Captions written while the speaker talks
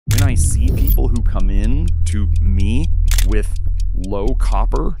I see people who come in to me with low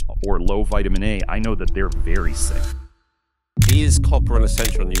copper or low vitamin A, I know that they're very sick. Is copper an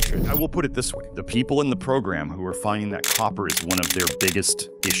essential nutrient? I will put it this way. The people in the program who are finding that copper is one of their biggest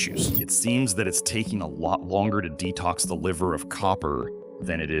issues. It seems that it's taking a lot longer to detox the liver of copper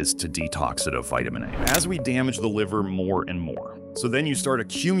than it is to detox it of vitamin A. As we damage the liver more and more, so then you start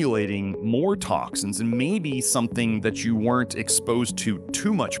accumulating more toxins and maybe something that you weren't exposed to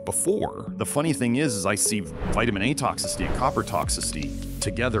too much before. The funny thing is I see vitamin A toxicity and copper toxicity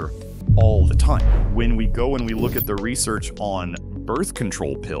together all the time. When we go and we look at the research on birth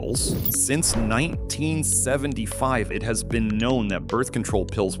control pills, since 1975, it has been known that birth control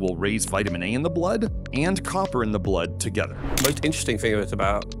pills will raise vitamin A in the blood and copper in the blood together. The most interesting thing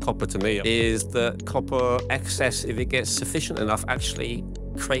about copper to me is that copper excess, if it gets sufficient enough, actually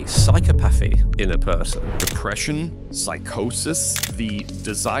creates psychopathy in a person. Depression, psychosis, the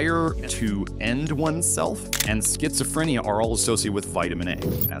desire to end oneself, and schizophrenia are all associated with vitamin A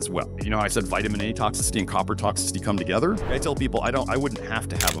as well. You know, I said vitamin A toxicity and copper toxicity come together. I tell people I wouldn't have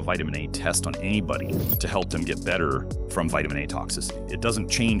to have a vitamin A test on anybody to help them get better from vitamin A toxicity. It doesn't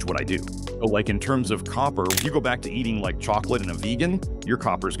change what I do. So like in terms of copper, if you go back to eating like chocolate and a vegan, your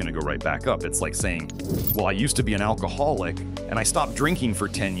copper is going to go right back up. It's like saying, well, I used to be an alcoholic and I stopped drinking for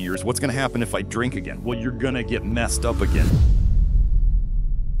 10 years. What's going to happen if I drink again? Well, you're going to get messed up again.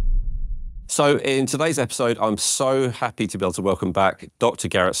 So in today's episode, I'm so happy to be able to welcome back Dr.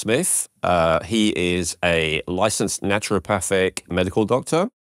 Garrett Smith. He is a licensed naturopathic medical doctor.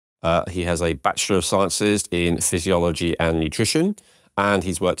 He has a Bachelor of Sciences in Physiology and Nutrition, and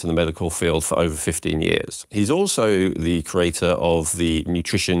he's worked in the medical field for over 15 years. He's also the creator of the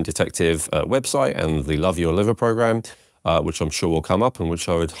Nutrition Detective website and the Love Your Liver program, which I'm sure will come up and which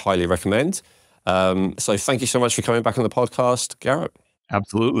I would highly recommend. So thank you so much for coming back on the podcast, Garrett.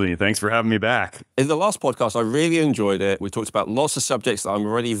 Absolutely. Thanks for having me back. In the last podcast, I really enjoyed it. We talked about lots of subjects that I'm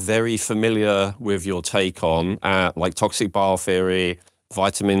already very familiar with your take on, like toxic bile theory,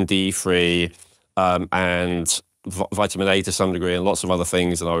 vitamin D3, and vitamin A to some degree, and lots of other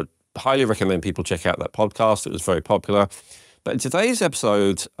things. And I would highly recommend people check out that podcast. It was very popular. But in today's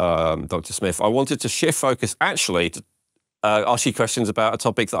episode, Dr. Smith, I wanted to shift focus actually to ask you questions about a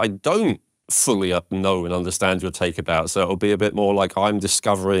topic that I don't fully know and understand your take about. So it'll be a bit more like I'm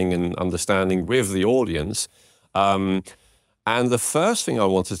discovering and understanding with the audience. And the first thing I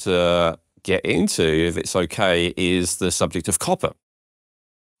wanted to get into, if it's okay, is the subject of copper.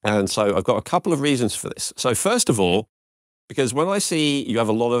 And so I've got a couple of reasons for this. So first of all, because when I see you have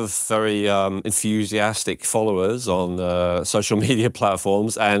a lot of very enthusiastic followers on social media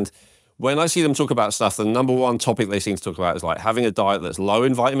platforms, and when I see them talk about stuff, the number one topic they seem to talk about is like having a diet that's low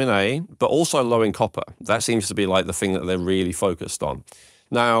in vitamin A, but also low in copper. That seems to be like the thing that they're really focused on.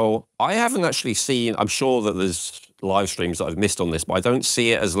 Now, I haven't actually seen, I'm sure that there's live streams that I've missed on this, but I don't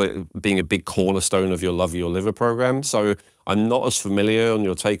see it as being a big cornerstone of your Love Your Liver program. So I'm not as familiar on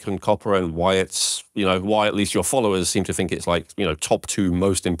your take on copper and why it's, you know, why at least your followers seem to think it's like, you know, top two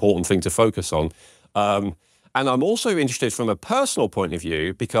most important thing to focus on. And I'm also interested from a personal point of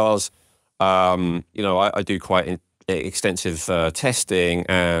view because you know, I do quite extensive testing,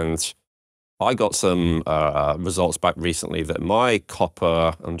 and I got some results back recently that my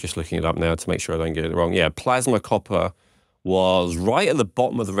copper, I'm just looking it up now to make sure I don't get it wrong. Yeah, plasma copper was right at the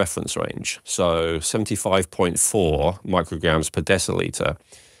bottom of the reference range. So 75.4 micrograms per deciliter.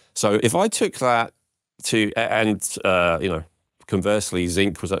 So if I took that to, and you know, conversely,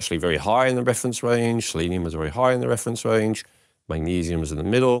 zinc was actually very high in the reference range. Selenium was very high in the reference range. Magnesium was in the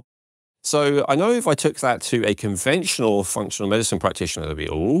middle. So I know if I took that to a conventional functional medicine practitioner, they'd be,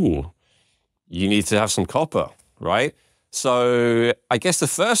 oh, you need to have some copper, right? So I guess the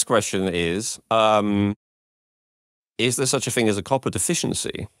first question is there such a thing as a copper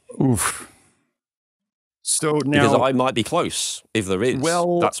deficiency? Oof. So now, because I might be close if there is.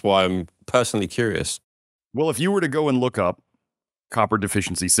 Well, that's why I'm personally curious. Well, if you were to go and look up copper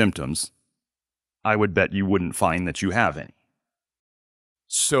deficiency symptoms, I would bet you wouldn't find that you have any.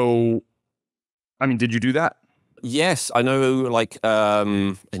 So, I mean, did you do that? Yes, I know, like,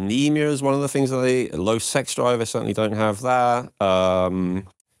 anemia is one of the things that low sex drive, I certainly don't have that. I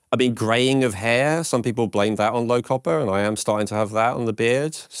mean, graying of hair, some people blame that on low copper, and I am starting to have that on the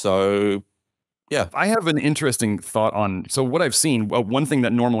beard. So, yeah. I have an interesting thought on, so what I've seen, one thing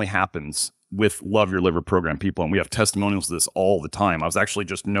that normally happens with Love Your Liver program people, and we have testimonials of this all the time. I was actually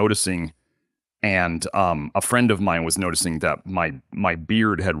just noticing, and a friend of mine was noticing that my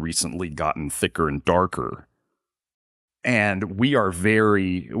beard had recently gotten thicker and darker. And we are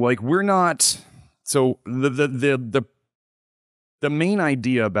very, like, we're not, so the the main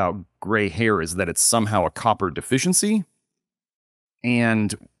idea about gray hair is that it's somehow a copper deficiency.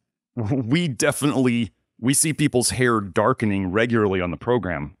 And we see people's hair darkening regularly on the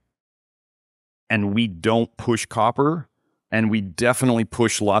program. And we don't push copper. And we definitely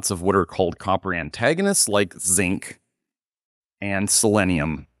push lots of what are called copper antagonists like zinc and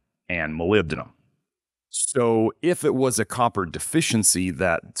selenium and molybdenum. So if it was a copper deficiency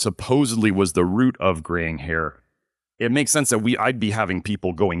that supposedly was the root of graying hair, it makes sense that I'd be having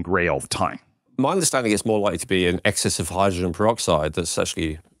people going gray all the time. My understanding is more likely to be an excess of hydrogen peroxide that's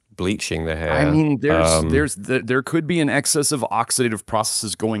actually bleaching the hair. I mean, there could be an excess of oxidative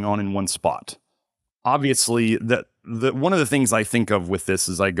processes going on in one spot. Obviously, one of the things I think of with this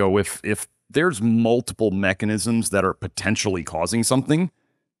is I go, if there's multiple mechanisms that are potentially causing something,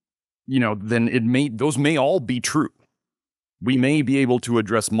 then those may all be true. We may be able to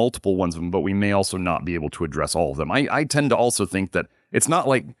address multiple ones of them, but we may also not be able to address all of them. I tend to also think that it's not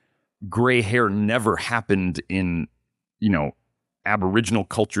like gray hair never happened in, Aboriginal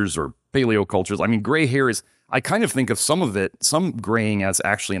cultures or paleo cultures. I mean, gray hair I kind of think of some graying as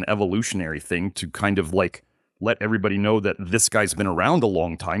actually an evolutionary thing to kind of like let everybody know that this guy's been around a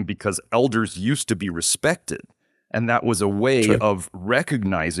long time because elders used to be respected. And that was a way of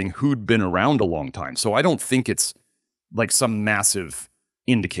recognizing who'd been around a long time. So I don't think it's like some massive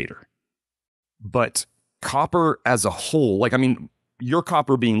indicator. But copper as a whole, your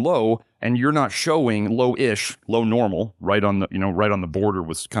copper being low and you're not showing low-ish, low normal, right on the border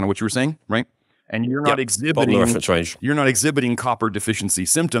was kind of what you were saying, right? And you're not exhibiting copper deficiency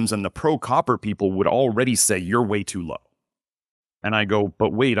symptoms, and the pro-copper people would already say you're way too low. And I go,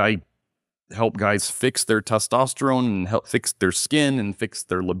 but wait, I help guys fix their testosterone and help fix their skin and fix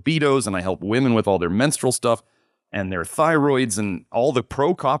their libidos, and I help women with all their menstrual stuff and their thyroids, and all the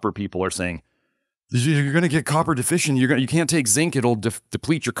pro-copper people are saying, you're going to get copper deficient. You can't take zinc. It'll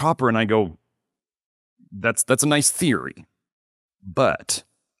deplete your copper. And I go, that's a nice theory, but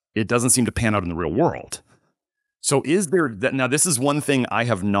it doesn't seem to pan out in the real world. So is there that now? This is one thing I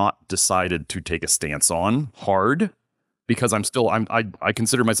have not decided to take a stance on hard because I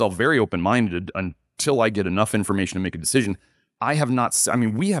consider myself very open-minded until I get enough information to make a decision.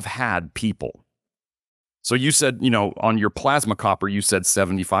 We have had people. So you said, on your plasma copper, you said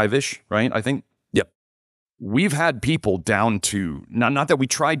 75-ish, right? I think. We've had people down to, not that we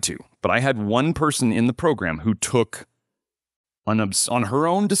tried to, but I had one person in the program who took, on her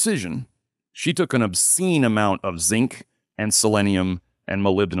own decision, she took an obscene amount of zinc and selenium and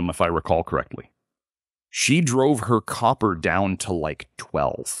molybdenum, if I recall correctly. She drove her copper down to like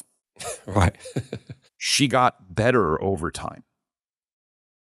 12. Right. She got better over time.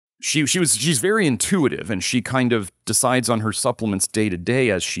 She's very intuitive, and she kind of decides on her supplements day to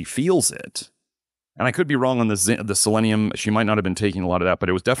day as she feels it. And I could be wrong on the selenium. She might not have been taking a lot of that, but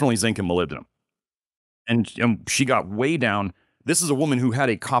it was definitely zinc and molybdenum. And she got way down. This is a woman who had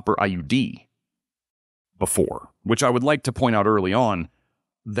a copper IUD before, which I would like to point out early on,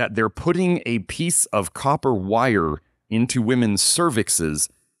 that they're putting a piece of copper wire into women's cervixes,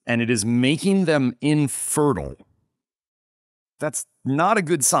 and it is making them infertile. That's not a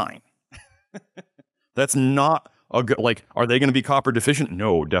good sign. That's not a good, are they going to be copper deficient?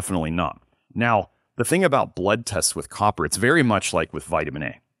 No, definitely not. Now, the thing about blood tests with copper, it's very much like with vitamin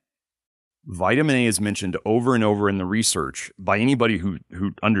A. Vitamin A is mentioned over and over in the research by anybody who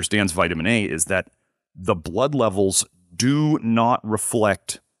understands vitamin A, is that the blood levels do not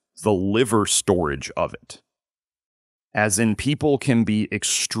reflect the liver storage of it. As in, people can be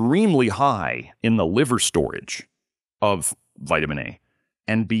extremely high in the liver storage of vitamin A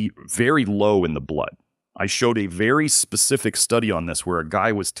and be very low in the blood. I showed a very specific study on this where a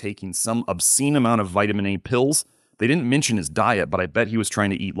guy was taking some obscene amount of vitamin A pills. They didn't mention his diet, but I bet he was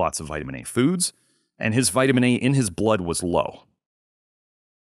trying to eat lots of vitamin A foods, and his vitamin A in his blood was low.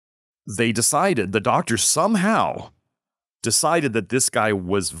 The doctors somehow decided that this guy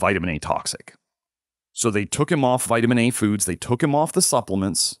was vitamin A toxic. So they took him off vitamin A foods, they took him off the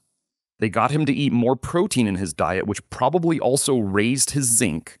supplements, they got him to eat more protein in his diet, which probably also raised his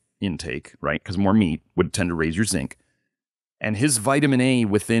zinc intake, right? Because more meat would tend to raise your zinc. And his vitamin A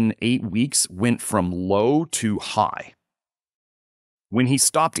within 8 weeks went from low to high when he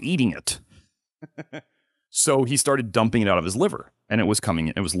stopped eating it. So he started dumping it out of his liver, and it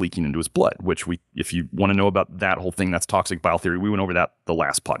was leaking into his blood, which if you want to know about that whole thing, that's toxic bile theory. We went over that the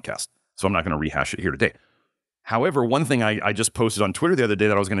last podcast, so I'm not going to rehash it here today. However, one thing I just posted on Twitter the other day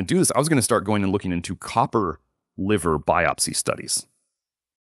that I was going to do is I was going to start going and looking into copper liver biopsy studies,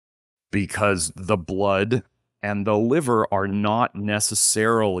 because the blood and the liver are not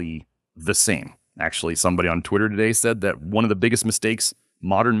necessarily the same. Actually, somebody on Twitter today said that one of the biggest mistakes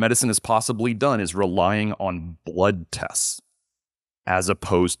modern medicine has possibly done is relying on blood tests as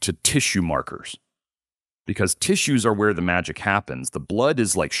opposed to tissue markers. Because tissues are where the magic happens. The blood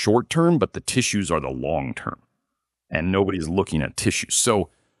is like short term, but the tissues are the long term. And nobody's looking at tissues. So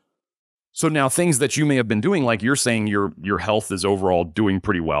now things that you may have been doing, like you're saying your health is overall doing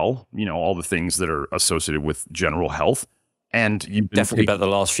pretty well, you know, all the things that are associated with general health. And you've been definitely about the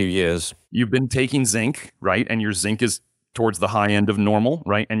last few years. You've been taking zinc, right? And your zinc is towards the high end of normal,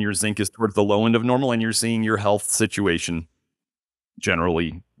 right? And your zinc is towards the low end of normal, and you're seeing your health situation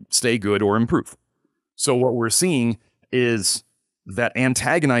generally stay good or improve. So what we're seeing is that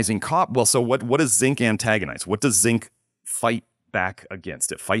antagonizing copper. Well, so what does zinc antagonize? What does zinc fight back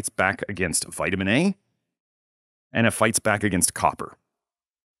against? It fights back against vitamin A, and it fights back against copper.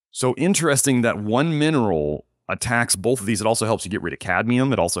 So interesting that one mineral attacks both of these. It also helps you get rid of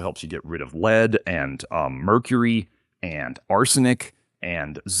cadmium. It also helps you get rid of lead and mercury and arsenic.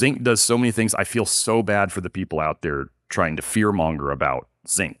 And zinc does so many things. I feel so bad for the people out there trying to fearmonger about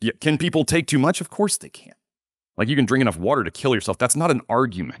zinc. Can people take too much? Of course they can. Like, you can drink enough water to kill yourself. That's not an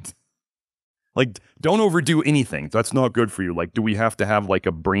argument. Like, don't overdo anything. That's not good for you. Like, do we have to have like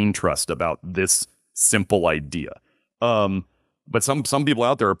a brain trust about this simple idea? But some people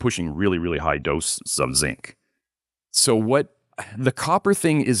out there are pushing really, really high doses of zinc. So the copper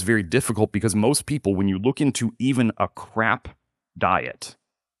thing is very difficult because most people, when you look into even a crap diet,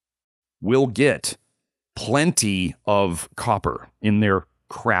 will get plenty of copper in their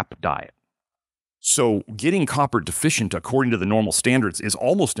crap diet. So getting copper deficient according to the normal standards is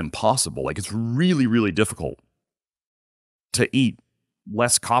almost impossible. Like, it's really, really difficult to eat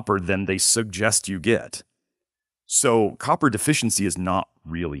less copper than they suggest you get. So copper deficiency is not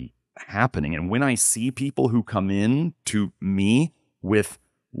really happening. And when I see people who come in to me with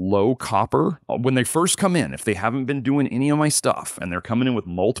low copper, when they first come in, if they haven't been doing any of my stuff and they're coming in with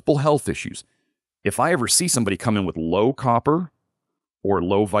multiple health issues, if I ever see somebody come in with low copper or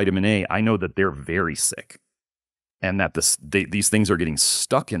low vitamin A, I know that they're very sick and that these things are getting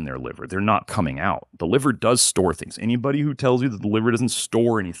stuck in their liver. They're not coming out. The liver does store things. Anybody who tells you that the liver doesn't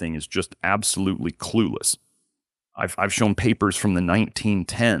store anything is just absolutely clueless. I've shown papers from the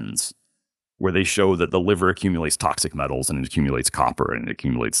 1910s where they show that the liver accumulates toxic metals and it accumulates copper and it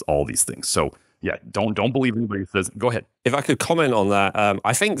accumulates all these things. So yeah, don't believe anybody who says. Go ahead. If I could comment on that,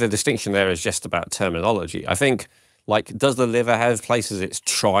 I think the distinction there is just about terminology. I think, like, does the liver have places it's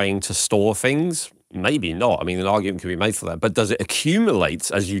trying to store things? Maybe not. I mean, an argument can be made for that. But does it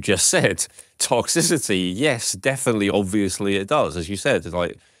accumulate, as you just said, toxicity? Yes, definitely. Obviously, it does. As you said, it's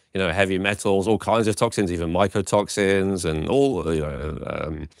like, you know, heavy metals, all kinds of toxins, even mycotoxins, and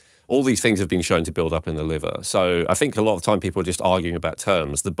all these things have been shown to build up in the liver. So I think a lot of time people are just arguing about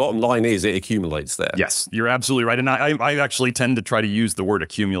terms. The bottom line is it accumulates there. Yes, you're absolutely right. And I actually tend to try to use the word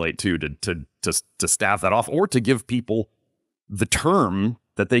accumulate too, to staff that off, or to give people the term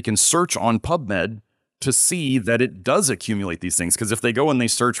that they can search on PubMed to see that it does accumulate these things. Because if they go and they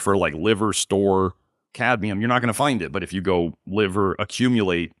search for like liver store cadmium, you're not going to find it. But if you go liver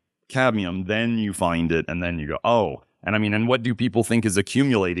accumulate cadmium, then you find it, and then you go, oh. And I mean, and what do people think is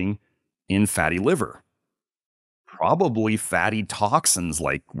accumulating in fatty liver? Probably fatty toxins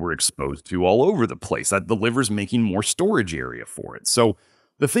like we're exposed to all over the place. That the liver's making more storage area for it. So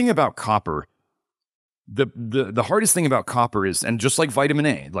the thing about copper, the hardest thing about copper is, and just like vitamin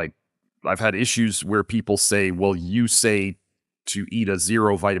A, like I've had issues where people say, well, you say to eat a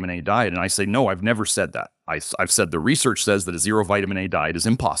zero vitamin A diet. And I say, no, I've never said that. I've said the research says that a zero vitamin A diet is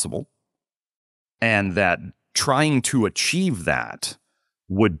impossible. And that trying to achieve that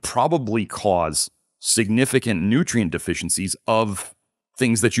would probably cause significant nutrient deficiencies of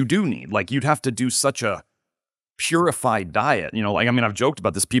things that you do need. Like, you'd have to do such a purified diet. You know, like, I mean, I've joked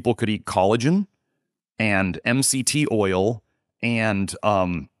about this. People could eat collagen and MCT oil and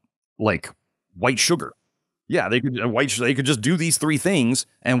like white sugar. Yeah, they could just do these three things,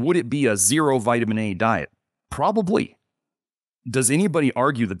 and would it be a zero vitamin A diet? Probably. Does anybody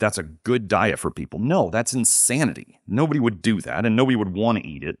argue that that's a good diet for people? No, that's insanity. Nobody would do that, and nobody would want to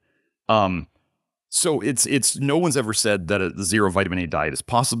eat it. So it's no one's ever said that a zero vitamin A diet is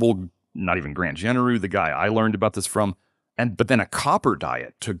possible. Not even Grant Genereux, the guy I learned about this from. But then a copper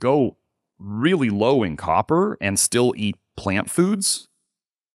diet, to go really low in copper and still eat plant foods,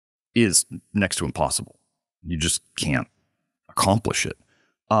 is next to impossible. You just can't accomplish it.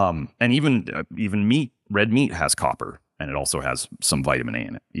 And even meat, red meat has copper. And it also has some vitamin A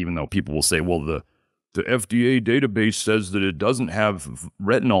in it, even though people will say, well, the FDA database says that it doesn't have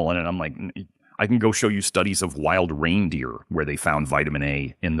retinol in it. I'm like, I can go show you studies of wild reindeer where they found vitamin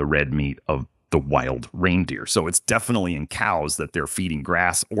A in the red meat of the wild reindeer. So it's definitely in cows that they're feeding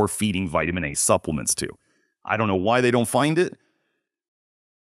grass or feeding vitamin A supplements to. I don't know why they don't find it.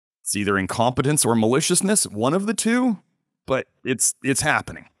 It's either incompetence or maliciousness, one of the two, but it's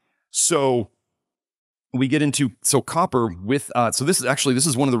happening. So we get into, so copper with, so this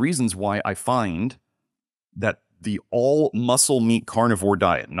is one of the reasons why I find that the all muscle meat carnivore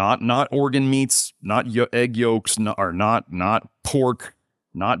diet, not organ meats, not egg yolks, not pork,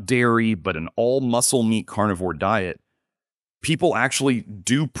 not dairy, but an all muscle meat carnivore diet, people actually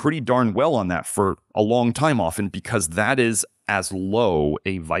do pretty darn well on that for a long time often, because that is as low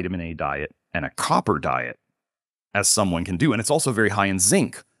a vitamin A diet and a copper diet as someone can do. And it's also very high in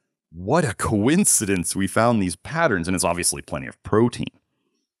zinc. What a coincidence we found these patterns, and it's obviously plenty of protein.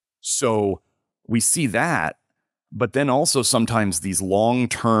 So we see that, but then also sometimes these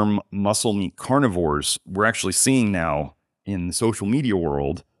long-term muscle meat carnivores, we're actually seeing now in the social media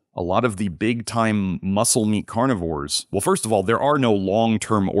world, a lot of the big-time muscle meat carnivores. Well, first of all, there are no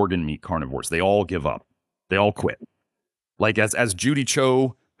long-term organ meat carnivores. They all give up. They all quit. Like as Judy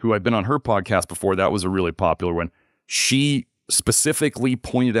Cho, who I've been on her podcast before, that was a really popular one. She specifically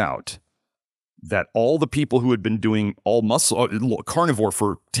pointed out that all the people who had been doing all muscle carnivore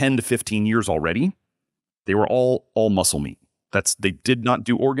for 10 to 15 years already, they were all muscle meat. They did not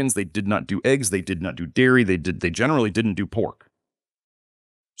do organs, they did not do eggs, they did not do dairy, they generally didn't do pork.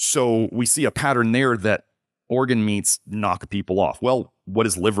 So we see a pattern there that organ meats knock people off. Well, what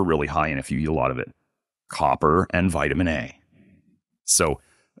is liver really high in if you eat a lot of it? Copper and vitamin A. So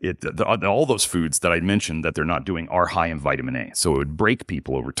all those foods that I mentioned that they're not doing are high in vitamin A. So it would break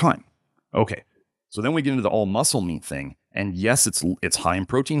people over time. Okay. So then we get into the all muscle meat thing. And yes, it's high in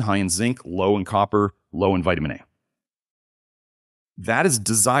protein, high in zinc, low in copper, low in vitamin A. That is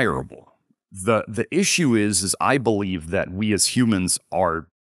desirable. The issue is I believe that we as humans are,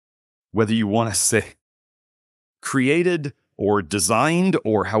 whether you want to say created or designed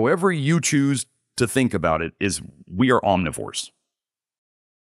or however you choose to think about it, is we are omnivores.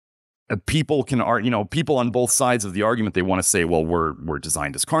 People people on both sides of the argument, they want to say, well, we're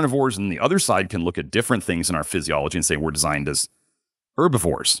designed as carnivores, and the other side can look at different things in our physiology and say we're designed as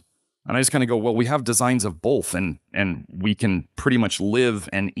herbivores. And I just kind of go, well, we have designs of both, and we can pretty much live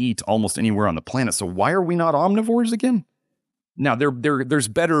and eat almost anywhere on the planet. So why are we not omnivores again? Now, there's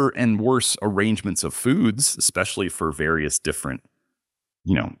better and worse arrangements of foods, especially for various different,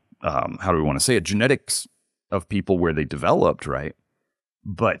 how do we want to say it, genetics of people where they developed, right?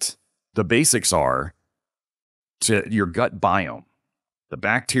 But the basics are to your gut biome, the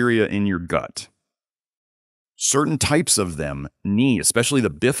bacteria in your gut. Certain types of them need, especially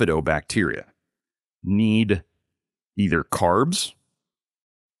the bifidobacteria, need either carbs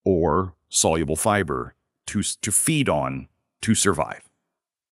or soluble fiber to feed on to survive.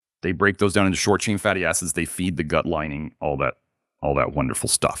 They break those down into short chain fatty acids. They feed the gut lining, all that wonderful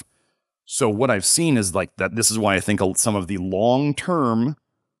stuff. So what I've seen is like that. This is why I think some of the long-term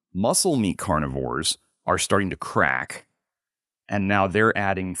muscle meat carnivores are starting to crack, and now they're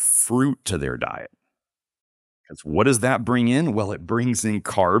adding fruit to their diet. Because what does that bring in? Well, it brings in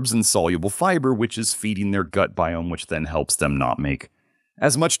carbs and soluble fiber, which is feeding their gut biome, which then helps them not make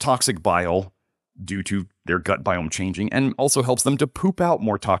as much toxic bile due to their gut biome changing, and also helps them to poop out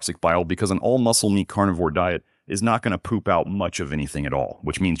more toxic bile, because an all muscle meat carnivore diet is not going to poop out much of anything at all,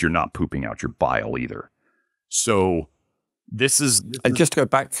 which means you're not pooping out your bile either. So and just to go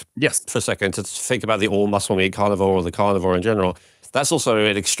back for a second to think about the all muscle meat carnivore or the carnivore in general, that's also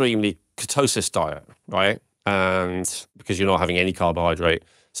an extremely ketosis diet, right? And because you're not having any carbohydrate.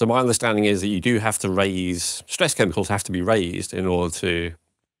 So my understanding is that you do have to raise, stress chemicals have to be raised in order to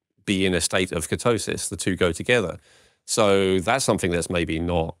be in a state of ketosis. The two go together. So that's something that's maybe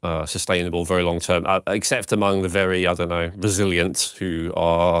not sustainable very long term, except among the very, resilient who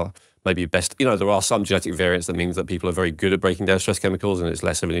are maybe best. There are some genetic variants that means that people are very good at breaking down stress chemicals and it's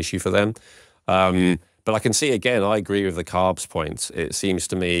less of an issue for them. But I can see, again, I agree with the carbs point. It seems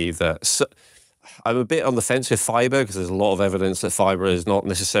to me that I'm a bit on the fence with fiber, because there's a lot of evidence that fiber is not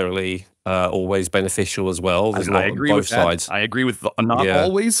necessarily always beneficial as well. There's I agree with that. sides. I agree with not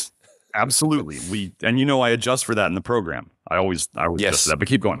always. Absolutely. I adjust for that in the program. I always adjust for that, but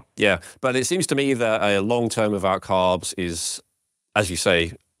keep going. Yeah. But it seems to me that a long term without carbs is, as you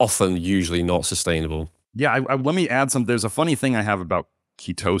say, often usually not sustainable. Yeah. Let me add something. There's a funny thing I have about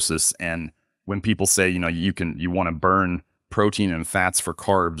ketosis, and when people say, you want to burn protein and fats for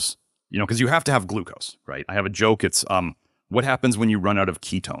carbs, because you have to have glucose, right? I have a joke. It's what happens when you run out of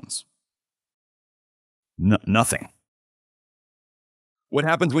ketones? Nothing. What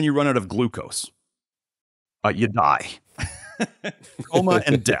happens when you run out of glucose? You die. Coma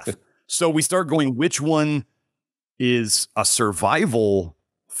and death. So we start going, which one is a survival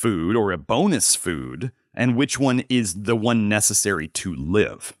food or a bonus food, and which one is the one necessary to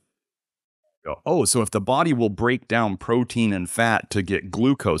live? Oh, so if the body will break down protein and fat to get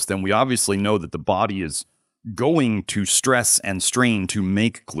glucose, then we obviously know that the body is going to stress and strain to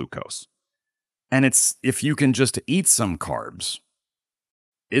make glucose. And it's, if you can just eat some carbs,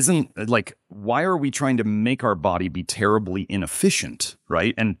 isn't like, why are we trying to make our body be terribly inefficient,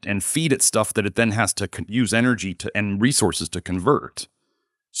 right? And feed it stuff that it then has to use energy to and resources to convert.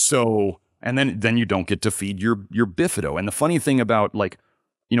 So, and then you don't get to feed your bifido. And the funny thing about, like,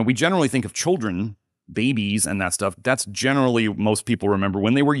 you know, we generally think of children, babies and that stuff. That's generally, most people remember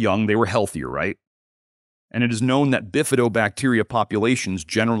when they were young, they were healthier, right? And it is known that bifidobacteria populations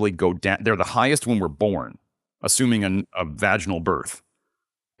generally go down. They're the highest when we're born, assuming a vaginal birth.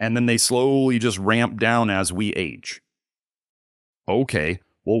 And then they slowly just ramp down as we age. Okay,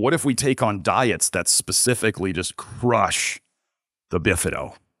 well, what if we take on diets that specifically just crush the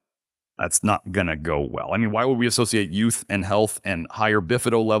bifido? That's not going to go well. I mean, why would we associate youth and health and higher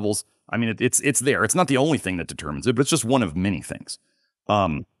bifido levels? I mean, it's there. It's not the only thing that determines it, but it's just one of many things.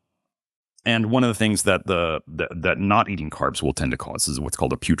 And one of the things that that not eating carbs will tend to cause is what's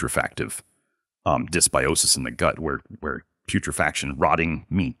called a putrefactive dysbiosis in the gut, where putrefaction, rotting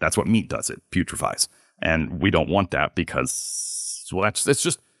meat. That's what meat does. It putrefies. And we don't want that because, well, it's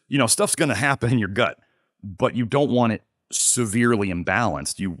just, you know, stuff's going to happen in your gut, but you don't want it severely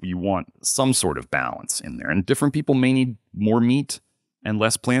imbalanced. You want some sort of balance in there. And different people may need more meat and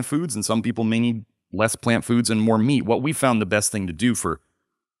less plant foods, and some people may need less plant foods and more meat. What we found the best thing to do for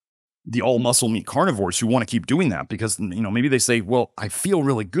the all muscle meat carnivores who want to keep doing that, because, you know, maybe they say, well, I feel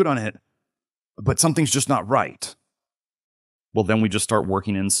really good on it, but something's just not right. Well, then we just start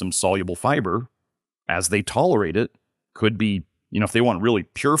working in some soluble fiber as they tolerate it. Could be, you know, if they want really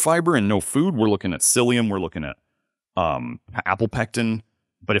pure fiber and no food, we're looking at psyllium, we're looking at apple pectin.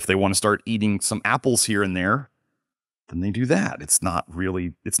 But if they want to start eating some apples here and there, then they do that. It's not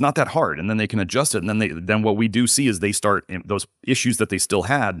that hard. And then they can adjust it. And then what we do see is they start those issues that they still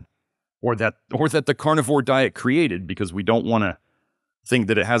had, or that the carnivore diet created, because we don't want to think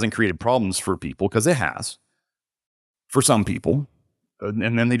that it hasn't created problems for people, because it has. For some people,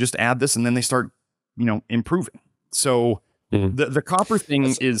 and then they just add this, and then they start, you know, improving. So the copper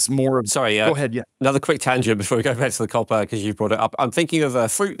thing is more of... Sorry, go ahead, yeah. Another quick tangent before we go back to the copper, because you brought it up. I'm thinking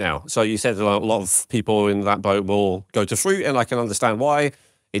of fruit now. So you said a lot of people in that boat will go to fruit, and I can understand why.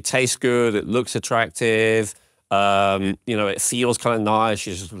 It tastes good, it looks attractive, you know, it feels kind of nice.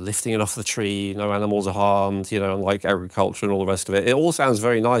 You're just lifting it off the tree, no animals are harmed, you know, like agriculture and all the rest of it. It all sounds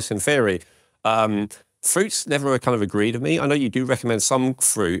very nice in theory. Fruits never kind of agreed with me. I know you do recommend some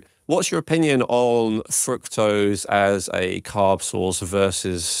fruit. What's your opinion on fructose as a carb source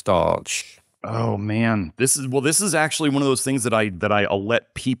versus starch? Oh man, this is actually one of those things that I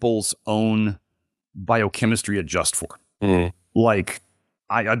let people's own biochemistry adjust for. Like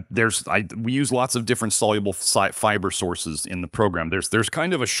we use lots of different soluble fiber sources in the program. There's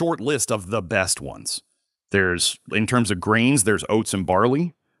kind of a short list of the best ones. There's, in terms of grains, there's oats and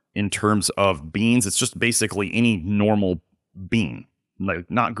barley. In terms of beans, it's just basically any normal bean, like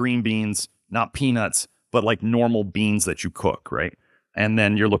not green beans, not peanuts, but like normal beans that you cook, right? And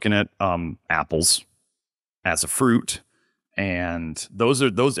then you're looking at apples as a fruit, and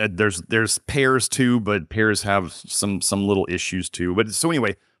there's pears too, but pears have some little issues too. But so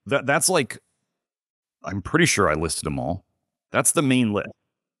anyway, that's like, I'm pretty sure I listed them all. That's the main list.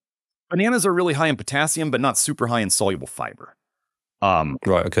 Bananas are really high in potassium, but not super high in soluble fiber.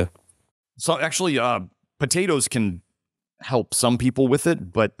 Right, okay. So actually, potatoes can help some people with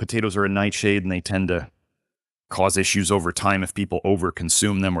it, but potatoes are a nightshade and they tend to cause issues over time if people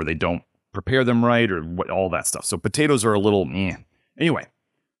over-consume them or they don't prepare them right or all that stuff. So potatoes are a little meh. Anyway,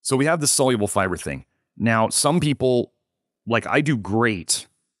 so we have the soluble fiber thing. Now, some people, like I do great.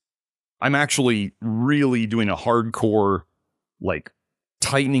 I'm actually really doing a hardcore, like,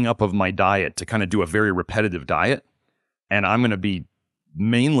 tightening up of my diet to kind of do a very repetitive diet. And I'm going to be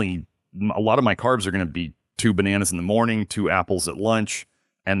mainly, a lot of my carbs are going to be 2 bananas in the morning, 2 apples at lunch,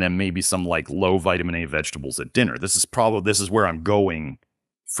 and then maybe some like low vitamin A vegetables at dinner. This is where I'm going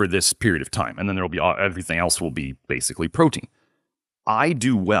for this period of time. And then there'll be everything else will be basically protein. I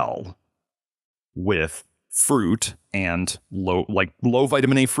do well with fruit and low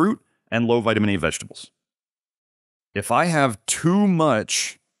vitamin A fruit and low vitamin A vegetables. If I have too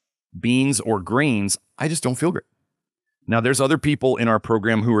much beans or grains, I just don't feel great. Now, there's other people in our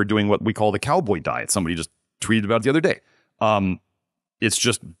program who are doing what we call the cowboy diet. Somebody just tweeted about it the other day. It's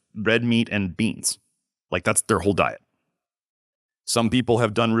just red meat and beans. Like, that's their whole diet. Some people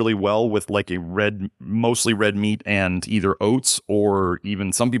have done really well with like mostly red meat and either oats, or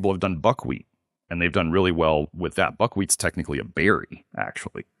even some people have done buckwheat, and they've done really well with that. Buckwheat's technically a berry,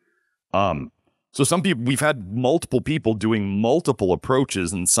 actually. So some people, we've had multiple people doing multiple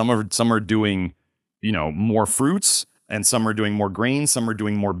approaches, and some are doing, more fruits, and some are doing more grains, some are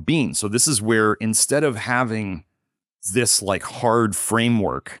doing more beans. So this is where, instead of having this like hard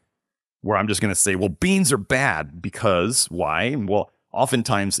framework where I'm just going to say, well, beans are bad because why? Well,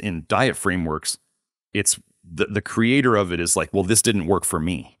 oftentimes in diet frameworks, it's the creator of it is like, well, this didn't work for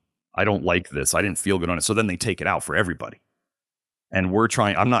me. I don't like this. I didn't feel good on it. So then they take it out for everybody. And we're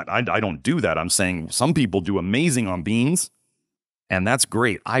trying, I don't do that. I'm saying some people do amazing on beans, and that's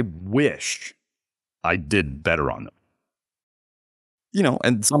great. I wish I did better on them.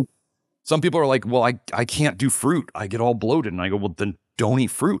 And some people are like, well, I can't do fruit. I get all bloated. And I go, well, then don't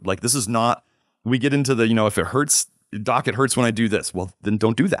eat fruit. Like, this is not, we get into the, if it hurts, doc, it hurts when I do this. Well, then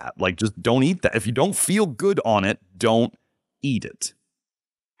don't do that. Like, just don't eat that. If you don't feel good on it, don't eat it.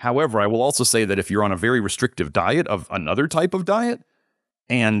 However, I will also say that if you're on a very restrictive diet of another type of diet,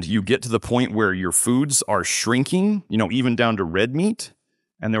 and you get to the point where your foods are shrinking, even down to red meat,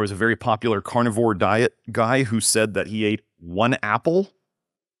 and there was a very popular carnivore diet guy who said that he ate one apple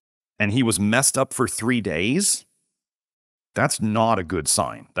and he was messed up for 3 days, that's not a good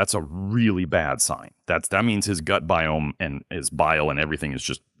sign. That's a really bad sign. That means his gut biome and his bile and everything is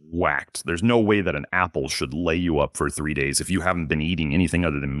just whacked. There's no way that an apple should lay you up for 3 days if you haven't been eating anything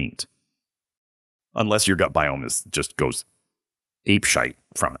other than meat. Unless your gut biome just goes apeshite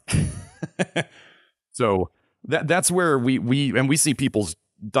from it. So that's where we see people's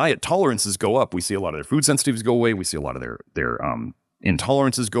diet tolerances go up. We see a lot of their food sensitivities go away. We see a lot of their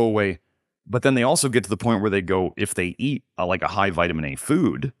intolerances go away. But then they also get to the point where they go, if they eat like a high vitamin A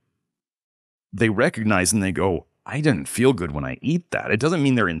food, they recognize and they go, I didn't feel good when I eat that. It doesn't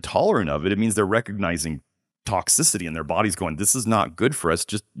mean they're intolerant of it. It means they're recognizing toxicity in their body's going, this is not good for us.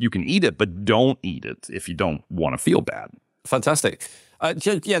 Just, you can eat it, but don't eat it if you don't want to feel bad. Fantastic.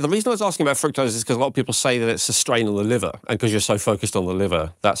 Yeah, the reason I was asking about fructose is because a lot of people say that it's a strain on the liver, and because you're so focused on the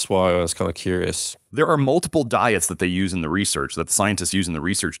liver, that's why I was kind of curious. There are multiple diets that they use in the research, that scientists use in the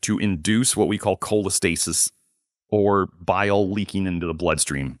research to induce what we call cholestasis, or bile leaking into the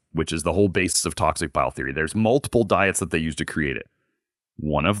bloodstream, which is the whole basis of toxic bile theory. There's multiple diets that they use to create it.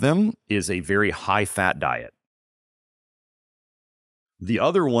 One of them is a very high-fat diet. The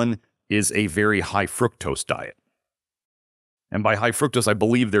other one is a very high fructose diet. And by high fructose, I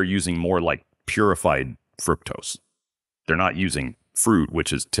believe they're using more like purified fructose. They're not using fruit,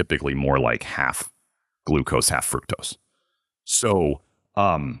 which is typically more like half glucose, half fructose. So,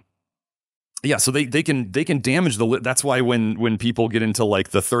 yeah, so they can damage the that's why when people get into like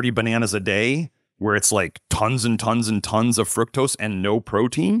the 30 bananas a day, where it's like tons and tons and tons of fructose and no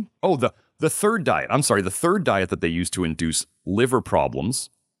protein. Oh, the third diet that they use to induce liver problems,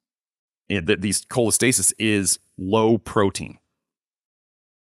 these cholestasis, is low protein.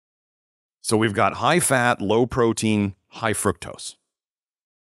 So we've got high fat, low protein, high fructose.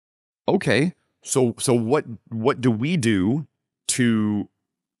 Okay, so what do we do to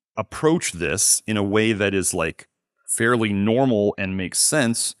approach this in a way that is like fairly normal and makes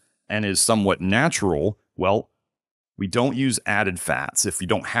sense and is somewhat natural? Well, we don't use added fats if you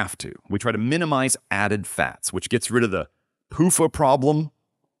don't have to. We try to minimize added fats, which gets rid of the PUFA problem.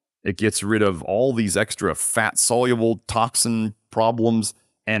 It gets rid of all these extra fat-soluble toxin problems.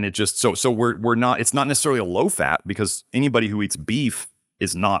 And it just, so we're not, it's not necessarily a low fat, because anybody who eats beef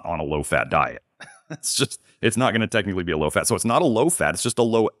is not on a low fat diet. It's not going to technically be a low fat. So it's not a low fat. It's just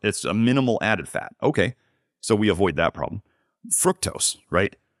it's a minimal added fat. Okay. So we avoid that problem. Fructose,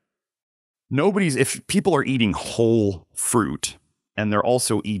 right? If people are eating whole fruit and they're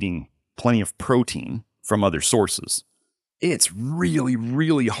also eating plenty of protein from other sources, it's really,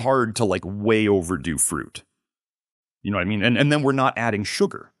 really hard to like way overdo fruit. You know what I mean? And then we're not adding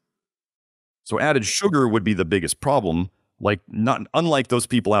sugar. So added sugar would be the biggest problem. Like, unlike those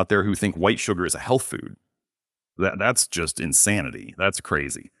people out there who think white sugar is a health food. That's just insanity. That's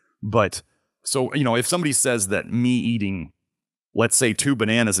crazy. But so, if somebody says that me eating, let's say 2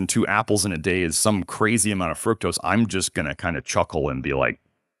 bananas and 2 apples in a day is some crazy amount of fructose, I'm just going to kind of chuckle and be like,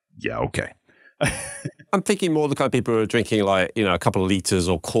 yeah, okay. I'm thinking more the kind of people who are drinking like, a couple of liters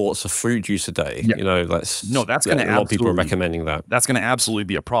or quarts of fruit juice a day. Yeah. That's going to, a lot of people are recommending that. That's going to absolutely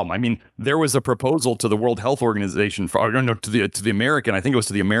be a problem. I mean, there was a proposal to the World Health Organization to the American, I think it was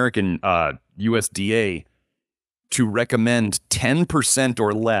to the American USDA, to recommend 10%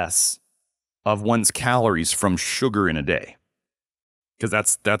 or less of one's calories from sugar in a day.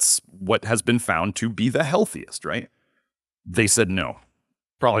 Because that's what has been found to be the healthiest, right? They said no,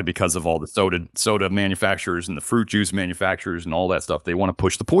 probably because of all the soda manufacturers and the fruit juice manufacturers and all that stuff. They want to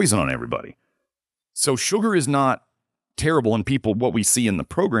push the poison on everybody. So sugar is not terrible. And people, what we see in the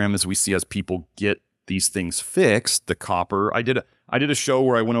program is we see as people get these things fixed, the copper. I did a show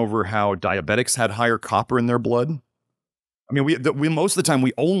where I went over how diabetics had higher copper in their blood. I mean, we most of the time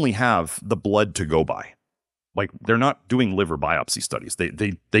we only have the blood to go by. Like, they're not doing liver biopsy studies.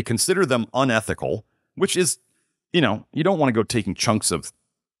 They consider them unethical, which is, you don't want to go taking chunks of,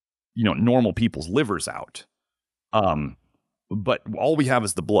 normal people's livers out. But all we have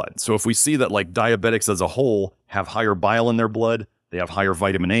is the blood. So if we see that, like, diabetics as a whole have higher bile in their blood, they have higher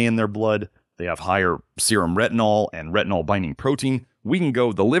vitamin A in their blood, they have higher serum retinol and retinol binding protein, we can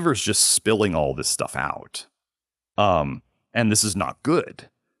go, the liver's just spilling all this stuff out. And this is not good.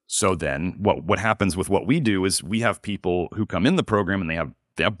 So then what happens with what we do is we have people who come in the program and they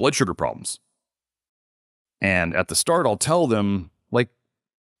have blood sugar problems. And at the start, I'll tell them, like,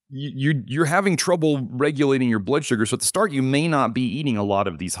 you're having trouble regulating your blood sugar. So at the start, you may not be eating a lot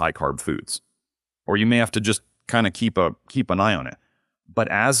of these high carb foods, or you may have to just kind of keep an eye on it. But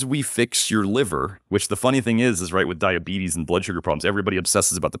as we fix your liver, which the funny thing is right, with diabetes and blood sugar problems, everybody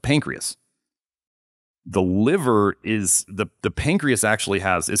obsesses about the pancreas. The liver is the pancreas actually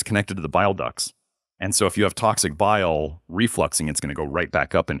is connected to the bile ducts. And so if you have toxic bile refluxing, it's going to go right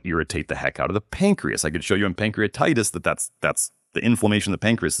back up and irritate the heck out of the pancreas. I could show you in pancreatitis that's the inflammation of the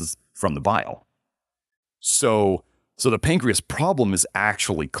pancreas is from the bile. So the pancreas problem is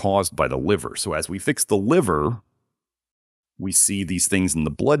actually caused by the liver. So as we fix the liver, we see these things in the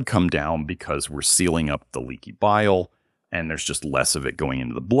blood come down because we're sealing up the leaky bile, and there's just less of it going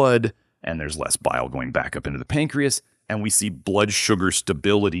into the blood, and there's less bile going back up into the pancreas, and we see blood sugar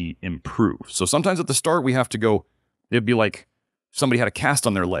stability improve. So sometimes at the start, we have to go, it'd be like somebody had a cast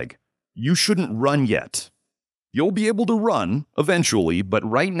on their leg. You shouldn't run yet. You'll be able to run eventually, but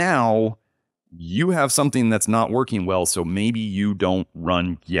right now, you have something that's not working well, so maybe you don't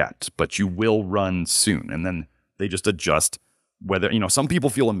run yet, but you will run soon. And then they just adjust whether, some people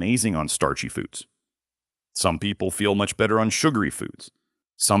feel amazing on starchy foods. Some people feel much better on sugary foods.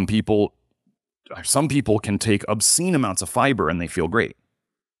 Some people can take obscene amounts of fiber and they feel great.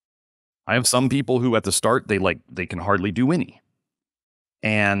 I have some people who at the start, they can hardly do any.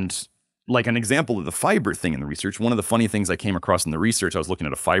 And like an example of the fiber thing in the research, one of the funny things I came across in the research, I was looking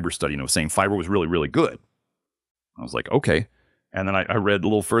at a fiber study and it was saying fiber was really, really good. I was like, okay. And then I read a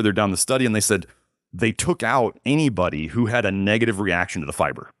little further down the study and they said they took out anybody who had a negative reaction to the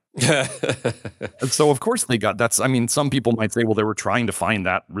fiber. And so of course they got, some people might say, well, they were trying to find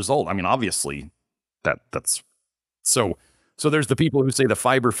that result. I mean, obviously that's so there's the people who say the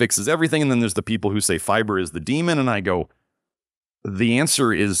fiber fixes everything. And then there's the people who say fiber is the demon. And I go, the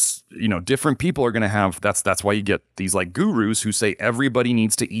answer is, different people are going to have, that's why you get these like gurus who say everybody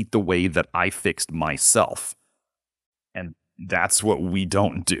needs to eat the way that I fixed myself. And that's what we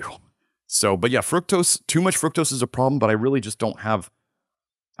don't do. So, but yeah, fructose, too much fructose is a problem, but I really just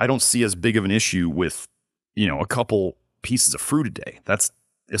I don't see as big of an issue with, a couple pieces of fruit a day. That's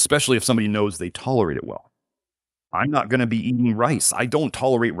especially if somebody knows they tolerate it well. I'm not going to be eating rice. I don't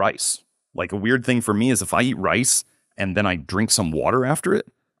tolerate rice. Like, a weird thing for me is if I eat rice and then I drink some water after it,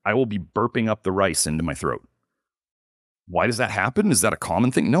 I will be burping up the rice into my throat. Why does that happen? Is that a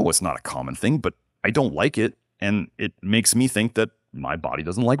common thing? No, it's not a common thing, but I don't like it. And it makes me think that my body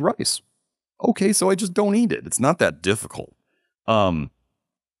doesn't like rice. Okay, so I just don't eat it. It's not that difficult.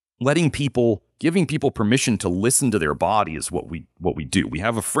 Giving people permission to listen to their body is what we do. We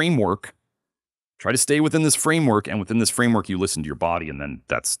have a framework. Try to stay within this framework, and within this framework, you listen to your body, and then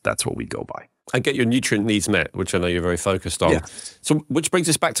that's what we go by. And get your nutrient needs met, which I know you're very focused on. Yeah. So, which brings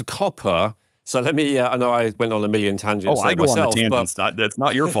us back to copper. So let me, I know I went on a million tangents. I go myself, on the tangents. That's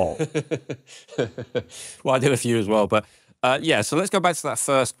not your fault. Well, I did a few as well. But so let's go back to that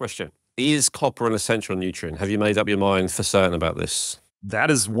first question. Is copper an essential nutrient? Have you made up your mind for certain about this? That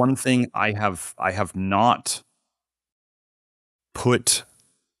is one thing I have not put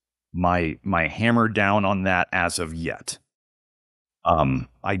my hammer down on that as of yet.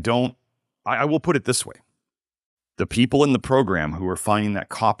 I will put it this way. The people in the program who are finding that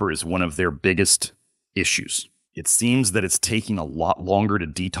copper is one of their biggest issues. It seems that it's taking a lot longer to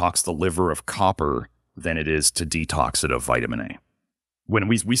detox the liver of copper than it is to detox it of vitamin A. When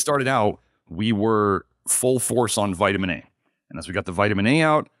we started out, we were full force on vitamin A. And as we got the vitamin A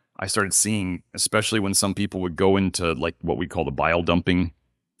out, I started seeing, especially when some people would go into like what we call the bile dumping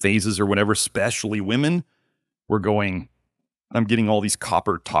phases or whatever, especially women, were going, I'm getting all these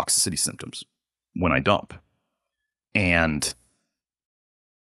copper toxicity symptoms when I dump. And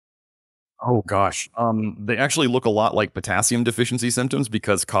Oh gosh. They actually look a lot like potassium deficiency symptoms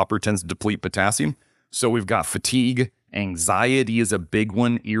because copper tends to deplete potassium. So we've got fatigue, anxiety is a big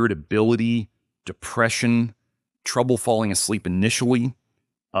one, irritability, depression, trouble falling asleep initially.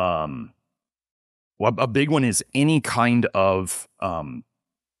 Well, a big one is any kind of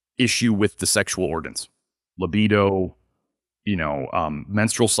issue with the sexual organs, libido,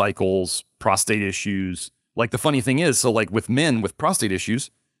 menstrual cycles, prostate issues. Like the funny thing is, so like with men with prostate issues,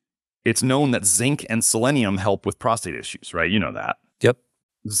 it's known that zinc and selenium help with prostate issues, right? You know that. Yep.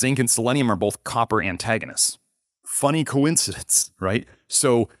 Zinc and selenium are both copper antagonists. Funny coincidence, right?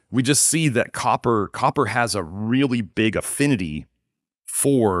 So we just see that copper has a really big affinity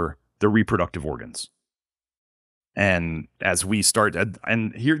for the reproductive organs. And as we start,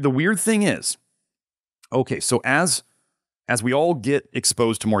 and here the weird thing is, okay, so as we all get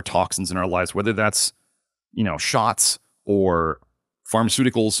exposed to more toxins in our lives, whether that's, shots or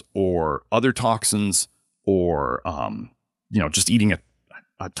pharmaceuticals or other toxins or, just eating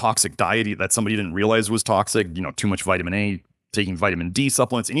a toxic diet that somebody didn't realize was toxic, too much vitamin A, taking vitamin D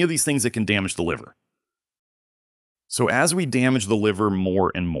supplements, any of these things that can damage the liver. So as we damage the liver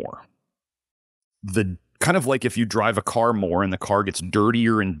more and more, the kind of like if you drive a car more and the car gets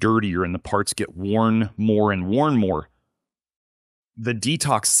dirtier and dirtier and the parts get worn more and worn more, the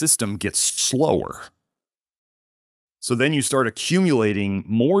detox system gets slower. So then you start accumulating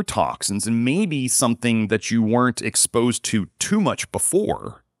more toxins and maybe something that you weren't exposed to too much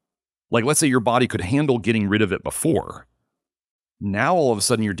before. Like let's say your body could handle getting rid of it before. Now all of a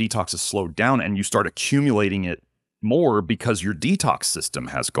sudden your detox is slowed down and you start accumulating it more because your detox system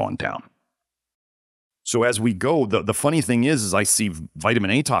has gone down. So as we go, the funny thing is I see vitamin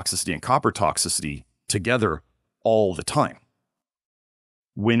A toxicity and copper toxicity together all the time.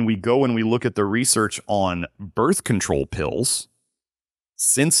 When we go and we look at the research on birth control pills,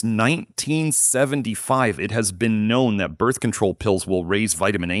 since 1975, it has been known that birth control pills will raise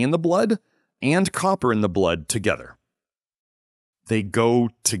vitamin A in the blood and copper in the blood together. They go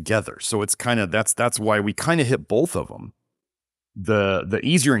together. So it's kind of, that's why we kind of hit both of them. The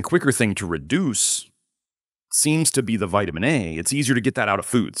easier and quicker thing to reduce seems to be the vitamin A. It's easier to get that out of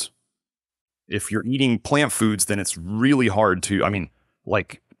foods. If you're eating plant foods, then it's really hard to,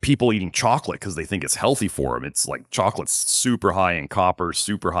 like people eating chocolate because they think it's healthy for them. It's like chocolate's super high in copper,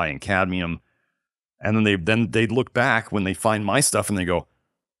 super high in cadmium. And then they look back when they find my stuff and they go,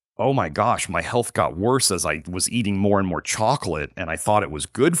 oh my gosh, my health got worse as I was eating more and more chocolate and I thought it was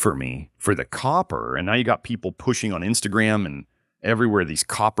good for me for the copper. And now you got people pushing on Instagram and everywhere these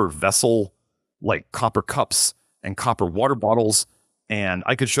copper vessel, like copper cups and copper water bottles. And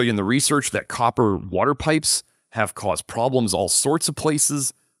I could show you in the research that copper water pipes have caused problems all sorts of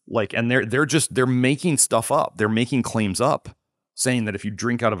places. Like, and they're making stuff up. They're making claims up saying that if you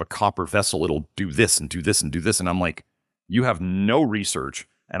drink out of a copper vessel, it'll do this and do this and do this. And I'm like, you have no research.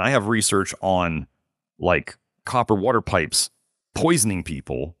 And I have research on like copper water pipes poisoning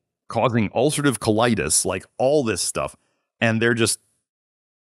people, causing ulcerative colitis, like all this stuff. And they're just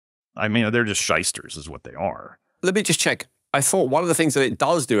shysters is what they are. Let me just check. I thought one of the things that it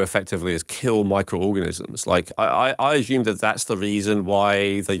does do effectively is kill microorganisms. Like I assume that that's the reason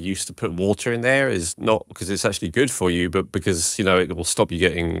why they used to put water in there, is not because it's actually good for you, but because, it will stop you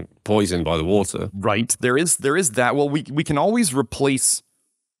getting poisoned by the water. Right. There is that. Well, we can always replace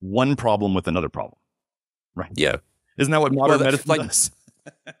one problem with another problem. Right. Yeah. Isn't that what modern medicine does?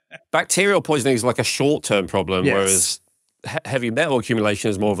 Bacterial poisoning is like a short-term problem, yes. Whereas heavy metal accumulation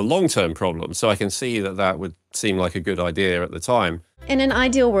is more of a long-term problem. So I can see that would seem like a good idea at the time. In an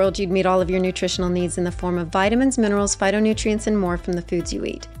ideal world, you'd meet all of your nutritional needs in the form of vitamins, minerals, phytonutrients, and more from the foods you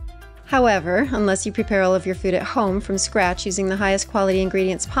eat. However, unless you prepare all of your food at home from scratch using the highest quality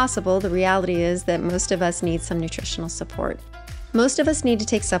ingredients possible, the reality is that most of us need some nutritional support. Most of us need to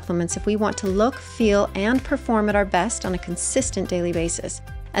take supplements if we want to look, feel, and perform at our best on a consistent daily basis.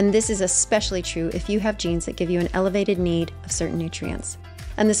 And this is especially true if you have genes that give you an elevated need of certain nutrients.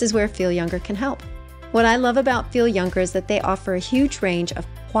 And this is where Feel Younger can help. What I love about Feel Younger is that they offer a huge range of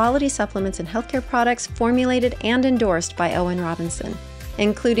quality supplements and healthcare products formulated and endorsed by Owen Robinson,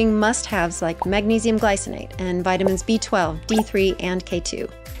 including must-haves like magnesium glycinate and vitamins B12, D3, and K2.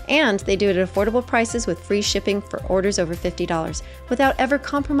 And they do it at affordable prices with free shipping for orders over $50 without ever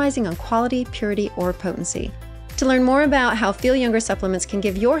compromising on quality, purity, or potency. To learn more about how Feel Younger supplements can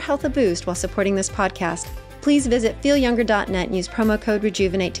give your health a boost while supporting this podcast, please visit feelyounger.net and use promo code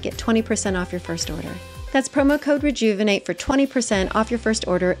Rejuvenate to get 20% off your first order. That's promo code Rejuvenate for 20% off your first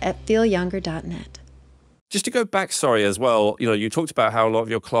order at feelyounger.net. Just to go back, sorry, as well, you talked about how a lot of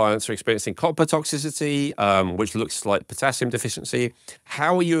your clients are experiencing copper toxicity, which looks like potassium deficiency.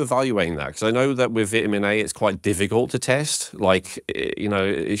 How are you evaluating that? Because I know that with vitamin A, it's quite difficult to test. Like,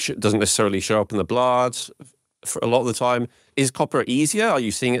 it doesn't necessarily show up in the blood for a lot of the time. Is copper easier? Are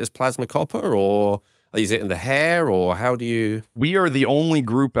you seeing it as plasma copper, or is it in the hair, or how do you? We are the only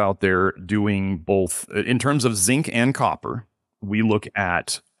group out there doing both. In terms of zinc and copper, we look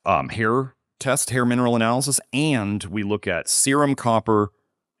at hair mineral analysis, and we look at serum copper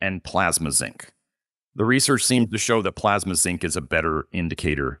and plasma zinc. The research seems to show that plasma zinc is a better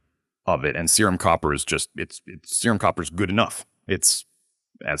indicator of it, and serum copper is serum copper is good enough. It's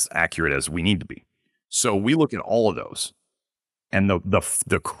as accurate as we need to be. So we look at all of those. And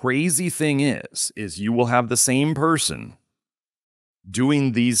the crazy thing is you will have the same person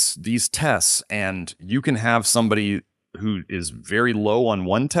doing these tests, and you can have somebody who is very low on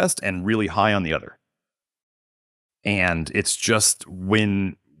one test and really high on the other. And it's just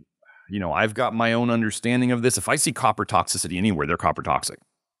when, I've got my own understanding of this. If I see copper toxicity anywhere, they're copper toxic.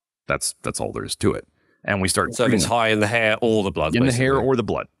 That's all there is to it. And we start. So if it's high in the hair or the blood. In the hair or the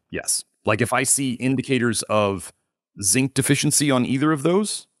blood, yes. Like if I see indicators of zinc deficiency on either of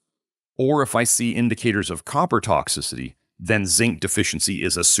those, or if I see indicators of copper toxicity, then zinc deficiency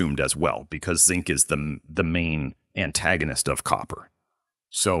is assumed as well, because zinc is the main antagonist of copper.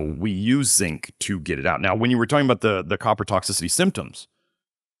 So we use zinc to get it out. Now, when you were talking about the copper toxicity symptoms,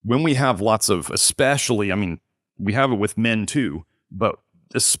 when we have lots of, especially, we have it with men too, but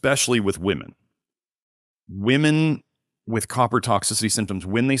especially with women. Women with copper toxicity symptoms,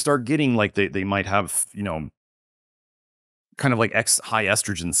 when they start getting like they might have, kind of like high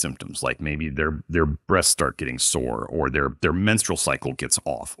estrogen symptoms, like maybe their breasts start getting sore, or their menstrual cycle gets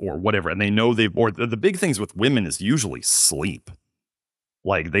off, or whatever. And they know or the big things with women is usually sleep.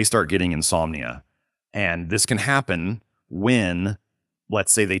 Like they start getting insomnia. And this can happen when,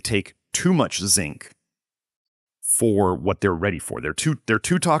 let's say, they take too much zinc for what they're ready for. They're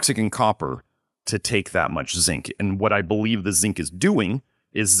too toxic in copper to take that much zinc. And what I believe the zinc is doing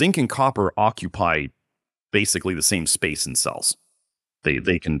is zinc and copper occupy basically the same space in cells.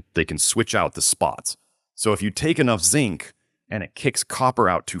 They can switch out the spots. So if you take enough zinc and it kicks copper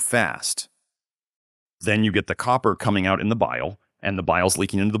out too fast, then you get the copper coming out in the bile, and the bile's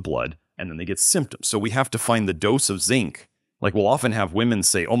leaking into the blood, and then they get symptoms. So we have to find the dose of zinc. Like we'll often have women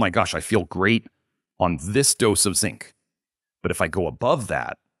say, oh my gosh, I feel great on this dose of zinc. But if I go above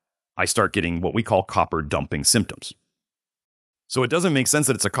that, I start getting what we call copper dumping symptoms. So it doesn't make sense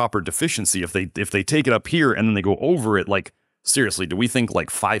that it's a copper deficiency if they take it up here and then they go over it. Like, seriously, do we think like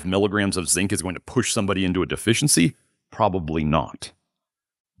 5 milligrams of zinc is going to push somebody into a deficiency? Probably not.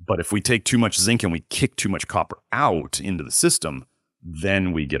 But if we take too much zinc and we kick too much copper out into the system,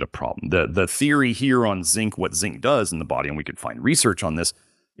 then we get a problem. The theory here on zinc, what zinc does in the body, and we could find research on this,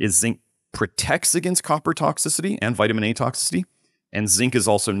 is zinc protects against copper toxicity and vitamin A toxicity. And zinc is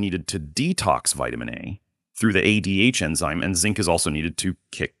also needed to detox vitamin A through the ADH enzyme, and zinc is also needed to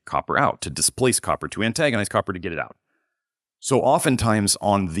kick copper out, to displace copper, to antagonize copper, to get it out. So oftentimes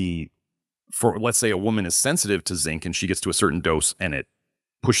for let's say a woman is sensitive to zinc and she gets to a certain dose and it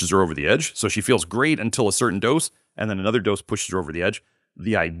pushes her over the edge. So she feels great until a certain dose, and then another dose pushes her over the edge.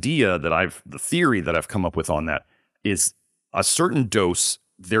 The theory that I've come up with on that is a certain dose,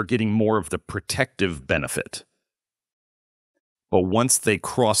 they're getting more of the protective benefit. But once they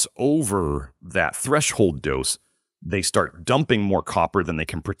cross over that threshold dose, they start dumping more copper than they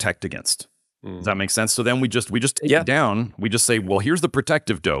can protect against. Does that make sense? So then we just take it down. We just say, well, here's the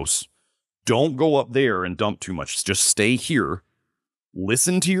protective dose. Don't go up there and dump too much. Just stay here.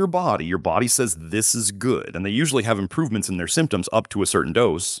 Listen to your body. Your body says this is good. And they usually have improvements in their symptoms up to a certain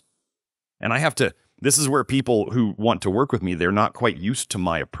dose. And this is where people who want to work with me, they're not quite used to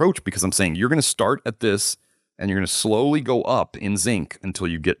my approach, because I'm saying you're going to start at this and you're going to slowly go up in zinc until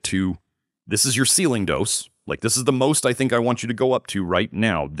you get to, this is your ceiling dose. Like, this is the most I think I want you to go up to right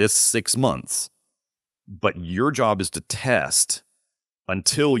now, this 6 months. But your job is to test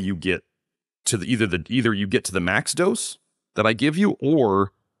until you get to either you get to the max dose that I give you,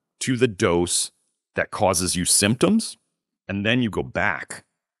 or to the dose that causes you symptoms, and then you go back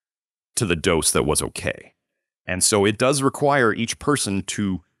to the dose that was okay. And so it does require each person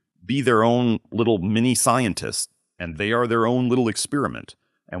to be their own little mini scientist, and they are their own little experiment.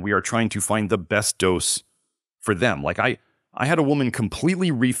 And we are trying to find the best dose for them. Like I had a woman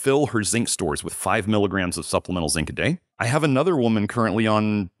completely refill her zinc stores with 5 milligrams of supplemental zinc a day. I have another woman currently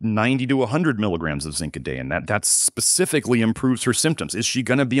on 90 to 100 milligrams of zinc a day, and that specifically improves her symptoms. Is she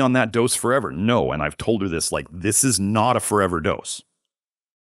going to be on that dose forever? No. And I've told her this, like, this is not a forever dose.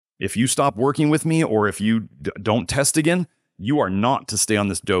 If you stop working with me, or if you don't test again, you are not to stay on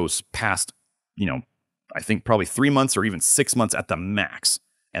this dose past, I think probably 3 months or even 6 months at the max.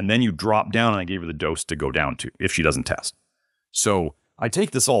 And then you drop down, and I gave her the dose to go down to if she doesn't test. So I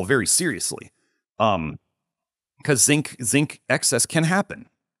take this all very seriously, because zinc excess can happen.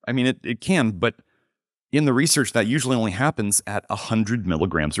 I mean, it can, but in the research, that usually only happens at 100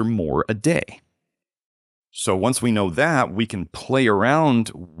 milligrams or more a day. So once we know that, we can play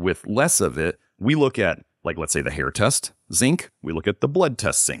around with less of it. We look at, like, let's say the hair test, zinc. We look at the blood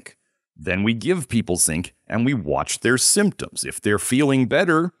test, zinc. Then we give people zinc, and we watch their symptoms. If they're feeling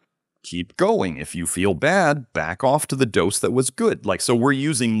better, keep going. If you feel bad, back off to the dose that was good. So we're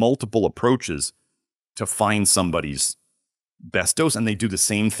using multiple approaches to find somebody's best dose. And they do the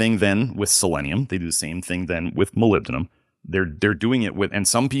same thing then with selenium. They do the same thing then with molybdenum. They're doing it with, and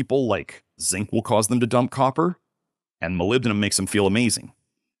some people, like, zinc will cause them to dump copper, and molybdenum makes them feel amazing.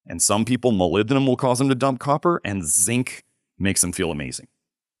 And some people, molybdenum will cause them to dump copper, and zinc makes them feel amazing.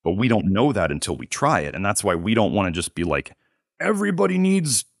 But we don't know that until we try it. And that's why we don't want to just be like, everybody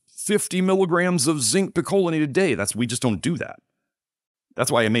needs 50 milligrams of zinc picolinate a day. We just don't do that.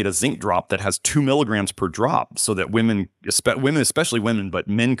 That's why I made a zinc drop that has 2 milligrams per drop, so that women, especially women, but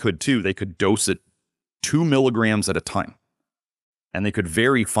men could too, they could dose it 2 milligrams at a time. And they could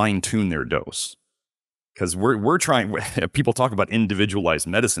very fine-tune their dose. Because we're trying, people talk about individualized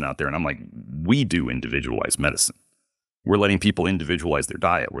medicine out there, and I'm like, we do individualized medicine. We're letting people individualize their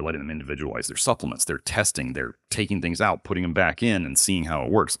diet. We're letting them individualize their supplements. They're testing, they're taking things out, putting them back in, and seeing how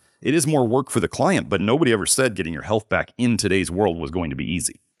it works. It is more work for the client, but nobody ever said getting your health back in today's world was going to be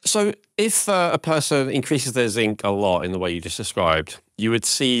easy. So if a person increases their zinc a lot in the way you just described,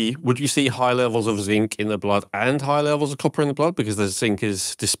 would you see high levels of zinc in the blood and high levels of copper in the blood because the zinc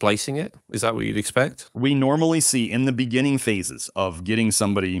is displacing it? Is that what you'd expect? We normally see in the beginning phases of getting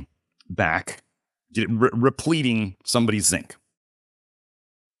somebody back, repleting somebody's zinc.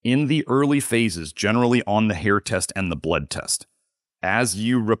 In the early phases, generally on the hair test and the blood test, as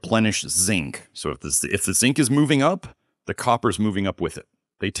you replenish zinc, so if the zinc is moving up, the copper's moving up with it.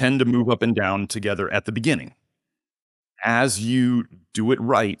 They tend to move up and down together at the beginning. As you do it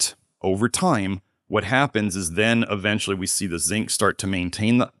right over time, what happens is then eventually we see the zinc start to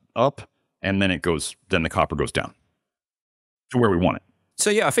maintain up, and then the copper goes down to where we want it. So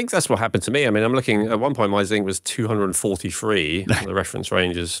yeah, I think that's what happened to me. I mean, I'm looking, at one point my zinc was 243, the reference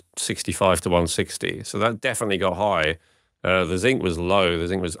range is 65 to 160. So that definitely got high. The zinc was low, the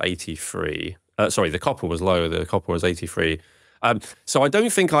zinc was 83. Sorry, the copper was low, the copper was 83. So I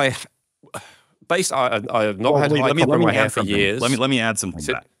don't think I have not had high copper in my hair for years. Let me add something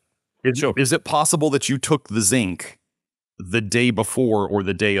to that. Sure. Is it possible that you took the zinc the day before or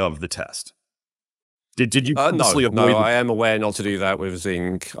the day of the test? Did you purposely avoid? No, I am aware not to do that with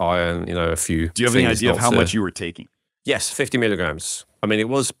zinc, iron, a few. Do you have any idea of how much you were taking? Yes, 50 milligrams. I mean, it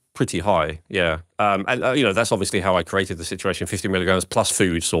was pretty high, yeah. And that's obviously how I created the situation, 50 milligrams plus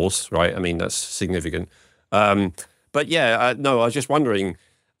food source, right? I mean, that's significant. But yeah, no, I was just wondering,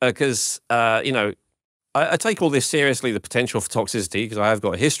 because, I take all this seriously, the potential for toxicity, because I have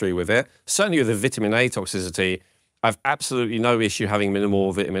got a history with it. Certainly with the vitamin A toxicity, I've absolutely no issue having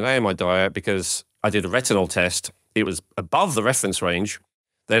minimal vitamin A in my diet because I did a retinol test. It was above the reference range.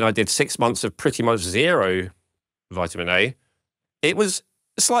 Then I did 6 months of pretty much zero vitamin A. It was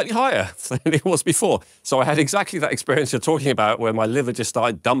slightly higher than it was before. So I had exactly that experience you're talking about where my liver just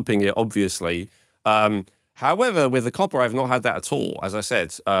started dumping it, obviously. However, with the copper, I've not had that at all. As I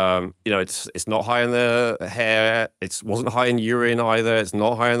said, it's not high in the hair. It wasn't high in urine either. It's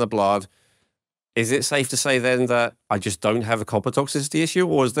not high in the blood. Is it safe to say then that I just don't have a copper toxicity issue,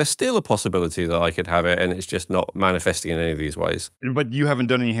 or is there still a possibility that I could have it and it's just not manifesting in any of these ways? But you haven't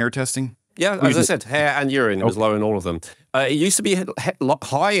done any hair testing? Yeah, as I said, hair and urine was low in all of them. It used to be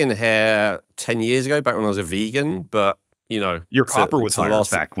high in hair 10 years ago, back when I was a vegan, but, Your copper was higher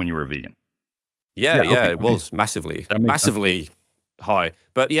back when you were a vegan. Yeah, it was massively high.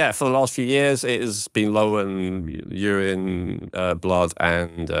 But yeah, for the last few years, it has been low in urine, blood,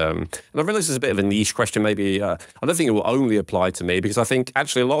 and I realize it's a bit of a niche question. Maybe I don't think it will only apply to me because I think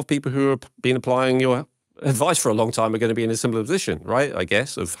actually a lot of people who have been applying your advice for a long time are going to be in a similar position, right? I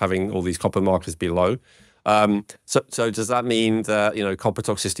guess of having all these copper markers be low. So does that mean that copper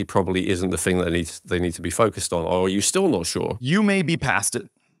toxicity probably isn't the thing that they need to be focused on, or are you still not sure? You may be past it.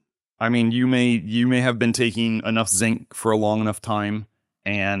 I mean, you may have been taking enough zinc for a long enough time,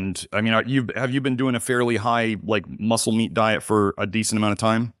 and I mean, have you been doing a fairly high muscle meat diet for a decent amount of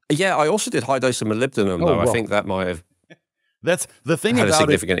time? Yeah, I also did high dose of molybdenum, though. Well, I think that might have. That's the thing had about a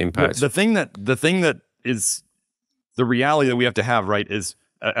significant impact. The thing that is the reality that we have to have, right, is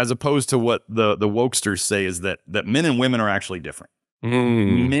as opposed to what the wokesters say, is that men and women are actually different.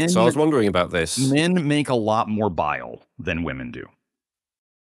 So I was wondering about this. Men make a lot more bile than women do.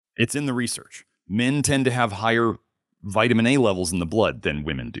 It's in the research. Men tend to have higher vitamin A levels in the blood than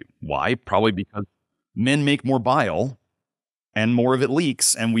women do. Why? Probably because men make more bile and more of it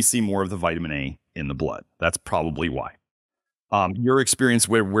leaks, and we see more of the vitamin A in the blood. That's probably why. Your experience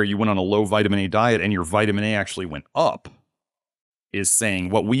where you went on a low vitamin A diet and your vitamin A actually went up is saying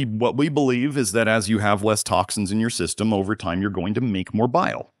what we believe is that as you have less toxins in your system over time, you're going to make more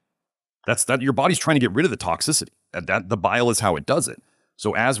bile. That's that your body's trying to get rid of the toxicity. That the bile is how it does it.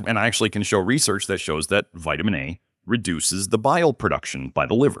 So and I actually can show research that shows that vitamin A reduces the bile production by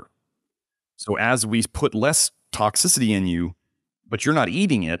the liver. So as we put less toxicity in you, but you're not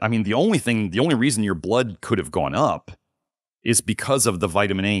eating it. I mean, the only reason your blood could have gone up is because of the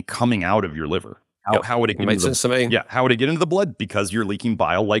vitamin A coming out of your liver. How would it get into sense to me? Yeah, how would it get into the blood? Because you're leaking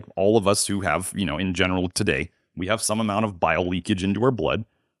bile, like all of us who have, in general today, we have some amount of bile leakage into our blood.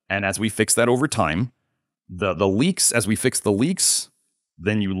 And as we fix that over time, the leaks, as we fix the leaks,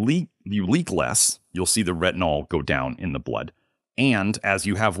 then you leak less. You'll see the retinol go down in the blood. And as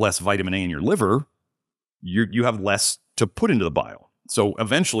you have less vitamin A in your liver, you have less to put into the bile. So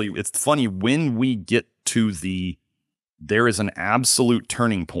eventually, it's funny, when we get to there is an absolute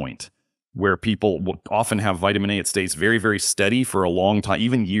turning point where people will often have vitamin A. It stays very, very steady for a long time,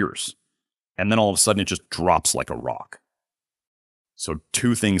 even years. And then all of a sudden it just drops like a rock. So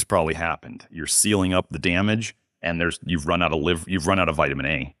two things probably happened. You're sealing up the damage, and you've run out of vitamin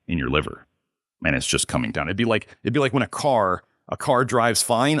A in your liver. And it's just coming down. It'd be like when a car drives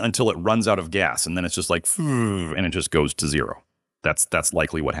fine until it runs out of gas, and then it's just like, and it just goes to zero. That's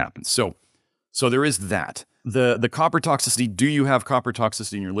likely what happens. So there is that. The copper toxicity, do you have copper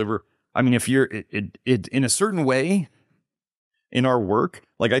toxicity in your liver? I mean, if you're in a certain way in our work,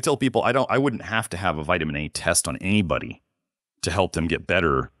 like I tell people, I wouldn't have to have a vitamin A test on anybody to help them get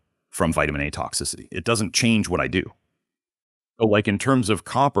better from vitamin A toxicity. It doesn't change what I do. So like in terms of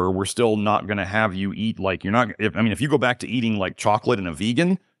copper, we're still not going to have you eat like if you go back to eating like chocolate and a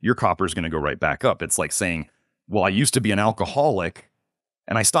vegan, your copper is going to go right back up. It's like saying, well, I used to be an alcoholic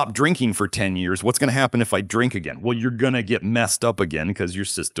and I stopped drinking for 10 years. What's going to happen if I drink again? Well, you're going to get messed up again because your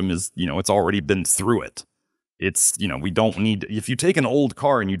system is, it's already been through it. It's, we don't need, if you take an old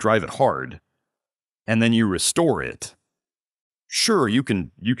car and you drive it hard and then you restore it, sure, you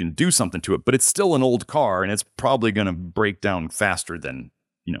can do something to it, but it's still an old car and it's probably going to break down faster than,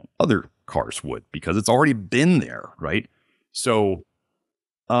 other cars would because it's already been there, right? So,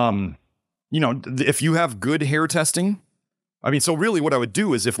 if you have good hair testing, so really what I would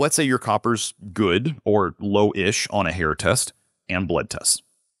do is if, let's say your copper's good or low-ish on a hair test and blood tests,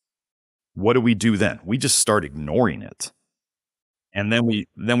 what do we do then? We just start ignoring it. And then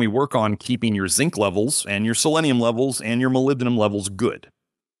we work on keeping your zinc levels and your selenium levels and your molybdenum levels good.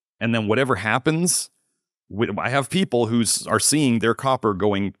 And then whatever happens, I have people who are seeing their copper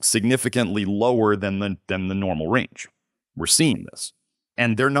going significantly lower than the normal range. We're seeing this.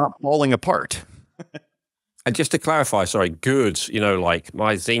 And they're not falling apart. And just to clarify, sorry, good, like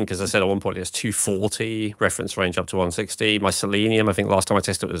my zinc, as I said at one point, is 240, reference range up to 160. My selenium, I think last time I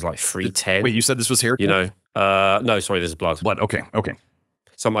tested it was like 310. Wait, you said this was hair? No, sorry, this is blood. Blood, okay.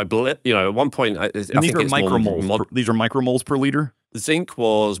 So my blood, at one point, I think these are micromoles. These are micromoles per liter? Zinc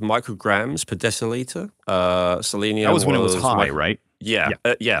was micrograms per deciliter. Selenium that was when it was high, right? Yeah.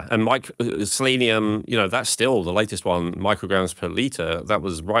 And selenium, that's still the latest one, micrograms per liter. That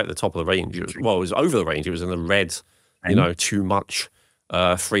was right at the top of the range. It was over the range. It was in the red, too much,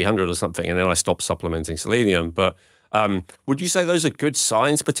 300 or something. And then I stopped supplementing selenium. But would you say those are good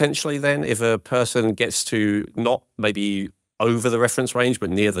signs potentially then if a person gets to not maybe over the reference range, but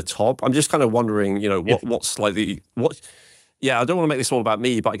near the top? I'm just kind of wondering, yeah, I don't want to make this all about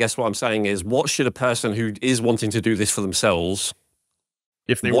me, but I guess what I'm saying is what should a person who is wanting to do this for themselves,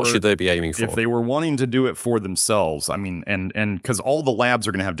 what should they be aiming for? If they were wanting to do it for themselves, and because all the labs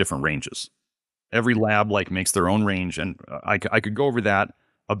are going to have different ranges. Every lab makes their own range, and I could go over that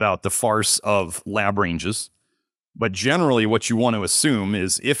about the farce of lab ranges. But generally, what you want to assume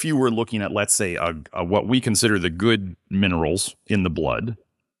is if you were looking at, let's say, what we consider the good minerals in the blood,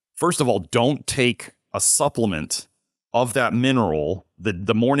 first of all, don't take a supplement of that mineral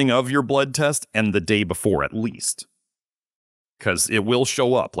the morning of your blood test and the day before at least. Because it will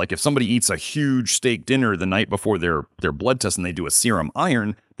show up. Like if somebody eats a huge steak dinner the night before their blood test and they do a serum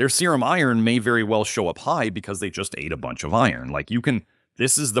iron, their serum iron may very well show up high because they just ate a bunch of iron.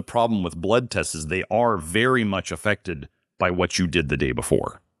 This is the problem with blood tests is they are very much affected by what you did the day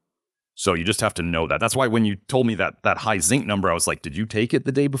before. So you just have to know that. That's why when you told me that high zinc number, I was like, did you take it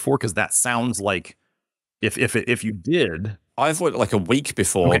the day before? Because that sounds like if you did. I thought like a week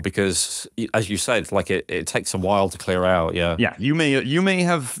before, Okay. because as you said, like it takes a while to clear out. Yeah. Yeah. You may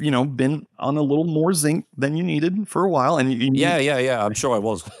have, been on a little more zinc than you needed for a while. And Yeah. I'm sure I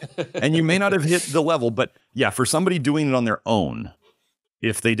was. and you may not have hit the level, but yeah, for somebody doing it on their own,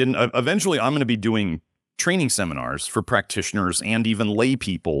 if they didn't, eventually I'm going to be doing training seminars for practitioners and even lay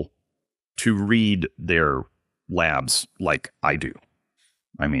people to read their labs like I do.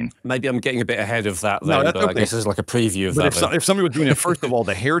 I mean, maybe I'm getting a bit ahead of that. No, then, that's but okay. I guess it's like a preview of but that. if somebody was doing it, first of all,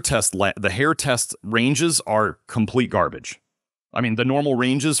 the hair test ranges are complete garbage. I mean, the normal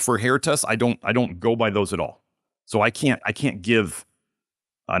ranges for hair tests, I don't go by those at all. So I can't give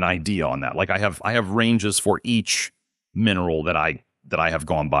an idea on that. Like I have ranges for each mineral that I have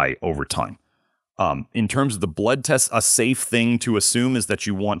gone by over time. In terms of the blood test, a safe thing to assume is that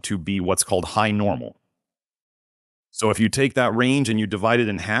you want to be what's called high normal. So if you take that range and you divide it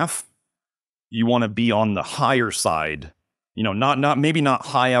in half, you want to be on the higher side, maybe not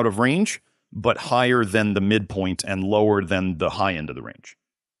high out of range, but higher than the midpoint and lower than the high end of the range.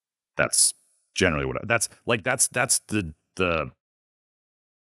 That's generally that's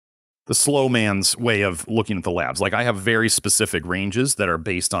the slow man's way of looking at the labs. Like I have very specific ranges that are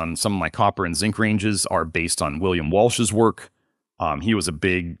based on some of my copper and zinc ranges are based on William Walsh's work. He was a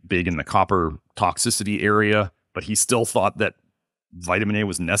big in the copper toxicity area, but he still thought that vitamin A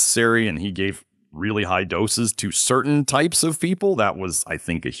was necessary, and he gave really high doses to certain types of people. That was, I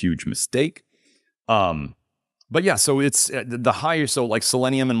think, a huge mistake. But yeah, so it's the higher, so like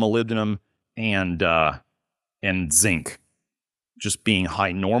selenium and molybdenum and zinc, just being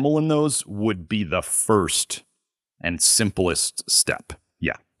high normal in those would be the first and simplest step.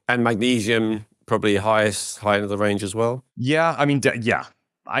 Yeah. And magnesium, probably high end of the range as well. Yeah, I mean, yeah.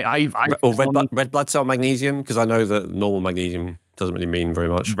 Or red blood cell magnesium, because I know that normal magnesium doesn't really mean very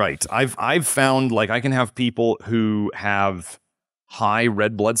much. Right. I've found, like, I can have people who have high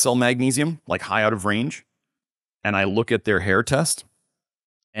red blood cell magnesium, like high out of range, and I look at their hair test,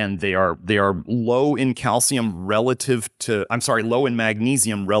 and they are low in calcium relative to, low in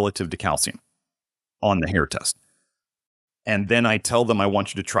magnesium relative to calcium on the hair test. And then I tell them I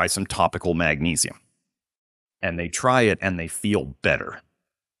want you to try some topical magnesium. And they try it and they feel better.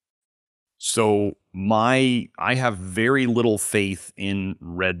 So I have very little faith in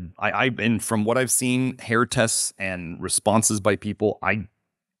and from what I've seen, hair tests and responses by people,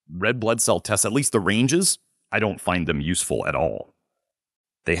 red blood cell tests, at least the ranges, I don't find them useful at all.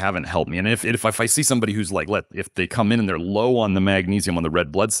 They haven't helped me. And if I see somebody who's like, if they come in and they're low on the magnesium on the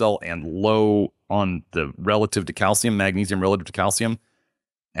red blood cell and low on the relative to calcium, magnesium relative to calcium,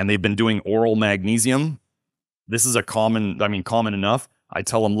 and they've been doing oral magnesium, this is common enough. I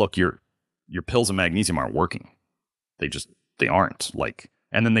tell them, look, your pills of magnesium aren't working. They aren't.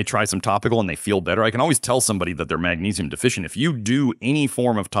 And then they try some topical and they feel better. I can always tell somebody that they're magnesium deficient. If you do any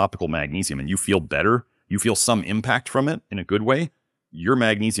form of topical magnesium and you feel better, you feel some impact from it in a good way, you're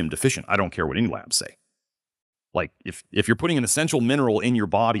magnesium deficient. I don't care what any labs say. Like if you're putting an essential mineral in your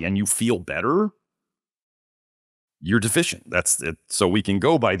body and you feel better, you're deficient. That's it. So we can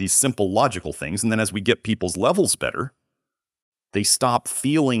go by these simple logical things. And then as we get people's levels better, they stop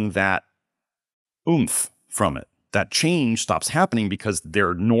feeling that oomph from it. That change stops happening because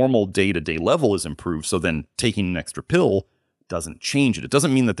their normal day-to-day level is improved. So then taking an extra pill doesn't change it. It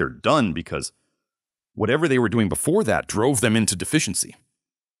doesn't mean that they're done, because whatever they were doing before that drove them into deficiency.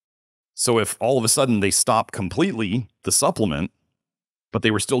 So if all of a sudden they stop completely the supplement, but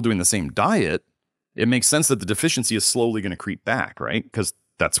they were still doing the same diet, it makes sense that the deficiency is slowly going to creep back, right? Because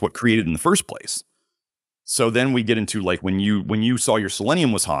that's what created in the first place. So then we get into like when you saw your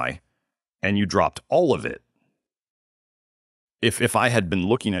selenium was high and you dropped all of it. If I had been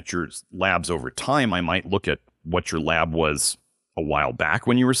looking at your labs over time, I might look at what your lab was a while back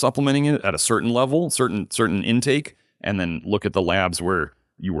when you were supplementing it at a certain level, certain intake, and then look at the labs where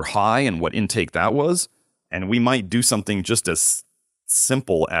you were high and what intake that was. And we might do something just as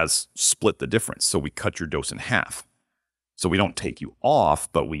simple as split the difference. So we cut your dose in half. So we don't take you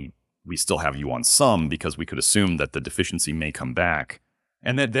off, but we still have you on some, because we could assume that the deficiency may come back.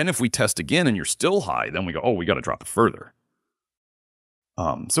 And then if we test again and you're still high, then we go, oh, we got to drop it further.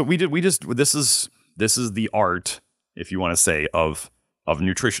 So this is the art, if you want to say, of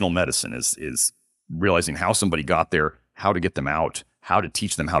nutritional medicine, is realizing how somebody got there, how to get them out, how to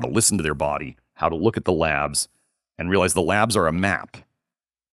teach them how to listen to their body, how to look at the labs, and realize the labs are a map.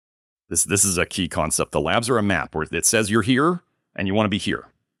 This is a key concept. The labs are a map where it says you're here and you want to be here.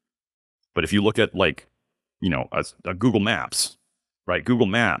 But if you look at a Google Maps, right? Google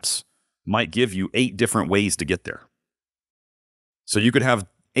Maps might give you 8 different ways to get there. So you could have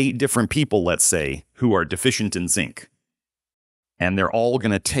 8 different people, let's say, who are deficient in zinc, and they're all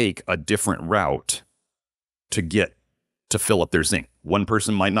going to take a different route to fill up their zinc. One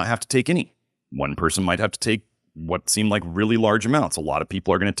person might not have to take any. One person might have to take what seem like really large amounts. A lot of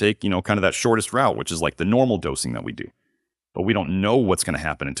people are going to take, kind of that shortest route, which is like the normal dosing that we do. But we don't know what's going to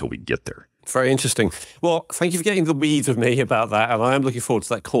happen until we get there. Very interesting. Well, thank you for getting the weeds with me about that. And I am looking forward to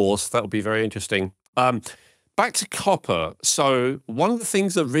that course. That'll be very interesting. Back to copper. So one of the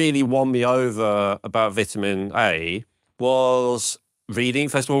things that really won me over about vitamin A was reading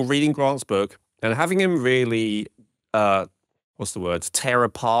Grant's book and having him really, tear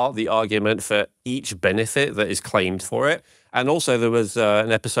apart the argument for each benefit that is claimed for it. And also there was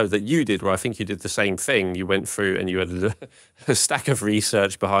an episode that you did where I think you did the same thing. You went through and you had a stack of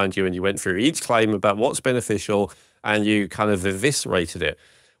research behind you and you went through each claim about what's beneficial and you kind of eviscerated it.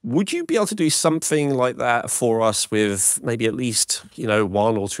 Would you be able to do something like that for us with maybe at least,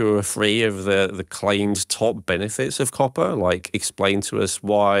 1 or 2 or 3 of the claimed top benefits of copper? Like explain to us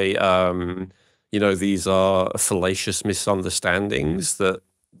why, these are fallacious misunderstandings that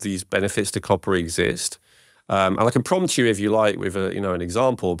these benefits to copper exist. And I can prompt you if you like with an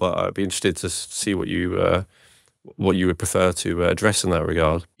example, but I'd be interested to see what you would prefer to address in that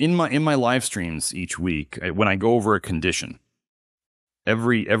regard. In my live streams each week, when I go over a condition,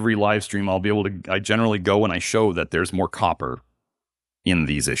 every live stream I generally go and I show that there's more copper in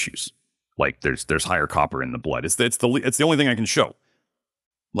these issues. Like there's higher copper in the blood. It's the only thing I can show.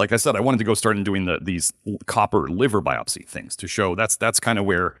 Like I said, I wanted to go start in doing these copper liver biopsy things to show that's kind of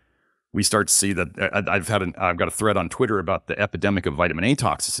where we start to see that. I've got a thread on Twitter about the epidemic of vitamin A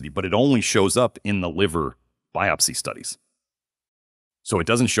toxicity, but it only shows up in the liver biopsy studies. So it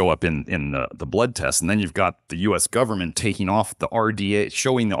doesn't show up in the blood test. And then you've got the U.S. government taking off the RDA,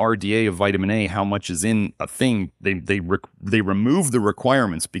 showing the RDA of vitamin A, how much is in a thing. They removed the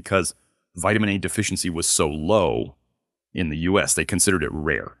requirements because vitamin A deficiency was so low in the U.S. They considered it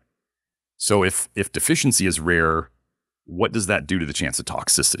rare. So if deficiency is rare, what does that do to the chance of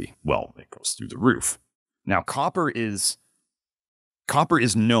toxicity? Well, it goes through the roof. Now, copper is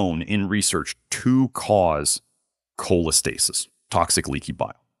known in research to cause cholestasis, toxic leaky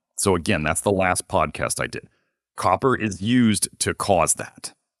bile. So again, that's the last podcast I did. Copper is used to cause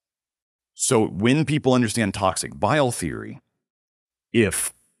that. So when people understand toxic bile theory,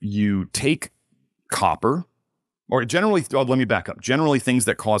 if you take copper, or generally, let me back up. Generally, things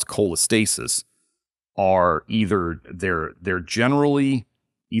that cause cholestasis are they're generally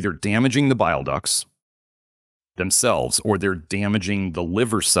either damaging the bile ducts themselves or they're damaging the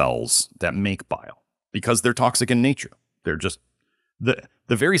liver cells that make bile because they're toxic in nature. They're just the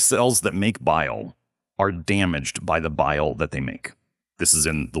very cells that make bile are damaged by the bile that they make. This is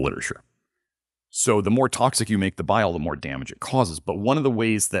in the literature. So the more toxic you make the bile, the more damage it causes. But one of the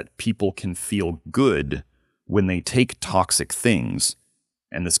ways that people can feel good when they take toxic things,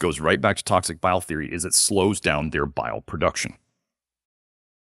 and this goes right back to toxic bile theory, is it slows down their bile production.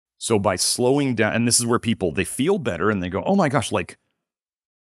 So by slowing down, and this is where they feel better and they go, oh my gosh, we're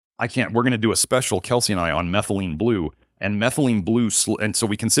going to do a special, Kelsey and I, on methylene blue. And methylene blue, and so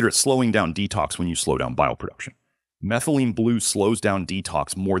we consider it slowing down detox when you slow down bile production. Methylene blue slows down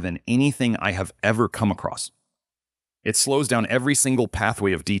detox more than anything I have ever come across. It slows down every single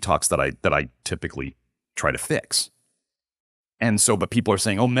pathway of detox that I typically try to fix. And so, but people are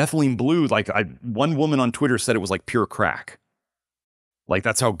saying, oh, methylene blue, one woman on Twitter said it was like pure crack. Like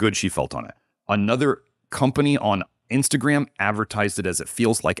that's how good she felt on it. Another company on Instagram advertised it as it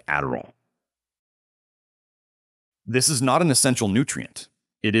feels like Adderall. This is not an essential nutrient.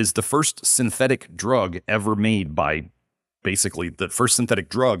 It is the first synthetic drug ever made by, basically the first synthetic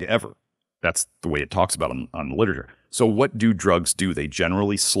drug ever. That's the way it talks about on the literature. So what do drugs do? They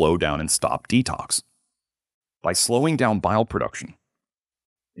generally slow down and stop detox. By slowing down bile production,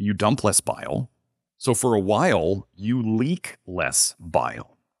 you dump less bile. So for a while, you leak less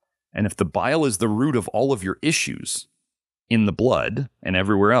bile. And if the bile is the root of all of your issues in the blood and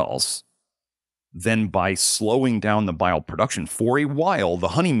everywhere else, then by slowing down the bile production for a while, the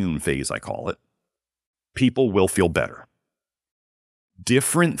honeymoon phase, I call it, people will feel better.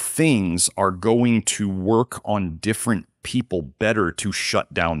 Different things are going to work on different people better to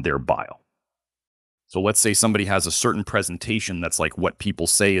shut down their bile. So let's say somebody has a certain presentation that's like what people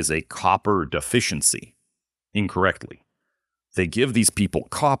say is a copper deficiency incorrectly. They give these people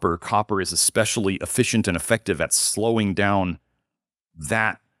copper. Copper is especially efficient and effective at slowing down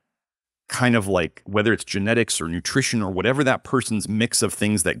that kind of like, whether it's genetics or nutrition or whatever that person's mix of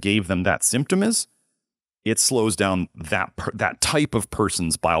things that gave them that symptom is, it slows down that type of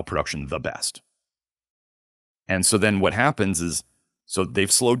person's bile production the best. And so then what happens is, so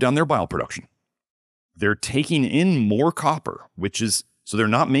they've slowed down their bile production. They're taking in more copper, so they're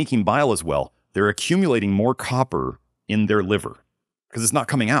not making bile as well. They're accumulating more copper in their liver because it's not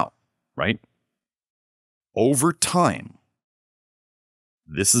coming out, right? Over time,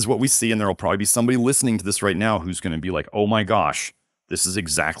 this is what we see, and there will probably be somebody listening to this right now who's going to be like, oh my gosh, this is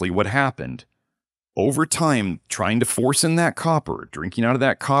exactly what happened. Over time, trying to force in that copper, drinking out of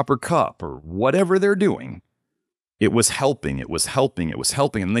that copper cup, or whatever they're doing, it was helping, and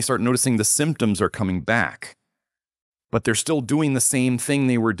then they start noticing the symptoms are coming back. But they're still doing the same thing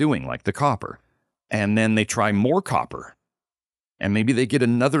they were doing, like the copper. And then they try more copper. And maybe they get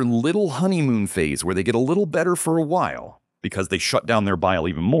another little honeymoon phase where they get a little better for a while because they shut down their bile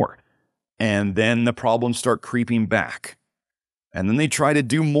even more. And then the problems start creeping back. And then they try to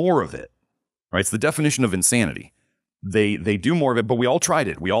do more of it. Right? It's the definition of insanity. They do more of it, but we all tried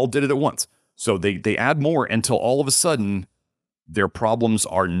it. We all did it at once. So they add more until all of a sudden their problems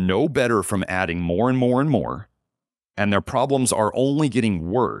are no better from adding more and more and more. And their problems are only getting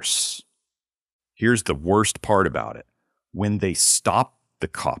worse. Here's the worst part about it. When they stop the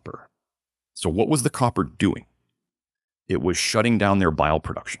copper. So what was the copper doing? It was shutting down their bile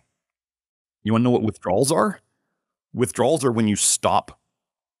production. You want to know what withdrawals are? Withdrawals are when you stop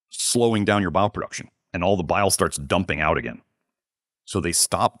slowing down your bile production and all the bile starts dumping out again. So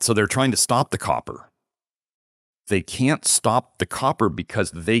they're trying to stop the copper. They can't stop the copper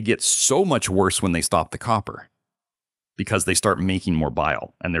because they get so much worse when they stop the copper. Because they start making more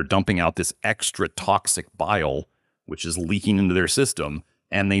bile and they're dumping out this extra toxic bile, which is leaking into their system,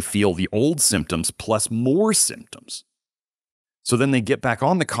 and they feel the old symptoms plus more symptoms. So then they get back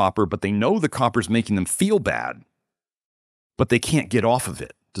on the copper, but they know the copper's making them feel bad, but they can't get off of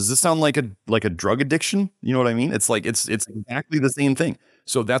it. Does this sound like a drug addiction? You know what I mean? It's like it's exactly the same thing.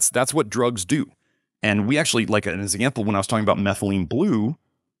 So that's what drugs do. And we actually, like an example, when I was talking about methylene blue,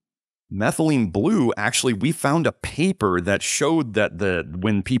 actually, we found a paper that showed that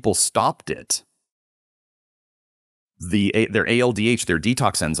when people stopped it, their ALDH, their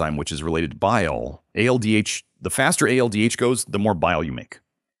detox enzyme, which is related to bile, ALDH, the faster ALDH goes, the more bile you make.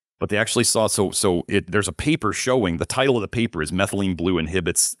 But they actually saw, there's a paper showing, the title of the paper is Methylene Blue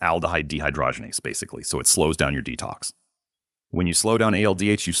Inhibits Aldehyde Dehydrogenase, basically. So it slows down your detox. When you slow down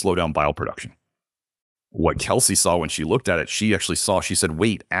ALDH, you slow down bile production. What Kelsey saw when she looked at it, she said,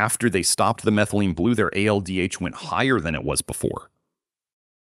 wait, after they stopped the methylene blue, their ALDH went higher than it was before.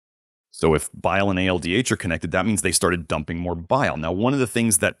 So if bile and ALDH are connected, that means they started dumping more bile. Now, one of the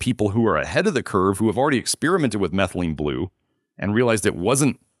things that people who are ahead of the curve, who have already experimented with methylene blue and realized it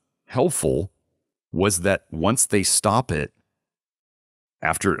wasn't helpful, was that once they stop it,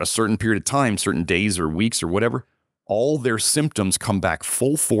 after a certain period of time, certain days or weeks or whatever, all their symptoms come back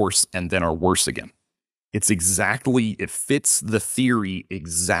full force and then are worse again. It fits the theory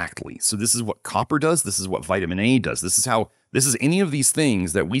exactly. So this is what copper does. This is what vitamin A does. This is any of these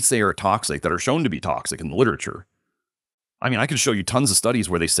things that we say are toxic, that are shown to be toxic in the literature. I mean, I can show you tons of studies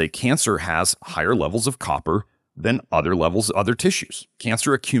where they say cancer has higher levels of copper than other tissues.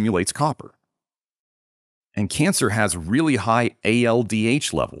 Cancer accumulates copper. And cancer has really high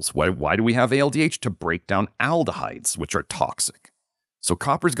ALDH levels. Why do we have ALDH? To break down aldehydes, which are toxic. So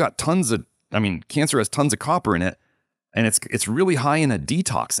cancer has tons of copper in it, and it's really high in a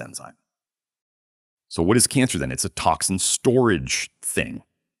detox enzyme. So what is cancer then? It's a toxin storage thing,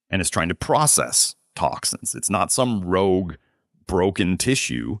 and it's trying to process toxins. It's not some rogue, broken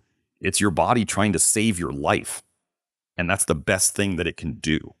tissue. It's your body trying to save your life, and that's the best thing that it can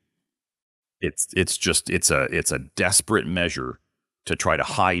do. It's a desperate measure to try to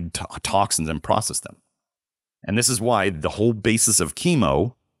hide toxins and process them. And this is why the whole basis of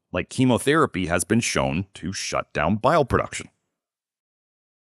chemo, like chemotherapy, has been shown to shut down bile production.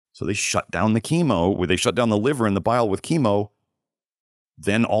 So they shut down the chemo, where they shut down the liver and the bile with chemo.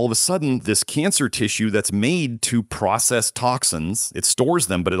 Then all of a sudden, this cancer tissue that's made to process toxins, it stores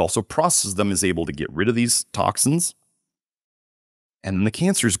them, but it also processes them, is able to get rid of these toxins. And then the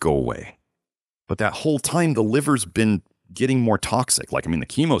cancers go away. But that whole time, the liver's been getting more toxic. The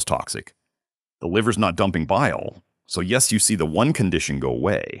chemo's toxic. The liver's not dumping bile. So yes, you see the one condition go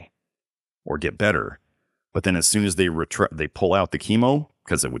away or get better. But then as soon as they pull out the chemo,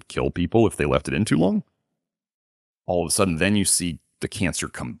 because it would kill people if they left it in too long, all of a sudden then you see the cancer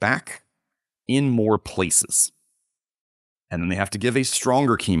come back in more places. And then they have to give a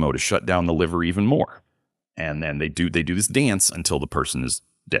stronger chemo to shut down the liver even more. And then they do this dance until the person is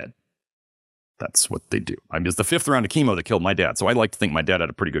dead. That's what they do. It's the fifth round of chemo that killed my dad. So I like to think my dad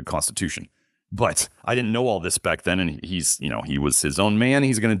had a pretty good constitution. But I didn't know all this back then, and he's, he was his own man.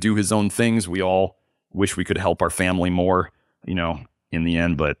 He's going to do his own things. We all wish we could help our family more, in the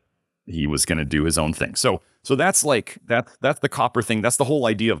end, but he was going to do his own thing. So that's that's the copper thing. That's the whole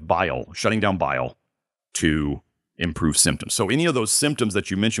idea of bile, shutting down bile to improve symptoms. So any of those symptoms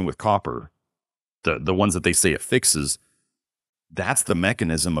that you mentioned with copper, the ones that they say it fixes, that's the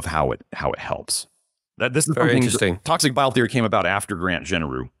mechanism of how it helps. This is very interesting. Toxic bile theory came about after Grant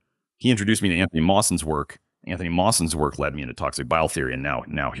Genereux. He introduced me to Anthony Mawson's work. Anthony Mawson's work led me into toxic bile theory, and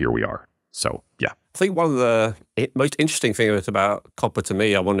now here we are. So, yeah. I think one of the most interesting things about copper to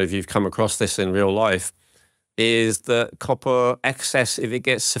me, I wonder if you've come across this in real life, is that copper excess, if it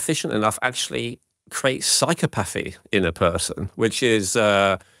gets sufficient enough, actually creates psychopathy in a person, which is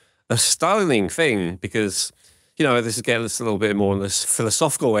a stunning thing because, this is getting us a little bit more in this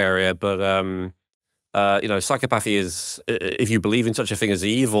philosophical area, but psychopathy is, if you believe in such a thing as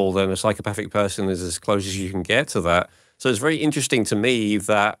evil, then a psychopathic person is as close as you can get to that. So it's very interesting to me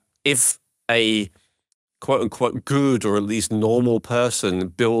that if a quote unquote good or at least normal person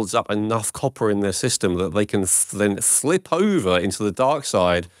builds up enough copper in their system that they can then flip over into the dark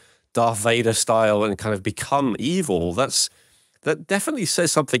side, Darth Vader style, and kind of become evil, that definitely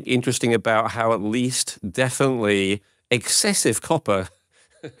says something interesting about how at least definitely excessive copper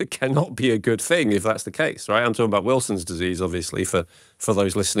cannot be a good thing if that's the case, right? I'm talking about Wilson's disease, obviously, for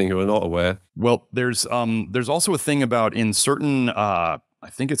those listening who are not aware. Well, there's also a thing about in certain I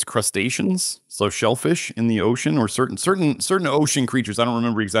think it's crustaceans, so shellfish in the ocean, or certain ocean creatures. I don't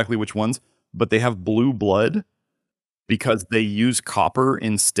remember exactly which ones, but they have blue blood because they use copper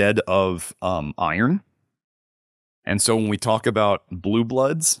instead of iron. And so when we talk about blue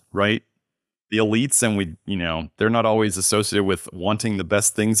bloods, right, the elites, and they're not always associated with wanting the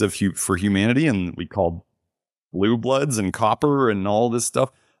best things for humanity, and we call blue bloods and copper and all this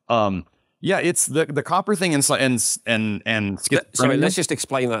stuff. Yeah, it's the copper thing and schizophrenia. Sorry, let's just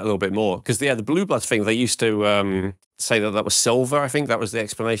explain that a little bit more, because the blue blood thing, they used to say that was silver. I think that was the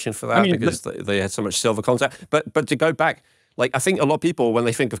explanation for that, because they had so much silver content. But to go back, I think a lot of people, when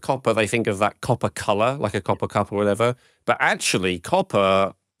they think of copper, they think of that copper color, like a copper cup or whatever. But actually,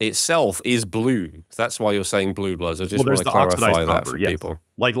 copper itself is blue. That's why you're saying blue bloods. I just want to clarify that for people.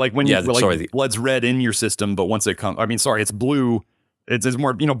 Like when blood's red in your system, but once it comes, it's blue. It's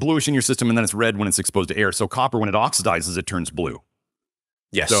more, bluish in your system, and then it's red when it's exposed to air. So copper, when it oxidizes, it turns blue.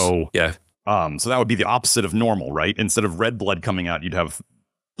 Yes. So yeah. So that would be the opposite of normal, right? Instead of red blood coming out, you'd have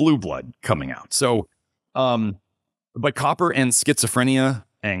blue blood coming out. So, but copper and schizophrenia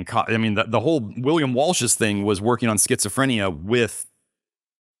and the whole William Walsh's thing was working on schizophrenia with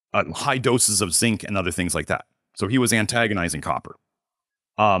high doses of zinc and other things like that. So he was antagonizing copper.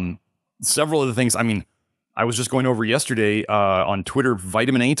 Several of the things, I was just going over yesterday on Twitter,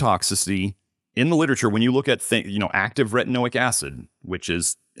 vitamin A toxicity in the literature. When you look at active retinoic acid, which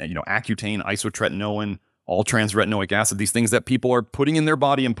is Accutane, isotretinoin, all trans retinoic acid, these things that people are putting in their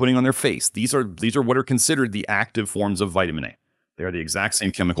body and putting on their face. These are what are considered the active forms of vitamin A. They are the exact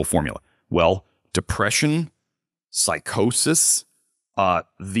same chemical formula. Well, depression, psychosis,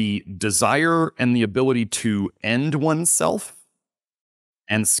 the desire and the ability to end oneself,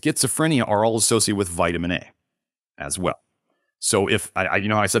 and schizophrenia are all associated with vitamin A as well. So if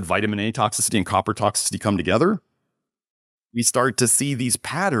I said vitamin A toxicity and copper toxicity come together, we start to see these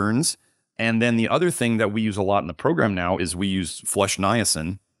patterns. And then the other thing that we use a lot in the program now is we use flush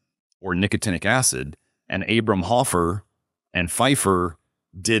niacin or nicotinic acid. And Abram Hoffer and Pfeiffer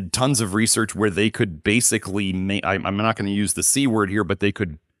did tons of research where they could basically make, I'm not going to use the C word here, but they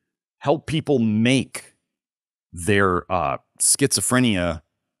could help people make their schizophrenia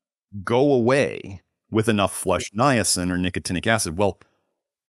go away with enough flush niacin or nicotinic acid. Well,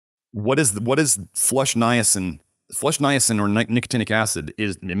 what is flush niacin? Flush niacin or nicotinic acid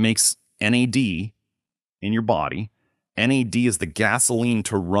it makes NAD in your body. NAD is the gasoline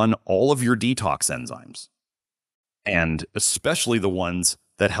to run all of your detox enzymes, and especially the ones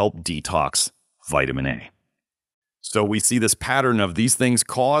that help detox vitamin A. So we see this pattern of these things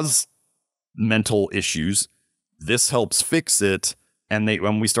cause mental issues. This helps fix it. And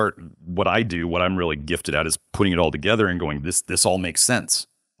when we start, what I'm really gifted at is putting it all together and going, this all makes sense.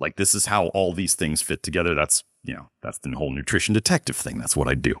 Like, this is how all these things fit together. That's the whole nutrition detective thing. That's what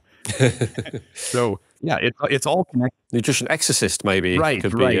I do. So yeah, it's all connected. Nutrition exorcist maybe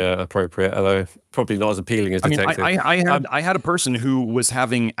could be appropriate, although probably not as appealing as detective. I had a person who was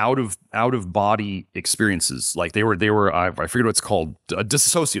having out of body experiences. Like they were I forget what it's called,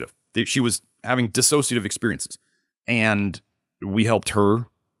 dissociative. She was having dissociative experiences, and we helped her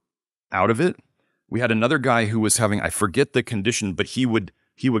out of it. We had another guy who was having, I forget the condition, but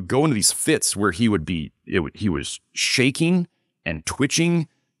he he would go into these fits where he was shaking and twitching,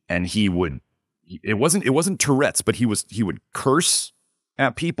 and it wasn't Tourette's, but he would curse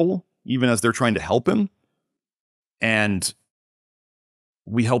at people even as they're trying to help him. And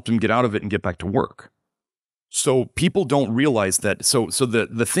we helped him get out of it and get back to work. So people don't realize that. So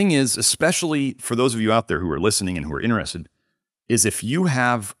the thing is, especially for those of you out there who are listening and who are interested, is if you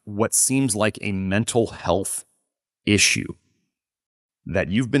have what seems like a mental health issue that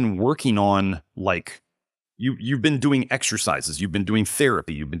you've been working on, like you've been doing exercises, you've been doing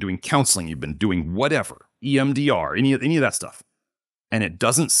therapy, you've been doing counseling, you've been doing whatever, EMDR, any of that stuff, and it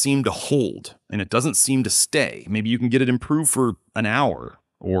doesn't seem to hold and it doesn't seem to stay. Maybe you can get it improved for an hour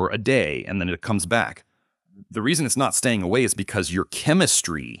or a day and then it comes back. The reason it's not staying away is because your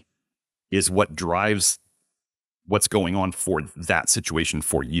chemistry is what drives what's going on for that situation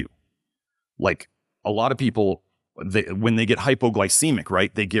for you. Like a lot of people, when they get hypoglycemic,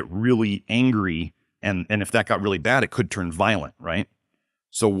 right, they get really angry, and if that got really bad, it could turn violent, right?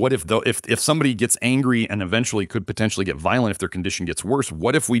 So what if somebody gets angry and eventually could potentially get violent if their condition gets worse?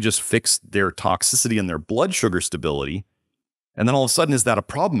 What if we just fix their toxicity and their blood sugar stability, and then all of a sudden is that a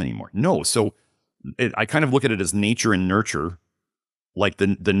problem anymore? No. So I kind of look at it as nature and nurture. Like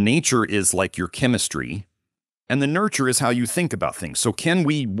the nature is like your chemistry, and the nurture is how you think about things. So can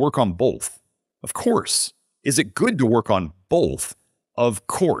we work on both? Of course. Is it good to work on both? Of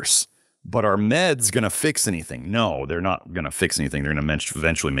course. But are meds going to fix anything? No, they're not going to fix anything. They're going to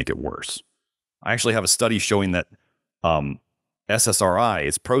eventually make it worse. I actually have a study showing that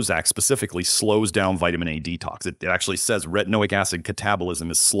SSRIs, Prozac specifically, slows down vitamin A detox. It actually says retinoic acid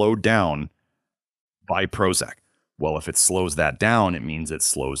catabolism is slowed down by Prozac. Well, if it slows that down, it means it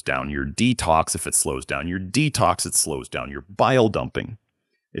slows down your detox. If it slows down your detox, it slows down your bile dumping.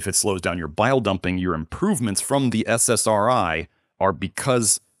 If it slows down your bile dumping, your improvements from the SSRI are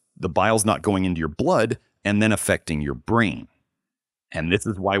because the bile's not going into your blood and then affecting your brain. And this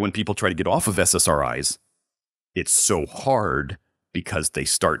is why when people try to get off of SSRIs, it's so hard, because they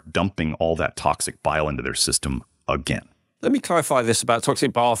start dumping all that toxic bile into their system again. Let me clarify this about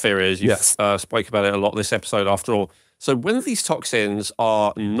toxic bile theory, as you spoke about it a lot this episode after all. So when these toxins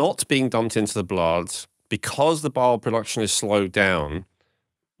are not being dumped into the blood because the bile production is slowed down,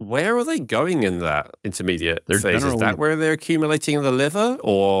 where are they going in that intermediate phase? Is that where they're accumulating in the liver,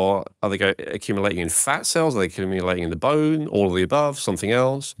 or are they accumulating in fat cells? Are they accumulating in the bone? All of the above? Something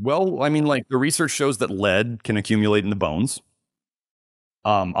else? Well, I mean, like the research shows that lead can accumulate in the bones.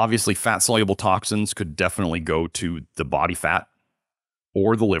 Obviously, fat-soluble toxins could definitely go to the body fat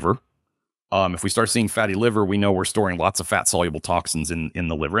or the liver. If we start seeing fatty liver, we know we're storing lots of fat-soluble toxins in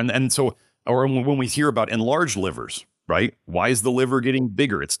the liver. And so, or when we hear about enlarged livers, right? Why is the liver getting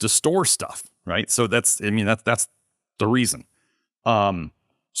bigger? It's to store stuff, right? So that's the reason. So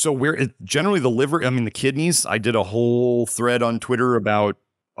generally the liver, the kidneys, I did a whole thread on Twitter about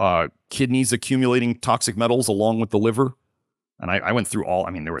kidneys accumulating toxic metals along with the liver. And I went through all,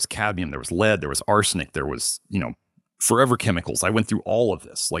 there was cadmium, there was lead, there was arsenic, there was, forever chemicals. I went through all of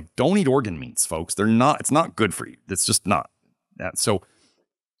this. Like, don't eat organ meats, folks. It's not good for you. It's just not that. So,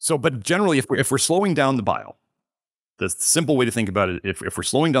 but generally, if we're slowing down the bile, the simple way to think about it, if we're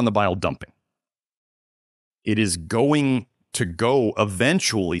slowing down the bile dumping, it is going to go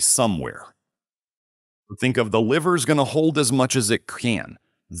eventually somewhere. Think of the liver's going to hold as much as it can.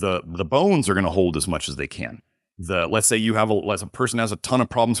 The bones are going to hold as much as they can. Let's say a person has a ton of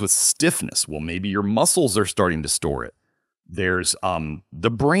problems with stiffness. Well, maybe your muscles are starting to store it. There's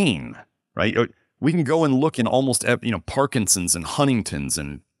the brain, right? We can go and look in almost Parkinson's and Huntington's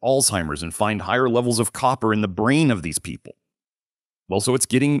and Alzheimer's and find higher levels of copper in the brain of these people. Well, so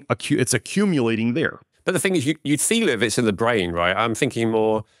it's accumulating there. But the thing is, you'd feel it if it's in the brain, right? I'm thinking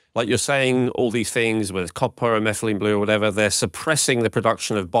more like you're saying all these things, whether it's copper or methylene blue or whatever, they're suppressing the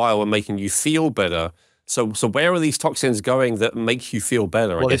production of bile and making you feel better. So where are these toxins going that make you feel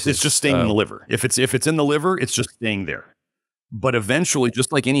better? Well, it's just staying in the liver. If it's in the liver, it's just staying there. But eventually,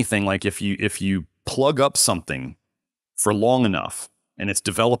 just like anything, like if you plug up something for long enough and it's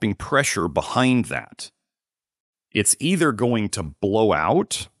developing pressure behind that, it's either going to blow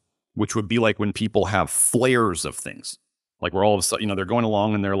out, which would be like when people have flares of things, like where all of a sudden, they're going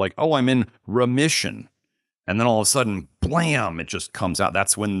along and they're like, oh, I'm in remission. And then all of a sudden, blam, it just comes out.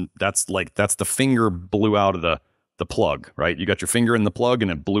 That's the finger blew out of the plug, right? You got your finger in the plug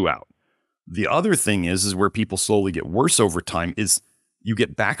and it blew out. The other thing is where people slowly get worse over time is you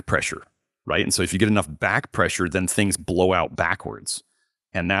get back pressure, right? And so if you get enough back pressure, then things blow out backwards.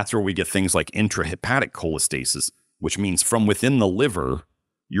 And that's where we get things like intrahepatic cholestasis, which means from within the liver,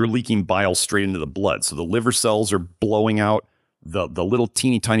 you're leaking bile straight into the blood. So the liver cells are blowing out. the little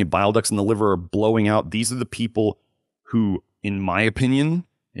teeny tiny bile ducts in the liver are blowing out. These are the people who, in my opinion,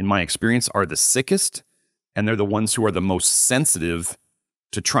 in my experience, are the sickest, and they're the ones who are the most sensitive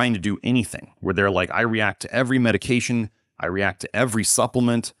to trying to do anything, where they're like, I react to every medication, I react to every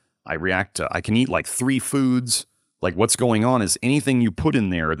supplement, I can eat like 3 foods. Like, what's going on is anything you put in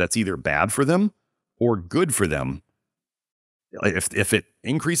there that's either bad for them or good for them, if it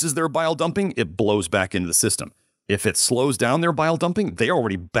increases their bile dumping, it blows back into the system. If it slows down their bile dumping, they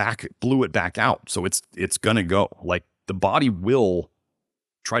already blew it back out. So it's going to go. Like, the body will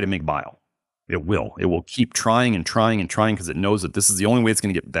try to make bile. It will keep trying and trying and trying because it knows that this is the only way it's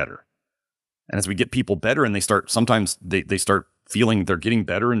going to get better. And as we get people better and sometimes they start feeling they're getting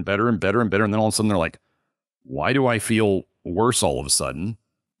better and better and better and better. And then all of a sudden they're like, why do I feel worse all of a sudden?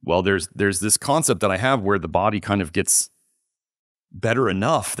 Well, there's this concept that I have where the body kind of gets better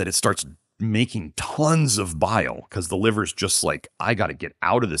enough that it starts making tons of bile because the liver's just like, I got to get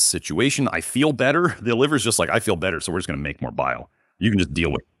out of this situation. I feel better. The liver's just like, I feel better. So we're just going to make more bile. You can just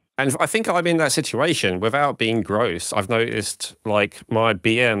deal with it. And I think I'm in that situation without being gross. I've noticed like my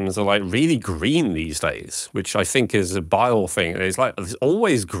BMs are like really green these days, which I think is a bile thing. It's like, it's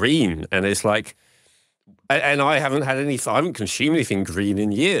always green. And it's like, and I haven't consumed anything green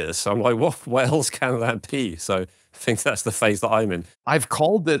in years. So I'm like, what else can that be? So I think that's the phase that I'm in. I've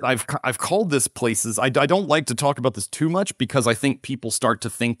called this places. I don't like to talk about this too much because I think people start to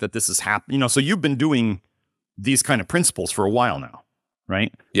think that this is happening. So you've been doing these kind of principles for a while now,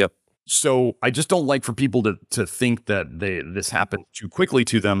 right? Yep. So I just don't like for people to think that this happened too quickly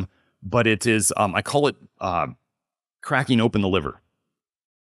to them, but it is, I call it cracking open the liver.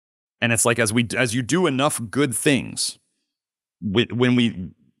 And it's like, as you do enough good things,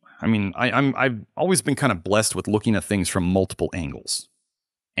 I've always been kind of blessed with looking at things from multiple angles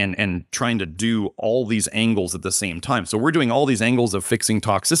and trying to do all these angles at the same time. So we're doing all these angles of fixing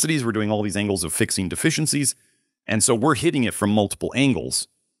toxicities. We're doing all these angles of fixing deficiencies. And so we're hitting it from multiple angles.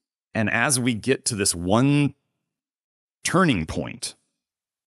 And as we get to this one turning point,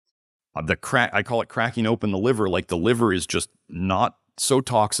 I call it cracking open the liver. Like, the liver is just not so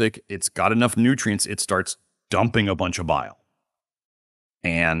toxic. It's got enough nutrients. It starts dumping a bunch of bile.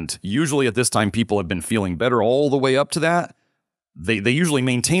 And usually at this time, people have been feeling better all the way up to that. They usually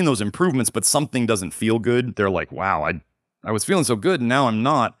maintain those improvements, but something doesn't feel good. They're like, wow, I was feeling so good and now I'm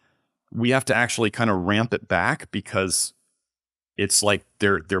not. We have to actually kind of ramp it back because it's like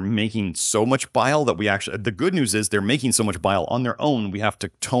they're making so much bile that the good news is they're making so much bile on their own. We have to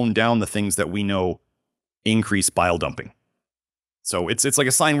tone down the things that we know increase bile dumping. So it's like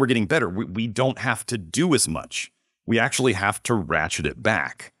a sign we're getting better. We don't have to do as much. We actually have to ratchet it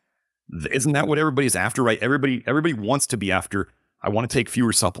back. Isn't that what everybody's after, right? Everybody wants to be after, I want to take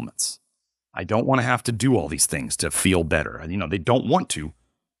fewer supplements. I don't want to have to do all these things to feel better. They don't want to.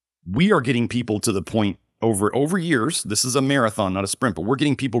 We are getting people to the point over years. This is a marathon, not a sprint, but we're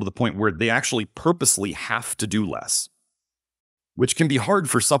getting people to the point where they actually purposely have to do less, which can be hard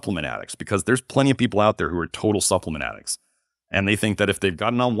for supplement addicts because there's plenty of people out there who are total supplement addicts. And they think that if they've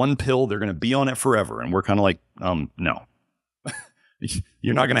gotten on one pill, they're going to be on it forever. And we're kind of like, no,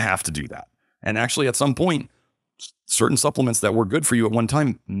 you're not going to have to do that. And actually, at some point, certain supplements that were good for you at one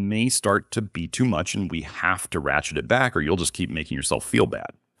time may start to be too much, and we have to ratchet it back, or you'll just keep making yourself feel bad.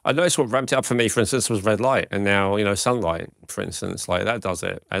 I noticed what ramped it up for me, for instance, was red light. And now, sunlight, for instance, like that does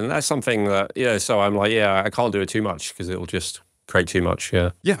it. And that's something that, so I'm like, I can't do it too much because it'll just create too much. Yeah.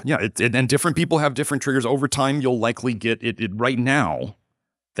 And different people have different triggers. Over time, you'll likely get it. Right now,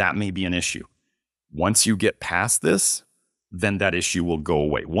 that may be an issue. Once you get past this, then that issue will go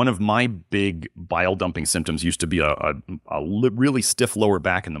away. One of my big bile dumping symptoms used to be a really stiff lower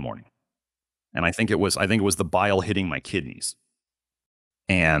back in the morning. And I think it was the bile hitting my kidneys.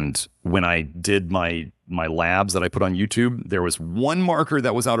 And when I did my labs that I put on YouTube, there was one marker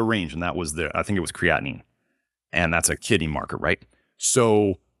that was out of range, and that was I think it was creatinine. And that's a kidney marker, right?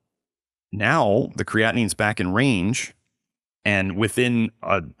 So now the creatinine's back in range, and within,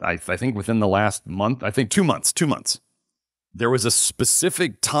 I think within the last month, I think 2 months, there was a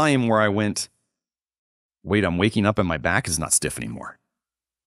specific time where I went, wait, I'm waking up and my back is not stiff anymore.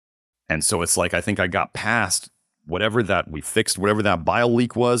 And so it's like, I think I got past whatever that bile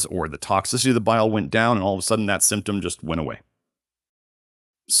leak was, or the toxicity of the bile went down, and all of a sudden that symptom just went away.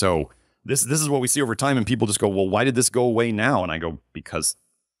 So this is what we see over time, and people just go, well, why did this go away now? And I go, because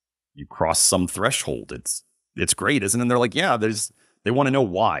you cross some threshold. It's great, isn't it? And they're like, yeah, they want to know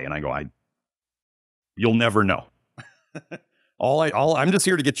why. And I go, you'll never know. I'm just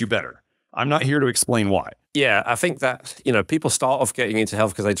here to get you better. I'm not here to explain why. Yeah, I think that, people start off getting into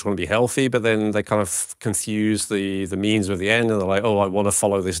health because they just want to be healthy, but then they kind of confuse the means with the end, and they're like, oh, I want to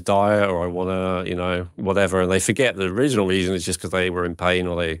follow this diet, or I want to, whatever. And they forget the original reason is just because they were in pain,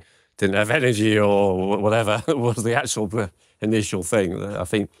 or they didn't have energy, or whatever was the actual initial thing. I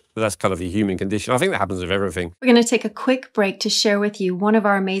think that's kind of a human condition. I think that happens with everything. We're going to take a quick break to share with you one of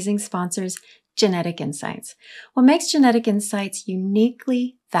our amazing sponsors, Genetic Insights. What makes Genetic Insights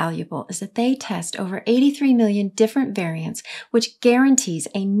uniquely valuable is that they test over 83 million different variants, which guarantees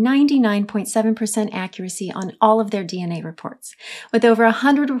a 99.7% accuracy on all of their DNA reports. With over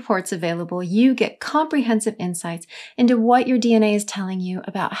 100 reports available, you get comprehensive insights into what your DNA is telling you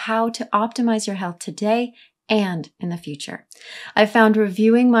about how to optimize your health today and in the future. I found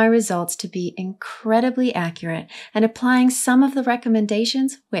reviewing my results to be incredibly accurate and applying some of the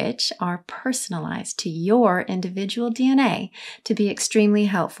recommendations, which are personalized to your individual DNA, to be extremely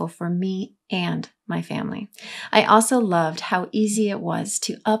helpful for me and my family. I also loved how easy it was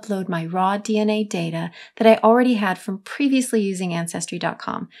to upload my raw DNA data that I already had from previously using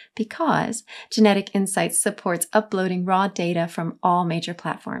Ancestry.com, because Genetic Insights supports uploading raw data from all major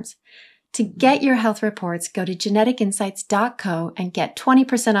platforms. To get your health reports, go to geneticinsights.co and get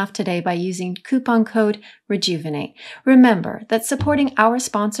 20% off today by using coupon code Rejuvenate. Remember that supporting our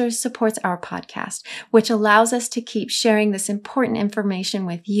sponsors supports our podcast, which allows us to keep sharing this important information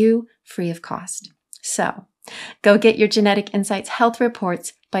with you free of cost. So, go get your Genetic Insights health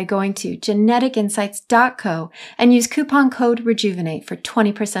reports by going to geneticinsights.co and use coupon code Rejuvenate for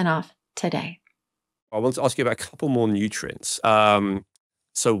 20% off today. I want to ask you about a couple more nutrients.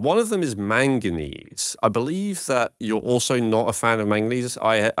 So one of them is manganese. I believe that you're also not a fan of manganese.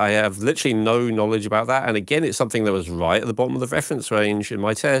 I have literally no knowledge about that. And again, it's something that was right at the bottom of the reference range in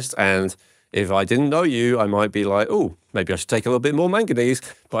my test. And if I didn't know you, I might be like, oh, maybe I should take a little bit more manganese.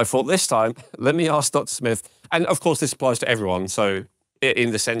 But I thought this time, let me ask Dr. Smith. And of course, this applies to everyone. So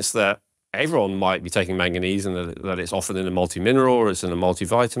in the sense that everyone might be taking manganese, and that it's often in a multi-mineral or it's in a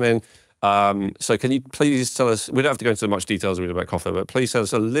multivitamin. So can you please tell us, we don't have to go into much details about copper, but please tell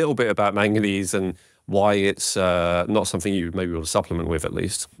us a little bit about manganese and why it's not something you maybe will supplement with at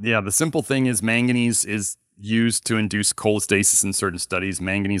least. Yeah, the simple thing is manganese is used to induce cholestasis in certain studies.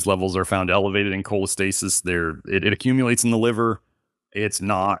 Manganese levels are found elevated in cholestasis. It accumulates in the liver. It's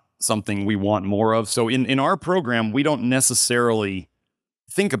not something we want more of. So in our program, we don't necessarily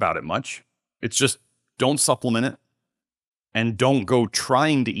think about it much. It's just don't supplement it. And don't go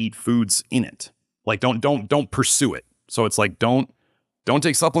trying to eat foods in it. Like don't pursue it. So it's like don't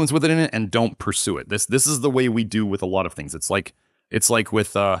take supplements with it in it, and don't pursue it. This is the way we do with a lot of things. It's like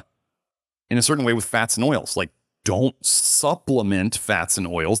with in a certain way with fats and oils. Like, don't supplement fats and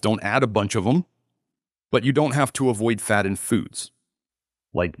oils. Don't add a bunch of them, but you don't have to avoid fat in foods.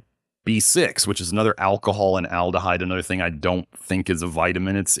 Like B6, which is another alcohol and aldehyde, another thing I don't think is a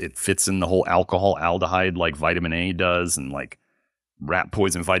vitamin. It fits in the whole alcohol aldehyde like vitamin A does, and like rat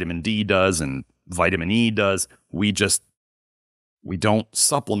poison vitamin D does, and vitamin E does. We don't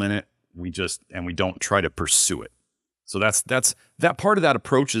supplement it. We don't try to pursue it. So that's that part of that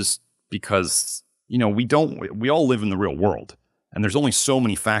approach is because, we all live in the real world, and there's only so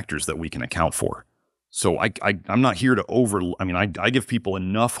many factors that we can account for. So I'm not here to I give people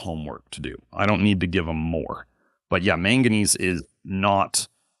enough homework to do. I don't need to give them more. But yeah, manganese is not,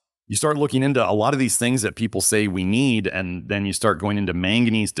 you start looking into a lot of these things that people say we need, and then you start going into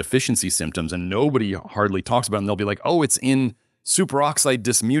manganese deficiency symptoms, and nobody hardly talks about it, and they'll be like, oh, it's in superoxide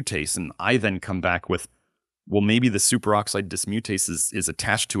dismutase. And I then come back with, well, maybe the superoxide dismutase is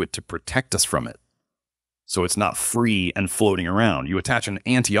attached to it to protect us from it. So it's not free and floating around. You attach an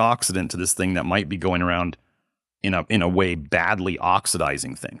antioxidant to this thing that might be going around in a way badly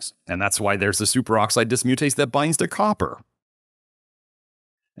oxidizing things. And that's why there's a superoxide dismutase that binds to copper.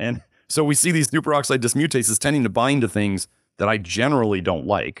 And so we see these superoxide dismutases tending to bind to things that I generally don't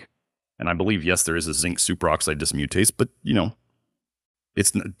like. And I believe, yes, there is a zinc superoxide dismutase, but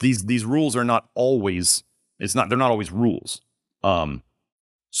it's these rules are not always, they're not always rules.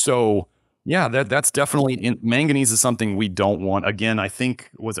 So yeah, that's definitely, manganese is something we don't want. Again, I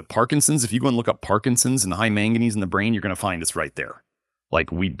think, was it Parkinson's? If you go and look up Parkinson's and high manganese in the brain, you're going to find it's right there.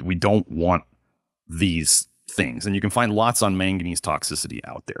 Like, we don't want these things. And you can find lots on manganese toxicity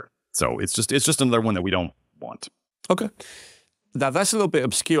out there. So it's just another one that we don't want. Okay. Now, that's a little bit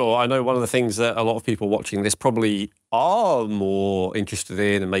obscure. I know one of the things that a lot of people watching this probably are more interested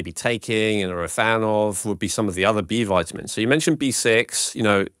in and maybe taking and are a fan of would be some of the other B vitamins. So you mentioned B6.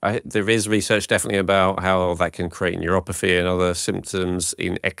 There is research definitely about how that can create neuropathy and other symptoms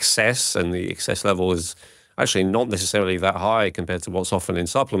in excess, and the excess level is actually not necessarily that high compared to what's often in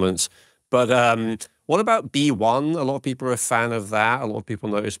supplements. But what about B1? A lot of people are a fan of that. A lot of people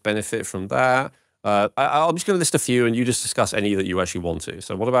notice benefit from that. I'm just going to list a few, and you just discuss any that you actually want to.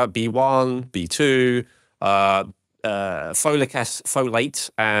 So what about B1, B2, folate,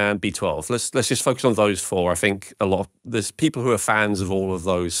 and B12? Let's just focus on those four. I think there's people who are fans of all of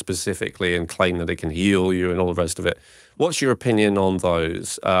those specifically and claim that it can heal you and all the rest of it. What's your opinion on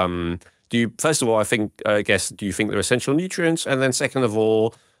those? First of all, I guess, do you think they're essential nutrients? And then second of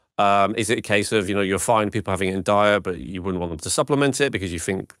all, is it a case of, you're fine people having it in diet, but you wouldn't want them to supplement it because you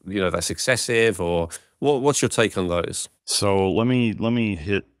think, that's excessive? Or what's your take on those? So let me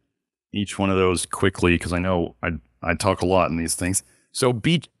hit each one of those quickly, because I know I talk a lot in these things. So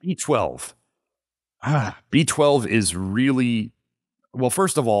B12. B12 is really, well,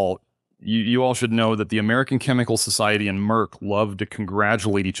 first of all, you all should know that the American Chemical Society and Merck love to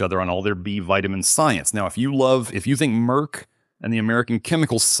congratulate each other on all their B vitamin science. Now, if you think Merck and the American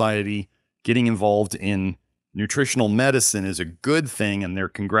Chemical Society getting involved in nutritional medicine is a good thing, and they're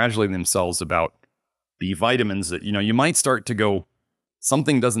congratulating themselves about B vitamins, that, you might start to go,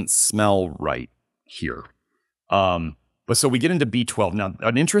 something doesn't smell right here. But so we get into B12. Now,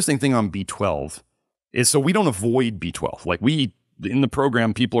 an interesting thing on B12 is, so we don't avoid B12. Like, in the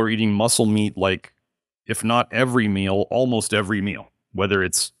program, people are eating muscle meat, like, if not every meal, almost every meal, whether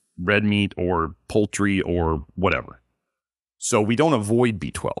it's red meat or poultry or whatever. So we don't avoid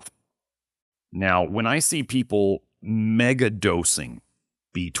B12. Now, when I see people mega dosing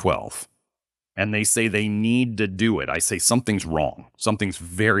B12 and they say they need to do it, I say something's wrong. Something's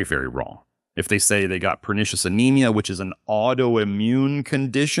very, very wrong. If they say they got pernicious anemia, which is an autoimmune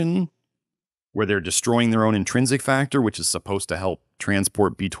condition where they're destroying their own intrinsic factor, which is supposed to help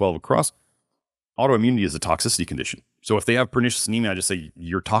transport B12 across, autoimmunity is a toxicity condition. So if they have pernicious anemia, I just say,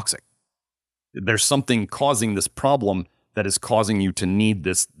 you're toxic. There's something causing this problem that is causing you to need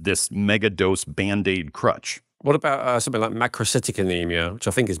this mega dose Band-Aid crutch. What about something like macrocytic anemia, which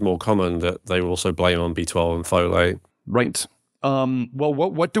I think is more common, that they also blame on B12 and folate? Right. Well,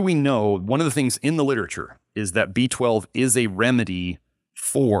 what do we know? One of the things in the literature is that B12 is a remedy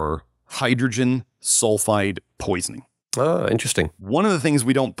for hydrogen sulfide poisoning. Oh, interesting. One of the things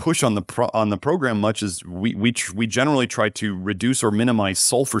we don't push on the program much is we generally try to reduce or minimize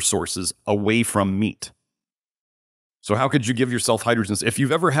sulfur sources away from meat. So how could you give yourself hydrogen? If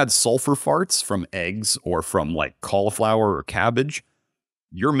you've ever had sulfur farts from eggs or from like cauliflower or cabbage,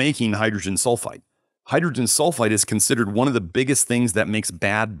 you're making hydrogen sulfide. Hydrogen sulfide is considered one of the biggest things that makes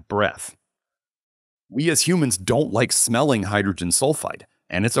bad breath. We as humans don't like smelling hydrogen sulfide,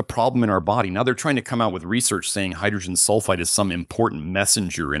 and it's a problem in our body. Now they're trying to come out with research saying hydrogen sulfide is some important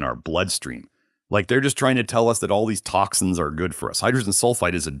messenger in our bloodstream. Like, they're just trying to tell us that all these toxins are good for us. Hydrogen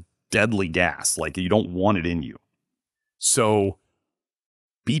sulfide is a deadly gas. Like, you don't want it in you. So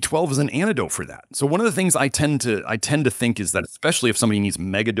B12 is an antidote for that. So one of the things I tend to think is that, especially if somebody needs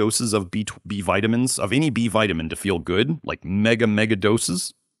mega doses of B vitamins, of any B vitamin to feel good, like mega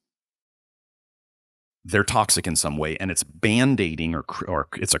doses, they're toxic in some way, and it's band-aiding or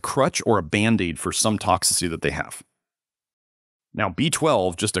it's a crutch or a band-aid for some toxicity that they have. Now,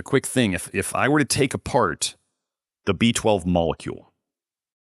 B12, just a quick thing, if I were to take apart the B12 molecule,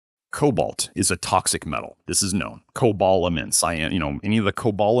 cobalt is a toxic metal. This is known. Cobalamin, cyan, any of the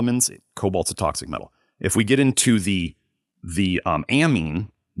cobalamins, cobalt's a toxic metal. If we get into the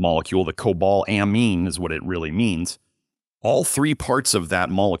amine molecule, the cobalamine is what it really means. All three parts of that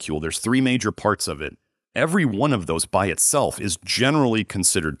molecule, there's three major parts of it. Every one of those by itself is generally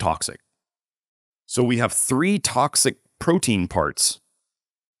considered toxic. So we have three toxic protein parts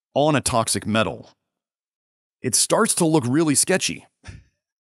on a toxic metal. It starts to look really sketchy.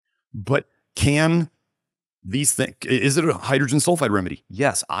 But can these things, is it a hydrogen sulfide remedy?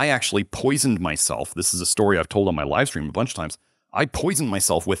 Yes, I actually poisoned myself. This is a story I've told on my live stream a bunch of times. I poisoned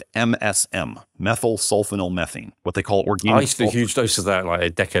myself with MSM, methyl sulfonylmethane, what they call organic. I used to do huge doses of that like a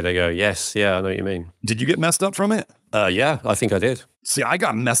decade ago. Yes, yeah, I know what you mean. Did you get messed up from it? Yeah, I think I did. See, I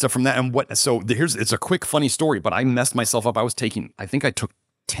got messed up from that. And it's a quick funny story, but I messed myself up. I think I took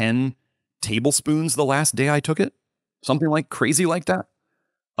 10 tablespoons the last day I took it. Something like crazy like that.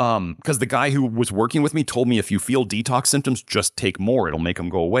 Because the guy who was working with me told me, if you feel detox symptoms, just take more. It'll make them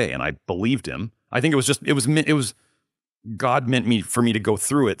go away. And I believed him. I think it was God meant for me to go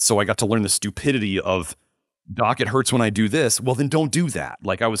through it. So I got to learn the stupidity of, Doc, it hurts when I do this. Well, then don't do that.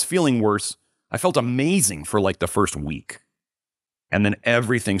 Like, I was feeling worse. I felt amazing for like the first week. And then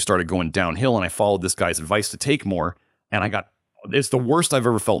everything started going downhill. And I followed this guy's advice to take more. And it's the worst I've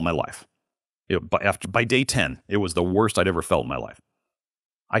ever felt in my life. By day 10, it was the worst I'd ever felt in my life.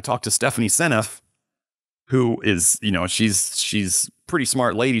 I talked to Stephanie Seneff, who is, she's pretty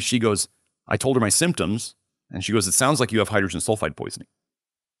smart lady. She goes, I told her my symptoms, and she goes, it sounds like you have hydrogen sulfide poisoning.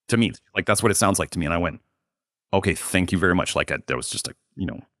 To me, like that's what it sounds like to me. And I went, okay, thank you very much. Like that was just a,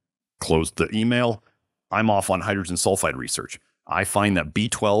 closed the email. I'm off on hydrogen sulfide research. I find that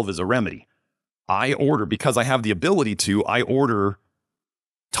B12 is a remedy. I order, because I have the ability to, I order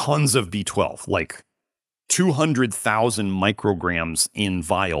tons of B12, like 200,000 micrograms in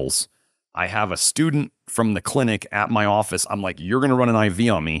vials. I have a student from the clinic at my office. I'm like, you're going to run an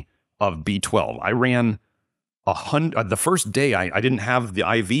IV on me of B12. I ran 100, the first day I didn't have the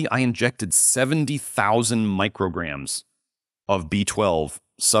IV, I injected 70,000 micrograms of B12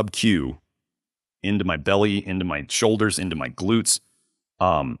 sub-Q into my belly, into my shoulders, into my glutes.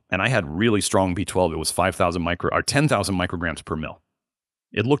 And I had really strong B12. It was 10,000 micrograms per mil.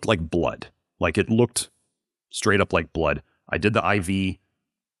 It looked like blood. Like it looked straight up like blood. I did the IV.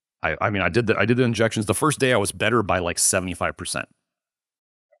 I did the injections. The first day I was better by like 75%.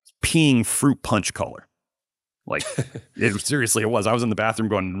 Peeing fruit punch color. Like seriously, it was. I was in the bathroom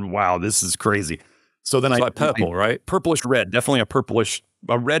going, wow, this is crazy. So then it's like purple, right? Purplish red, definitely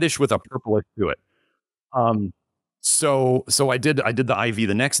a reddish with a purplish to it. So I did the IV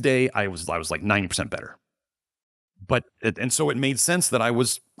the next day. I was like 90% better. But so it made sense that I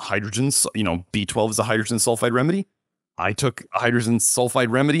was B12 is a hydrogen sulfide remedy. I took a hydrogen sulfide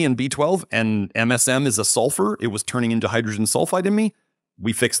remedy in B12, and MSM is a sulfur. It was turning into hydrogen sulfide in me.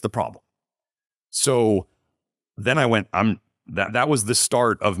 We fixed the problem. So then I went, that was the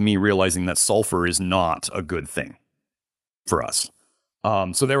start of me realizing that sulfur is not a good thing for us.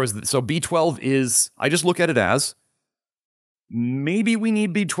 So B12 is, I just look at it as maybe we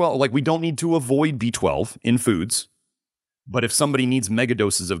need B12. Like we don't need to avoid B12 in foods, but if somebody needs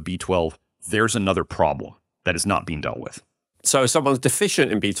megadoses of B12, there's another problem that is not being dealt with. So if someone's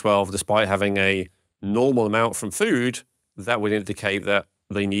deficient in B12, despite having a normal amount from food, that would indicate that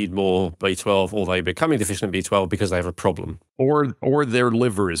they need more B12, or they're becoming deficient in B12 because they have a problem. Or their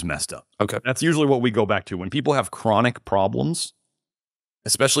liver is messed up. Okay. That's usually what we go back to. When people have chronic problems,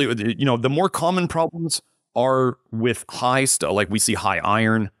 especially with, the more common problems are with high stuff, like we see high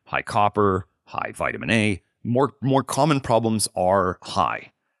iron, high copper, high vitamin A. More common problems are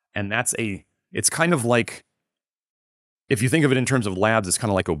high. And it's kind of like, if you think of it in terms of labs, it's kind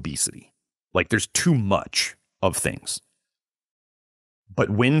of like obesity. Like there's too much of things. But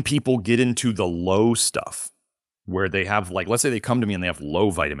when people get into the low stuff, where they have, like, let's say they come to me and they have low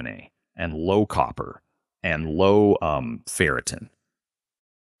vitamin A and low copper and low ferritin,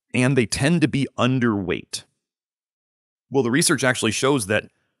 and they tend to be underweight. Well, the research actually shows that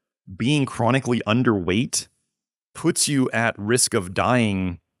being chronically underweight puts you at risk of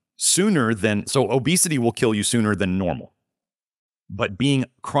dying sooner than, so obesity will kill you sooner than normal. But being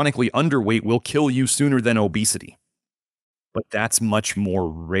chronically underweight will kill you sooner than obesity. But that's much more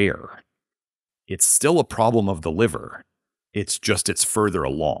rare. It's still a problem of the liver. It's further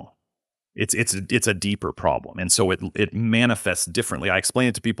along. It's a deeper problem. And so it manifests differently. I explain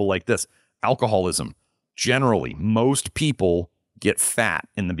it to people like this. Alcoholism. Generally, most people get fat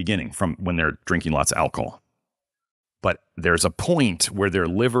in the beginning from when they're drinking lots of alcohol. But there's a point where their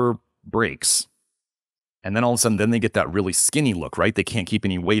liver breaks. And then all of a sudden, then they get that really skinny look, right? They can't keep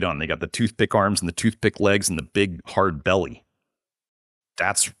any weight on. They got the toothpick arms and the toothpick legs and the big hard belly.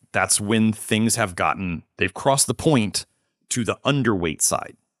 That's when things they've crossed the point to the underweight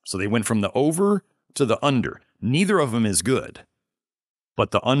side. So they went from the over to the under. Neither of them is good, but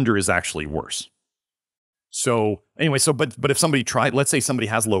the under is actually worse. So anyway, but if somebody let's say somebody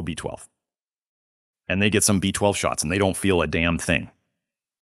has low B12 and they get some B12 shots and they don't feel a damn thing.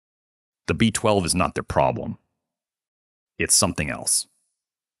 The B12 is not their problem. It's something else.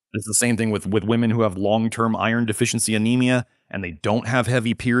 It's the same thing with women who have long-term iron deficiency anemia and they don't have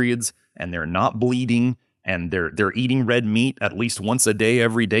heavy periods and they're not bleeding and they're eating red meat at least once a day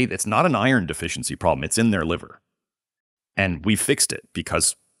every day. It's not an iron deficiency problem. It's in their liver. And we fixed it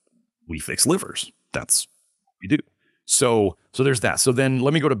because we fix livers. That's what we do. So there's that. So then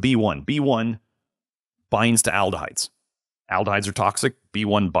let me go to B1. B1 binds to aldehydes. Aldehydes are toxic.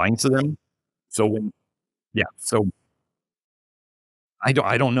 B1 binds to them. So I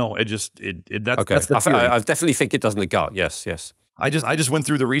don't know. Okay. That's the theory. I definitely think it does in the gut. Yes. I just went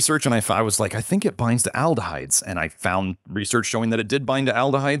through the research and I was like, I think it binds to aldehydes, and I found research showing that it did bind to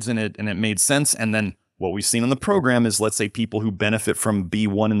aldehydes, and it made sense. And then what we've seen on the program is, let's say people who benefit from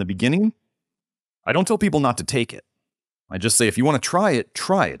B1 in the beginning, I don't tell people not to take it. I just say, if you want to try it,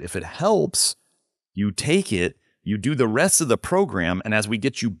 try it. If it helps, you take it. You do the rest of the program, and as we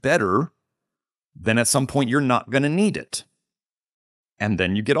get you better, then at some point you're not going to need it. And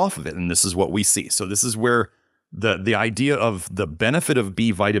then you get off of it, and this is what we see. So this is where the idea of the benefit of B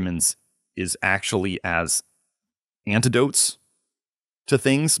vitamins is actually as antidotes to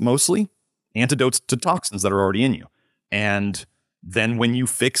things, mostly antidotes to toxins that are already in you. And then when you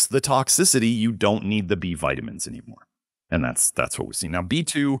fix the toxicity, you don't need the B vitamins anymore. And that's what we see. Now,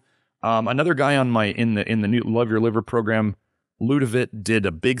 B2, another guy on in the new Love Your Liver program, Ludovic, did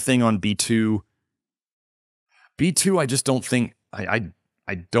a big thing on B2. B2, I just don't think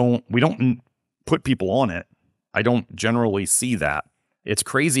we don't put people on it. I don't generally see that. It's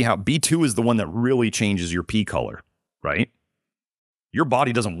crazy how B2 is the one that really changes your pee color, right? Your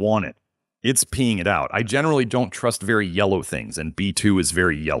body doesn't want it. It's peeing it out. I generally don't trust very yellow things, and B2 is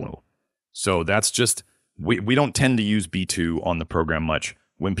very yellow. So that's just, we don't tend to use B2 on the program much.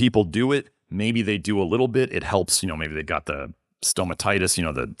 When people do it, maybe they do a little bit. It helps, maybe they got the stomatitis,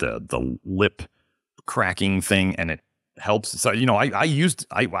 the lip cracking thing, and it helps. So,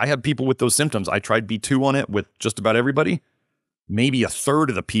 I had people with those symptoms. I tried B2 on it with just about everybody. Maybe a third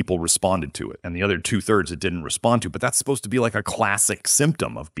of the people responded to it, and the other 2/3 it didn't respond to. But that's supposed to be like a classic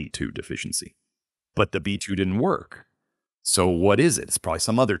symptom of B2 deficiency. But the B2 didn't work. So what is it? It's probably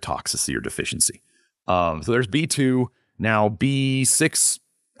some other toxicity or deficiency. So there's B2. Now B6,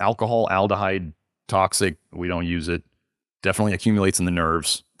 alcohol, aldehyde, toxic. We don't use it. Definitely accumulates in the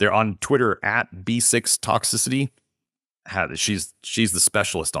nerves. They're on Twitter at B6 toxicity. She's the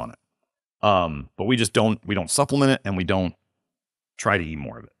specialist on it. But we don't supplement it, and we don't try to eat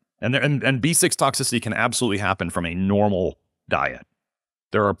more of it. And B6 toxicity can absolutely happen from a normal diet.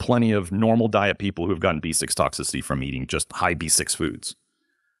 There are plenty of normal diet people who have gotten B6 toxicity from eating just high B6 foods.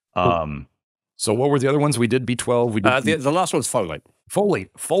 So what were the other ones? We did B12. We did the last one's folate.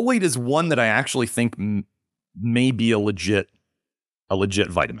 Folate is one that I actually think may be a legit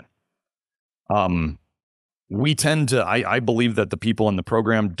vitamin. We tend to, I believe that the people in the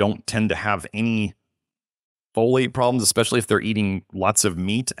program don't tend to have any folate problems, especially if they're eating lots of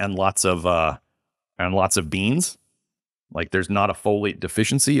meat and lots of beans. Like, there's not a folate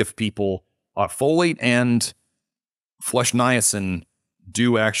deficiency if people folate and flesh niacin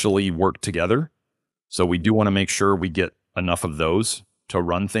do actually work together. So we do want to make sure we get enough of those to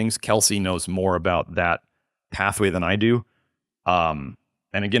run things. Kelsey knows more about that pathway than I do. And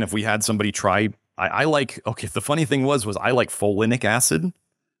again, if we had somebody try, the funny thing was I like folinic acid,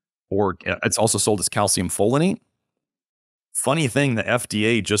 or it's also sold as calcium folinate. Funny thing, the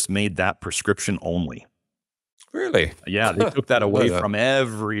FDA just made that prescription only. Really? Yeah, they took that away from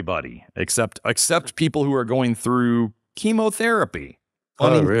everybody except people who are going through chemotherapy.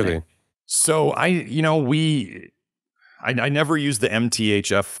 Funny really? Thing. So I never use the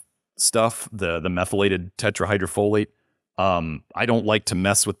MTHF stuff, the methylated tetrahydrofolate. I don't like to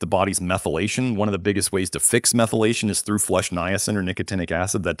mess with the body's methylation. One of the biggest ways to fix methylation is through flesh niacin or nicotinic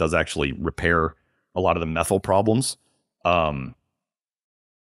acid. That does actually repair a lot of the methyl problems. And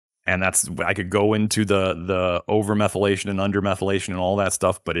I could go into the over methylation and under methylation and all that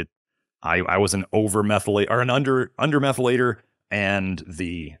stuff, but I was an over methylate or an under methylator, and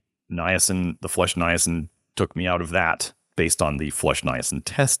the flesh niacin took me out of that based on the flesh niacin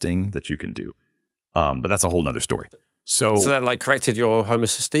testing that you can do. But that's a whole nother story. So that like corrected your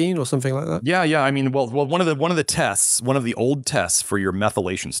homocysteine or something like that? Yeah. I mean, well, one of the tests, one of the old tests for your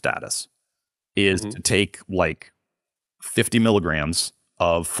methylation status is to take like 50 milligrams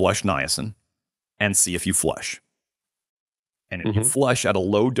of flesh niacin and see if you flush. And if you flush at a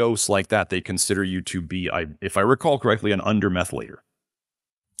low dose like that, they consider you to be, if I recall correctly, an undermethylator.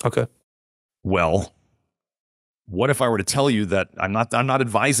 Okay. Well, what if I were to tell you that I'm not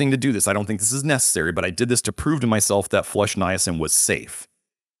advising to do this? I don't think this is necessary, but I did this to prove to myself that flesh niacin was safe.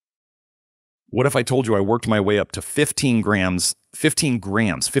 What if I told you I worked my way up to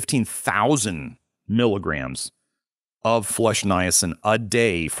 15,000 milligrams of flesh niacin a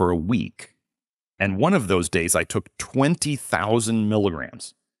day for a week? And one of those days I took 20,000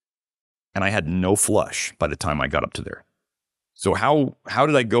 milligrams and I had no flush by the time I got up to there. So how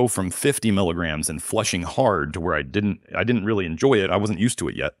did I go from 50 milligrams and flushing hard to where I didn't really enjoy it? I wasn't used to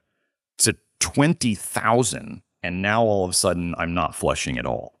it yet, to 20,000. And now all of a sudden I'm not flushing at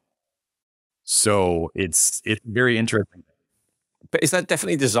all. So it's very interesting. But is that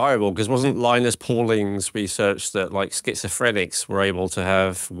definitely desirable? Because wasn't Linus Pauling's research that like schizophrenics were able to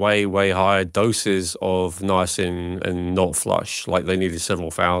have way, way higher doses of niacin and not flush? Like they needed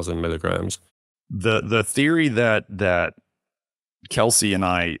several thousand milligrams. The theory that Kelsey and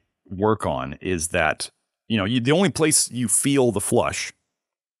I work on is that, the only place you feel the flush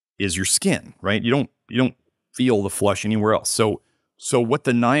is your skin, right? You don't feel the flush anywhere else. So what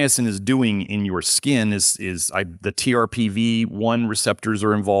the niacin is doing in your skin is the TRPV1 receptors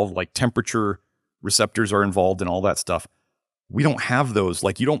are involved, like temperature receptors are involved and all that stuff. we don't have those.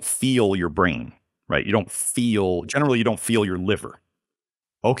 Like, you don't feel your brain, right? Generally, you don't feel your liver.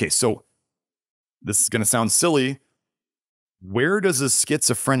 Okay, so this is going to sound silly. Where does a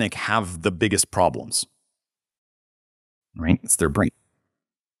schizophrenic have the biggest problems? Right? It's their brain,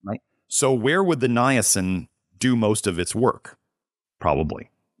 right? So where would the niacin do most of its work? Probably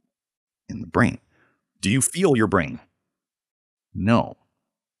in the brain. Do you feel your brain? No.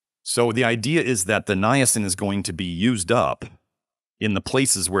 So the idea is that the niacin is going to be used up in the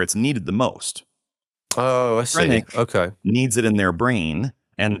places where it's needed the most. Oh, I see. Okay. Needs it in their brain.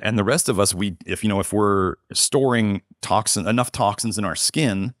 And the rest of us, if we're storing enough toxins in our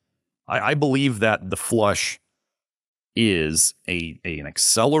skin, I believe that the flush is an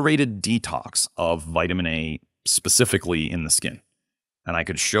accelerated detox of vitamin A specifically in the skin. And I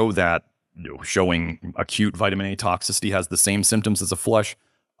could show that, showing acute vitamin A toxicity has the same symptoms as a flush.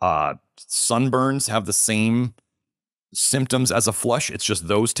 Sunburns have the same symptoms as a flush. It's just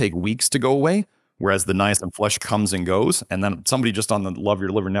those take weeks to go away, whereas the niacin flush comes and goes. And then somebody just on the Love Your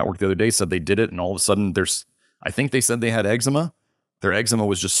Liver Network the other day said they did it, and all of a sudden I think they said they had eczema. Their eczema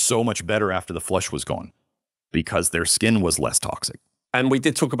was just so much better after the flush was gone because their skin was less toxic. And we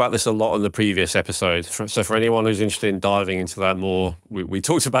did talk about this a lot in the previous episode. So for anyone who's interested in diving into that more, we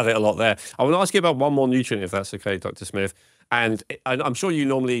talked about it a lot there. I want to ask you about one more nutrient, if that's okay, Dr. Smith. And I'm sure you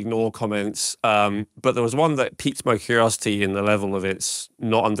normally ignore comments, but there was one that piqued my curiosity in the level of its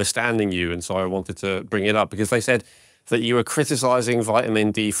not understanding you. And so I wanted to bring it up because they said that you were criticizing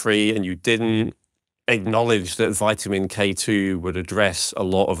vitamin D3 and you didn't acknowledge that vitamin K2 would address a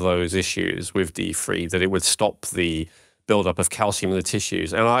lot of those issues with D3, that it would stop the buildup of calcium in the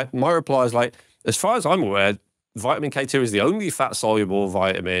tissues. And my reply is like, as far as I'm aware, vitamin K2 is the only fat-soluble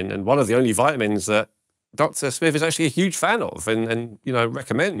vitamin and one of the only vitamins that Dr. Smith is actually a huge fan of and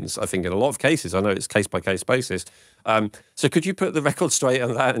recommends, I think, in a lot of cases. I know it's case-by-case basis. So could you put the record straight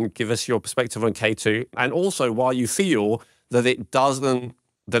on that and give us your perspective on K2? And also why you feel that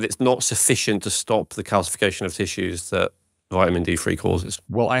it's not sufficient to stop the calcification of tissues that vitamin D3 causes?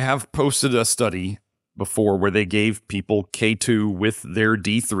 Well, I have posted a study before where they gave people K2 with their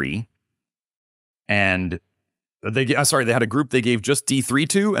D3, and they had a group they gave just D3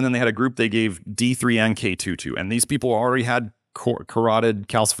 to, and then they had a group they gave D3 and K2 to, and these people already had carotid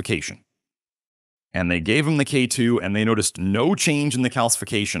calcification. And they gave them the K2, and they noticed no change in the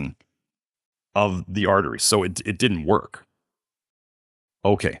calcification of the arteries, so it didn't work.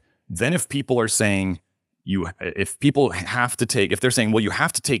 Okay, then if people are saying, if they're saying, well, you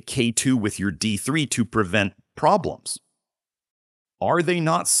have to take K2 with your D3 to prevent problems, are they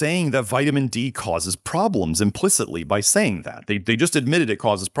not saying that vitamin D causes problems implicitly by saying that? They just admitted it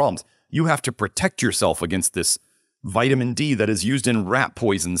causes problems. You have to protect yourself against this vitamin D that is used in rat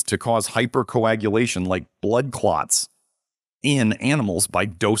poisons to cause hypercoagulation, like blood clots, in animals by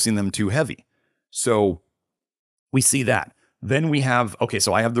dosing them too heavy. So we see that. Then we have,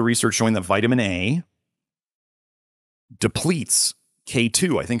 so I have the research showing that vitamin A depletes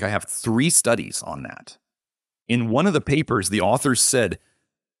K2. I think I have 3 studies on that. In one of the papers, the authors said,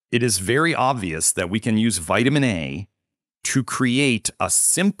 it is very obvious that we can use vitamin A to create a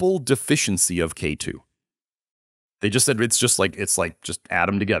simple deficiency of K2. They just said just add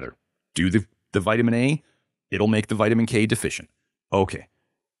them together. Do the vitamin A, it'll make the vitamin K deficient. Okay.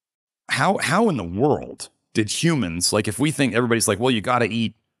 How in the world did humans, if we think everybody's like, well, you got to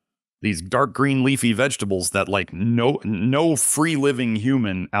eat these dark green leafy vegetables that no free living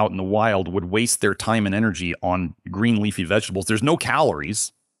human out in the wild would waste their time and energy on green leafy vegetables. There's no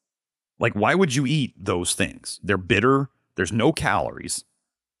calories. Why would you eat those things? They're bitter. There's no calories.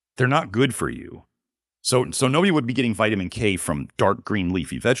 They're not good for you. So nobody would be getting vitamin K from dark green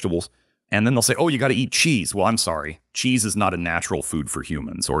leafy vegetables. And then they'll say, oh, you got to eat cheese. Well, I'm sorry. Cheese is not a natural food for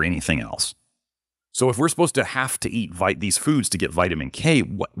humans or anything else. So if we're supposed to have to eat these foods to get vitamin K,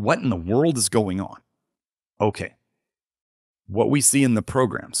 what in the world is going on? Okay. What we see in the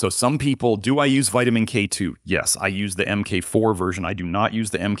program. So some people, do I use vitamin K2? Yes, I use the MK4 version. I do not use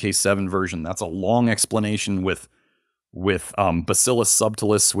the MK7 version. That's a long explanation with Bacillus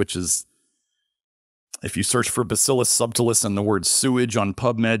subtilis, which is, if you search for Bacillus subtilis and the word sewage on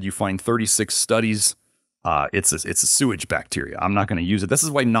PubMed, you find 36 studies. It's a sewage bacteria. I'm not going to use it. This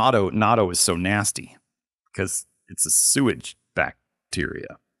is why natto is so nasty, because it's a sewage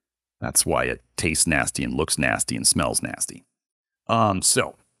bacteria. That's why it tastes nasty and looks nasty and smells nasty. But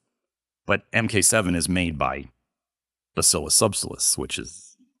MK7 is made by Bacillus subtilis, which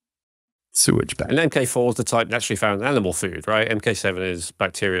is Sewage bag. And MK4 is the type naturally found in animal food, right? MK7 is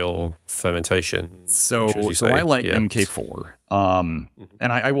bacterial fermentation. So I like MK4. And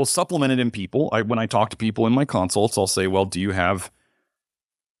I will supplement it in people. When I talk to people in my consults, I'll say, well, do you have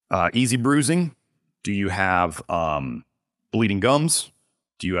easy bruising? Do you have bleeding gums?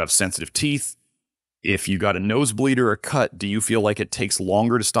 Do you have sensitive teeth? If you got a nosebleed or a cut, do you feel like it takes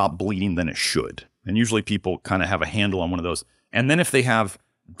longer to stop bleeding than it should? And usually people kind of have a handle on one of those. And then if they have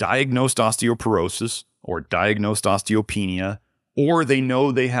diagnosed osteoporosis or diagnosed osteopenia, or they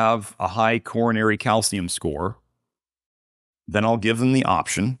know they have a high coronary calcium score, then I'll give them the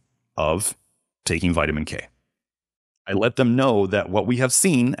option of taking vitamin K. I let them know that what we have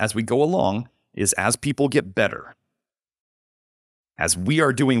seen as we go along is as people get better, as we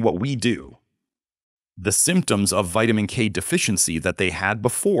are doing what we do, the symptoms of vitamin K deficiency that they had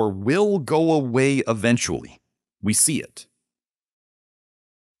before will go away eventually. We see it.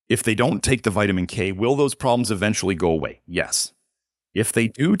 If they don't take the vitamin K, will those problems eventually go away? Yes. If they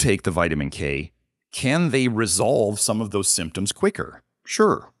do take the vitamin K, can they resolve some of those symptoms quicker?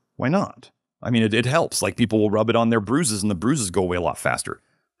 Sure. Why not? I mean, it helps. Like people will rub it on their bruises and the bruises go away a lot faster.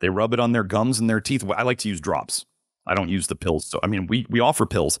 They rub it on their gums and their teeth. I like to use drops. I don't use the pills. So, I mean, we offer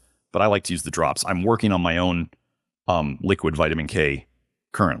pills, but I like to use the drops. I'm working on my own liquid vitamin K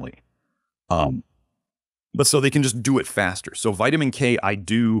currently. But so they can just do it faster. So vitamin K, I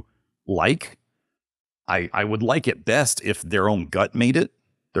do like. I would like it best if their own gut made it,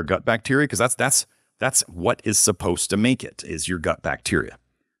 their gut bacteria, because that's what is supposed to make it, is your gut bacteria.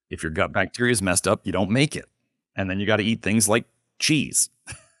 If your gut bacteria is messed up, you don't make it. And then you got to eat things like cheese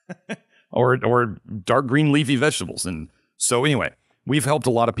or dark green leafy vegetables. And so anyway, we've helped a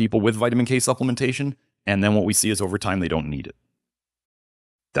lot of people with vitamin K supplementation. And then what we see is over time, they don't need it.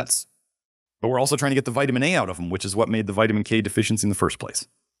 But we're also trying to get the vitamin A out of them, which is what made the vitamin K deficiency in the first place.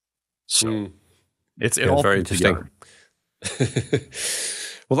 So it's all very interesting.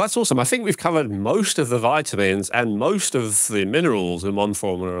 Well, that's awesome. I think we've covered most of the vitamins and most of the minerals in one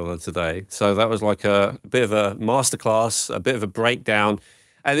form or another today. So that was like a bit of a masterclass, a bit of a breakdown.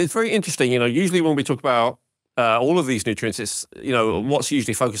 And it's very interesting. Usually when we talk about all of these nutrients, it's, what's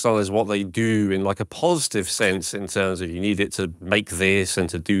usually focused on is what they do in like a positive sense in terms of you need it to make this and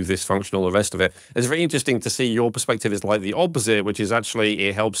to do this function, all the rest of it. It's very interesting to see your perspective is like the opposite, which is actually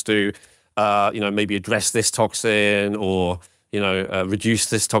it helps to, maybe address this toxin or, reduce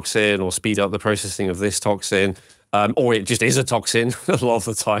this toxin or speed up the processing of this toxin. Or it just is a toxin a lot of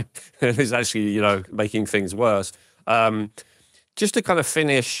the time. It's actually, making things worse. Just to kind of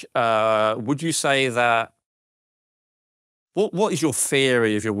finish, would you say that what is your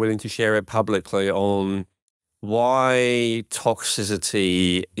theory, if you're willing to share it publicly, on why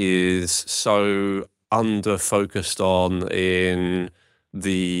toxicity is so under-focused on in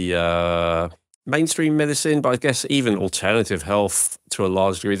the mainstream medicine, but I guess even alternative health to a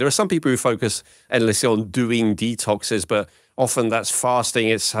large degree? There are some people who focus endlessly on doing detoxes, but often that's fasting,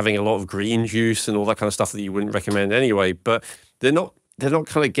 it's having a lot of green juice and all that kind of stuff that you wouldn't recommend anyway. But they're not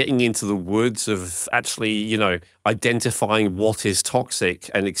kind of getting into the woods of actually, identifying what is toxic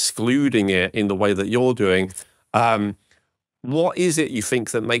and excluding it in the way that you're doing. What is it you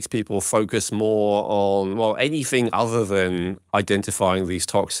think that makes people focus more on, well, anything other than identifying these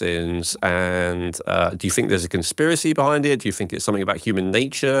toxins? And do you think there's a conspiracy behind it? Do you think it's something about human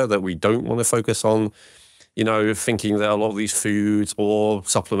nature that we don't want to focus on, thinking that a lot of these foods or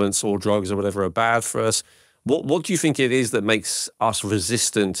supplements or drugs or whatever are bad for us? What do you think it is that makes us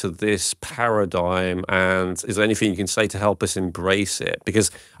resistant to this paradigm? And is there anything you can say to help us embrace it?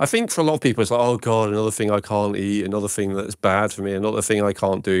 Because I think for a lot of people, it's like, oh God, another thing I can't eat, another thing that's bad for me, another thing I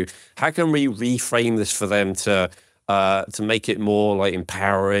can't do. How can we reframe this for them to make it more like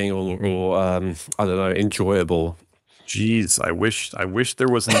empowering or I don't know, enjoyable? Jeez, I wish there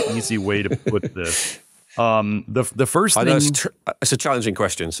was an easy way to put this. The first thing, it's a challenging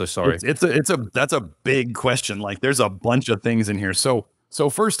question, so sorry. That's a big question. Like there's a bunch of things in here. So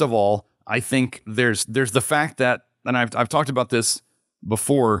first of all, I think there's the fact that, and I've talked about this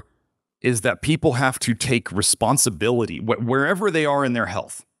before, is that people have to take responsibility wherever they are in their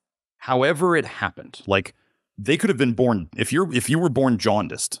health, however it happened. Like they could have been born, if you were born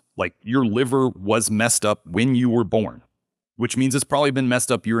jaundiced, like your liver was messed up when you were born, which means it's probably been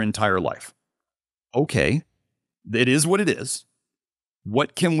messed up your entire life. Okay, it is what it is.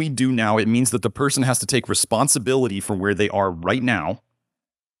 What can we do now? It means that the person has to take responsibility for where they are right now.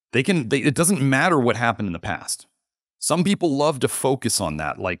 It doesn't matter what happened in the past. Some people love to focus on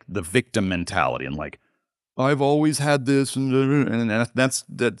that, like the victim mentality and like, I've always had this, and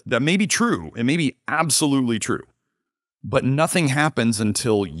that may be true. It may be absolutely true. But nothing happens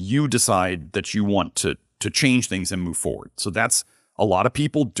until you decide that you want to change things and move forward. So that's a lot of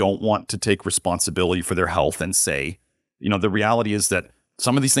people don't want to take responsibility for their health and say, the reality is that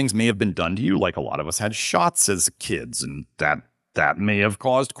some of these things may have been done to you. Like a lot of us had shots as kids, and that may have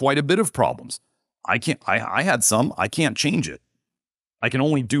caused quite a bit of problems. I had some. I can't change it. I can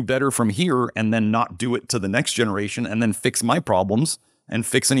only do better from here and then not do it to the next generation and then fix my problems and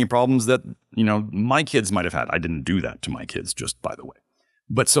fix any problems that, my kids might have had. I didn't do that to my kids, just by the way.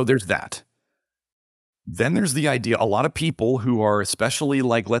 But so there's that. Then there's the idea, a lot of people who are especially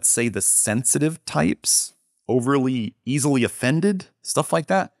like, let's say the sensitive types, overly easily offended, stuff like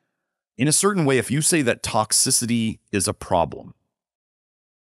that. In a certain way, if you say that toxicity is a problem,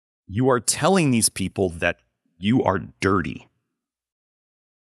 you are telling these people that you are dirty.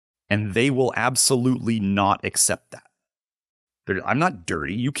 And they will absolutely not accept that. I'm not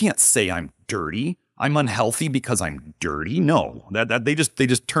dirty. You can't say I'm dirty. I'm unhealthy because I'm dirty. No, that they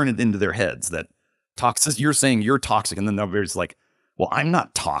just turn it into their heads that toxic. You're saying you're toxic, and then there's like, well, I'm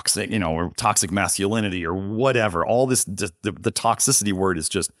not toxic, or toxic masculinity or whatever. All this, the toxicity word is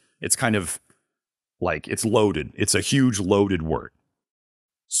just, it's kind of like it's loaded. It's a huge loaded word.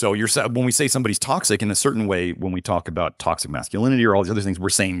 So when we say somebody's toxic in a certain way, when we talk about toxic masculinity or all these other things, we're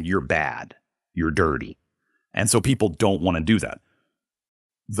saying you're bad, you're dirty. And so people don't want to do that.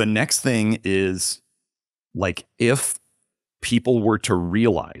 The next thing is, like, if people were to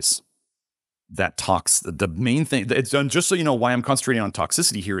realize that the main thing, it's done, just so you know why I'm concentrating on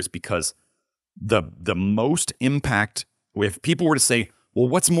toxicity here, is because the most impact, if people were to say, well,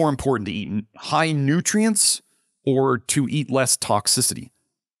 what's more important, to eat high nutrients or to eat less toxicity?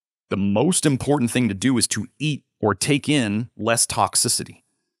 The most important thing to do is to eat or take in less toxicity.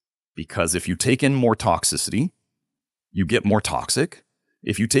 Because if you take in more toxicity, you get more toxic.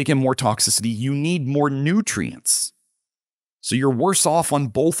 If you take in more toxicity, you need more nutrients. So you're worse off on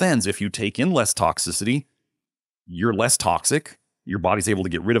both ends. If you take in less toxicity, you're less toxic. Your body's able to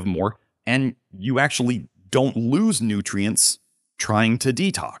get rid of more. And you actually don't lose nutrients trying to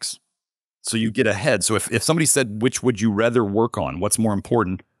detox. So you get ahead. So if somebody said, which would you rather work on? What's more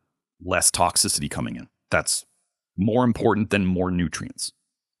important? Less toxicity coming in. That's more important than more nutrients.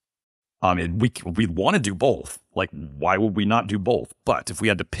 We want to do both. Like, why would we not do both? But if we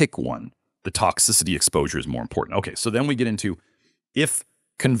had to pick one, the toxicity exposure is more important. Okay, so then we get into, if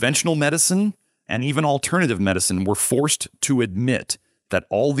conventional medicine and even alternative medicine were forced to admit that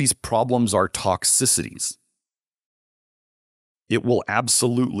all these problems are toxicities, it will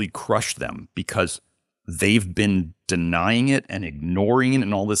absolutely crush them, because they've been denying it and ignoring it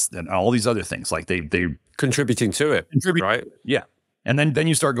and all this and all these other things. Like they contributing to it, right? Yeah. And then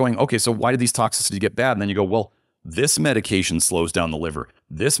you start going, okay, so why did these toxicities get bad? And then you go, well, this medication slows down the liver.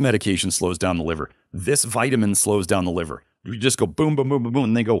 This medication slows down the liver. This vitamin slows down the liver. You just go boom, boom, boom, boom, boom.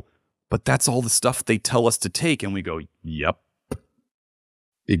 And they go, but that's all the stuff they tell us to take. And we go, yep,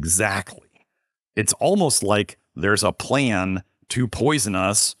 exactly. It's almost like there's a plan to poison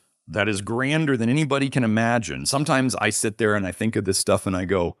us that is grander than anybody can imagine. Sometimes I sit there and I think of this stuff and I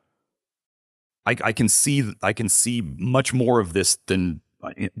go, I can see much more of this than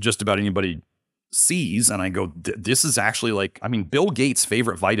just about anybody sees. And I go, this is actually like, Bill Gates'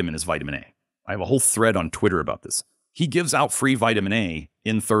 favorite vitamin is vitamin A. I have a whole thread on Twitter about this. He gives out free vitamin A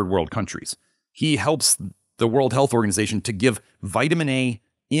in third world countries. He helps the World Health Organization to give vitamin A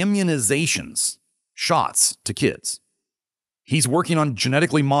immunizations, shots to kids. He's working on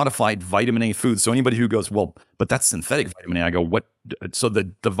genetically modified vitamin A foods. So anybody who goes, well, but that's synthetic vitamin A, I go, what? So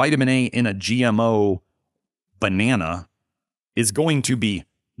the vitamin A in a GMO banana is going to be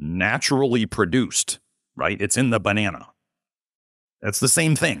naturally produced, right? It's in the banana. That's the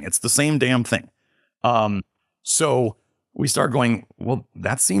same thing. It's the same damn thing. So we start going, well,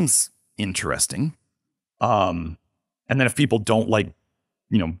 that seems interesting. And then if people don't like,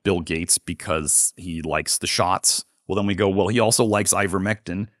 Bill Gates because he likes the shots, well, then we go, well, he also likes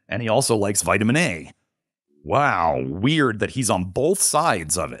ivermectin and he also likes vitamin A. Wow, weird that he's on both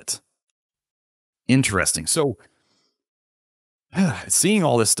sides of it. Interesting. So seeing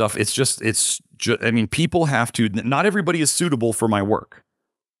all this stuff, it's just, people have to, not everybody is suitable for my work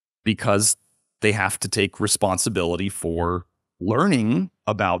because they have to take responsibility for learning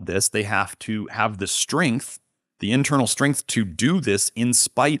about this. They have to have the strength, the internal strength to do this in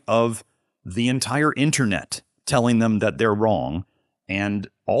spite of the entire internet telling them that they're wrong and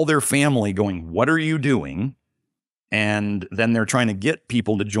all their family going, what are you doing? And then they're trying to get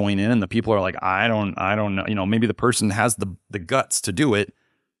people to join in, and the people are like, I don't know. Maybe the person has the guts to do it,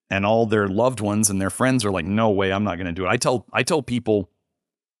 and all their loved ones and their friends are like, no way, I'm not going to do it. I tell people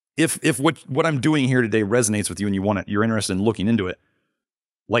if what I'm doing here today resonates with you and you're interested in looking into it,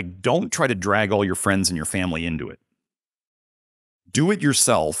 like, don't try to drag all your friends and your family into it. Do it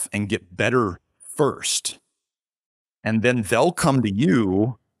yourself and get better first. And then they'll come to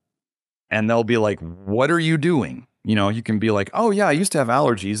you and they'll be like, what are you doing? You know, you can be like, oh yeah, I used to have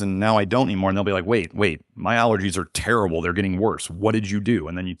allergies and now I don't anymore. And they'll be like, wait, my allergies are terrible. They're getting worse. What did you do?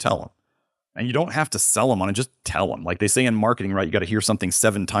 And then you tell them. And you don't have to sell them on it. Just tell them. Like they say in marketing, right? You got to hear something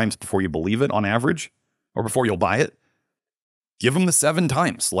 7 times before you believe it on average, or before you'll buy it. Give them the 7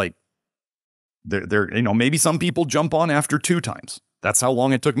 times. Like they're, you know, maybe some people jump on after 2 times. That's how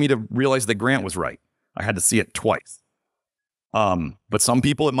long it took me to realize that Grant was right. I had to see it twice. But some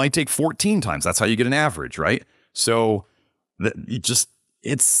people, it might take 14 times. That's how you get an average, right? So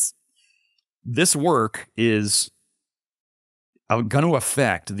this work is going to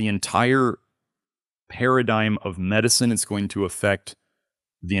affect the entire paradigm of medicine. It's going to affect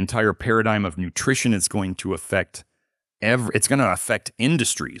the entire paradigm of nutrition. It's going to affect it's going to affect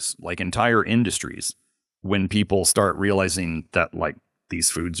industries, like entire industries, when people start realizing that like these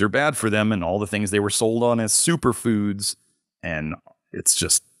foods are bad for them and all the things they were sold on as superfoods, and it's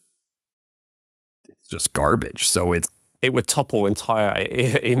just garbage. So it would topple entire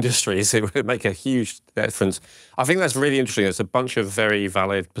industries. It would make a huge difference. I think that's really interesting. It's a bunch of very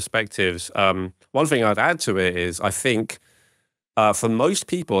valid perspectives. One thing I'd add to it is I think for most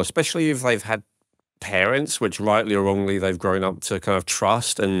people, especially if they've had parents, which rightly or wrongly they've grown up to kind of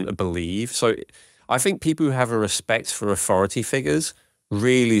trust and believe. So I think people who have a respect for authority figures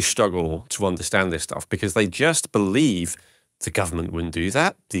really struggle to understand this stuff because they just believe the government wouldn't do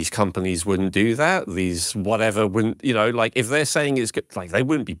that. These companies wouldn't do that. These whatever wouldn't, you know, like if they're saying it's good, like they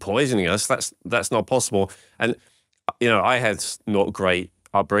wouldn't be poisoning us. That's not possible. And, you know, I had not great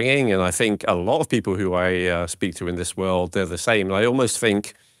upbringing. And I think a lot of people who I speak to in this world, they're the same. And I almost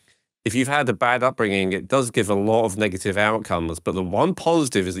think if you've had a bad upbringing, it does give a lot of negative outcomes. But the one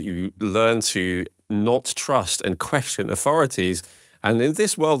positive is that you learn to not trust and question authorities. And in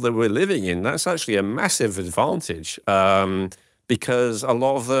this world that we're living in, that's actually a massive advantage because a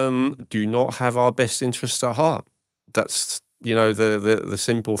lot of them do not have our best interests at heart. That's, you know, the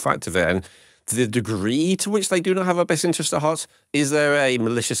simple fact of it. And the degree to which they do not have our best interests at heart, is there a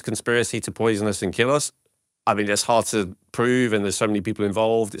malicious conspiracy to poison us and kill us? I mean, it's hard to prove, and there's so many people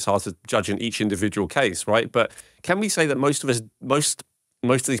involved. It's hard to judge in each individual case, right? But can we say that most of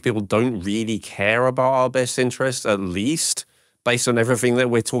these people don't really care about our best interests, at least based on everything that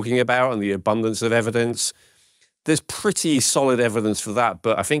we're talking about and the abundance of evidence? There's pretty solid evidence for that.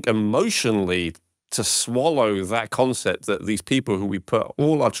 But I think emotionally, to swallow that concept that these people who we put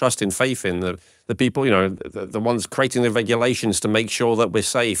all our trust and faith in, the people, you know, the ones creating the regulations to make sure that we're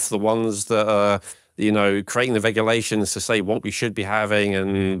safe, the ones that are, you know, creating the regulations to say what we should be having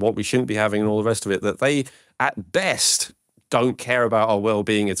and what we shouldn't be having and all the rest of it, that they at best don't care about our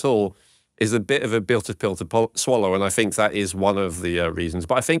well-being at all, is a bit of a bitter pill to swallow. And I think that is one of the reasons.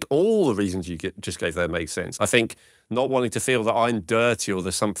 But I think all the reasons you just gave there make sense. I think not wanting to feel that I'm dirty or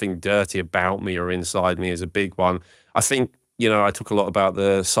there's something dirty about me or inside me is a big one. I think, you know, I talk a lot about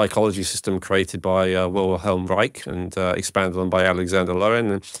the psychology system created by Wilhelm Reich and expanded on by Alexander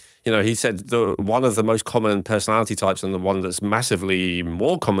Lowen. And, you know, he said one of the most common personality types, and the one that's massively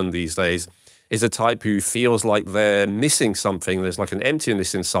more common these days, is a type who feels like they're missing something. There's like an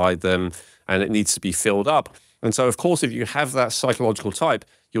emptiness inside them and it needs to be filled up. And so, of course, if you have that psychological type,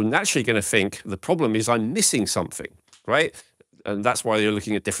 you're naturally going to think the problem is I'm missing something, right? And that's why you're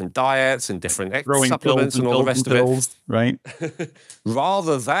looking at different diets and different supplements and all the rest of it. Right.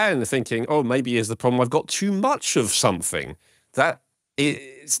 Rather than thinking, oh, maybe is the problem I've got too much of something. That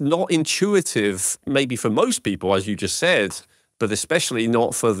it's not intuitive, maybe for most people, as you just said, but especially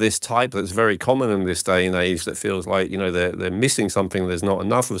not for this type that's very common in this day and age that feels like, you know, they're missing something, there's not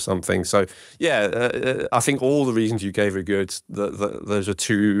enough of something. So, yeah, I think all the reasons you gave are good. Those are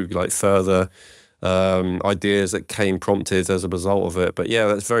 2 like further ideas that came prompted as a result of it. But yeah,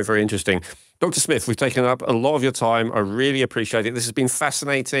 that's very, very interesting. Dr. Smith, we've taken up a lot of your time. I really appreciate it. This has been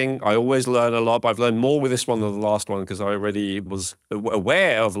fascinating. I always learn a lot, but I've learned more with this one than the last one because I already was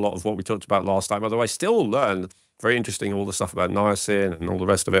aware of a lot of what we talked about last time, although I still learned very interesting, all the stuff about niacin and all the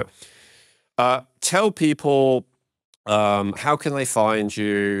rest of it. Tell people how can they find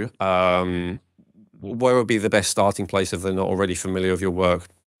you? Where would be the best starting place if they're not already familiar with your work?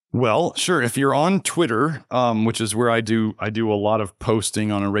 Well, sure. If you're on Twitter, which is where I do a lot of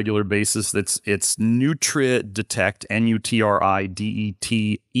posting on a regular basis, it's NutriDetect,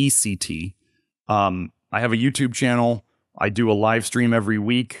 NutriDetect. I have a YouTube channel. I do a live stream every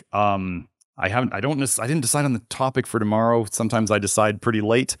week. I didn't decide on the topic for tomorrow. Sometimes I decide pretty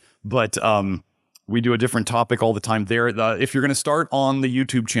late, but we do a different topic all the time there. If you're going to start on the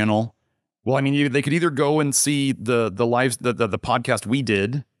YouTube channel, well, I mean, they could either go and see the podcast we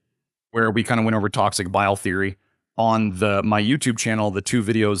did, where we kind of went over toxic bile theory. On my YouTube channel, the 2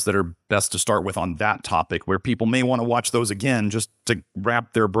 videos that are best to start with on that topic, where people may want to watch those again just to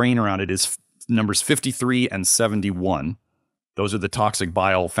wrap their brain around it, is numbers 53 and 71. Those are the toxic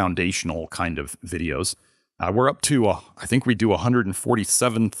bile foundational kind of videos. We're up to, I think we do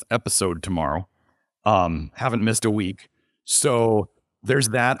 147th episode tomorrow. Haven't missed a week. So there's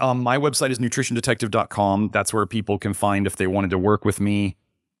that. My website is nutritiondetective.com. That's where people can find if they wanted to work with me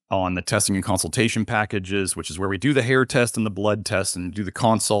on the testing and consultation packages, which is where we do the hair test and the blood test and do the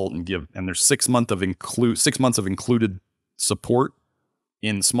consult and there's 6 months of included support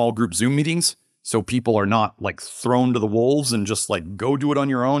in small group Zoom meetings. So people are not like thrown to the wolves and just like go do it on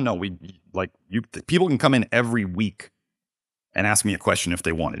your own. No, people can come in every week and ask me a question if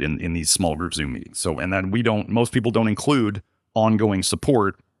they want it in these small group Zoom meetings. So, and then most people don't include ongoing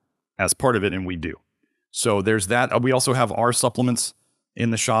support as part of it, and we do. So there's that. We also have our supplements in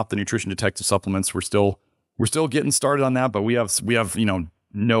the shop, the Nutrition Detective supplements. We're still getting started on that, but we have we do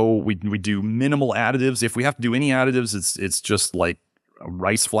minimal additives. If we have to do any additives, it's just like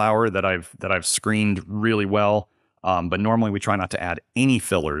rice flour that I've screened really well. But normally we try not to add any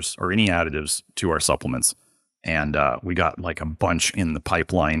fillers or any additives to our supplements. And we got like a bunch in the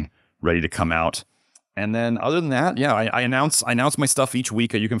pipeline ready to come out. And then other than that, yeah, I announce my stuff each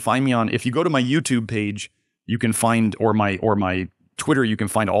week. You can find me if you go to my YouTube page, you can find, or my Twitter, you can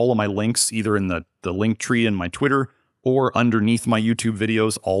find all of my links either in the link tree in my Twitter or underneath my YouTube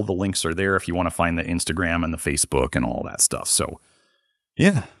videos. All the links are there if you want to find the Instagram and the Facebook and all that stuff. So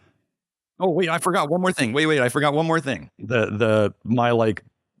yeah. Oh, wait, I forgot one more thing. I forgot one more thing. My like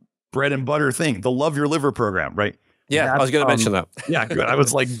bread and butter thing, the Love Your Liver program, right? Yeah, I was going to mention that. Yeah, good. I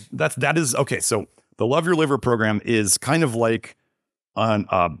was like, that is okay. So the Love Your Liver program is kind of like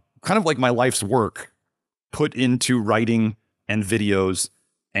my life's work put into writing and videos,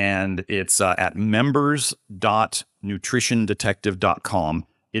 and it's at members.nutritiondetective.com.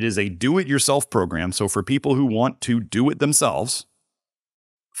 It is a do-it-yourself program. So for people who want to do it themselves,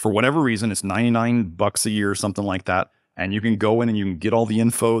 for whatever reason, it's $99 a year or something like that. And you can go in and you can get all the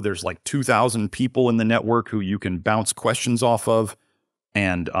info. There's like 2,000 people in the network who you can bounce questions off of.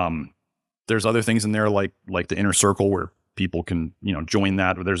 And there's other things in there like the inner circle where people can, join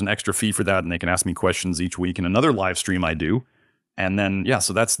that. There's an extra fee for that, and they can ask me questions each week. And another live stream I do. And then, yeah,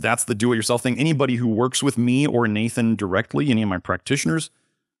 so that's the do-it-yourself thing. Anybody who works with me or Nathan directly, any of my practitioners,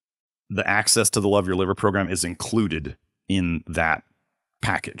 the access to the Love Your Liver program is included in that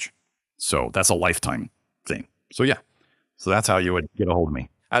package. So that's a lifetime thing. So yeah, so that's how you would get a hold of me.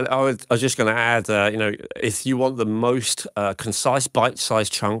 And I was just going to add, if you want the most concise,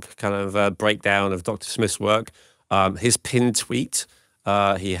 bite-sized chunk kind of breakdown of Dr. Smith's work, his pinned tweet.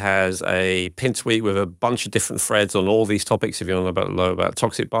 He has a pinned tweet with a bunch of different threads on all these topics. If you want to know about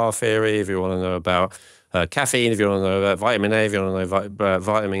toxic bile theory, if you want to know about caffeine, if you want to know about vitamin A, if you want to know about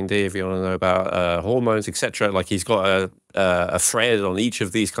vitamin D, if you want to know about hormones, etc. Like he's got a thread on each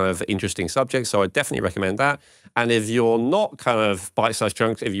of these kind of interesting subjects. So I definitely recommend that. And if you're not kind of bite-sized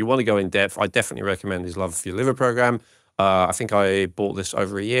chunks, if you want to go in depth, I definitely recommend his Love Your Liver program. I think I bought this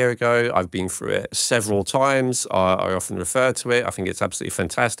over a year ago. I've been through it several times. I often refer to it. I think it's absolutely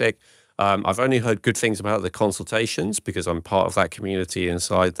fantastic. I've only heard good things about the consultations because I'm part of that community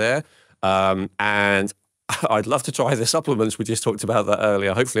inside there. And I'd love to try the supplements. We just talked about that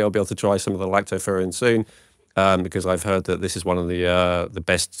earlier. Hopefully I'll be able to try some of the lactoferrin soon because I've heard that this is one of the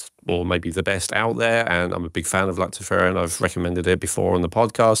best, or maybe the best out there. And I'm a big fan of lactoferrin. I've recommended it before on the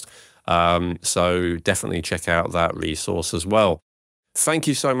podcast. So definitely check out that resource as well. Thank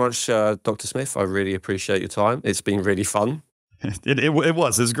you so much, Dr. Smith. I really appreciate your time. It's been really fun. It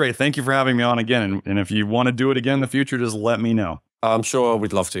was great. Thank you for having me on again. And if you want to do it again in the future, just let me know. I'm sure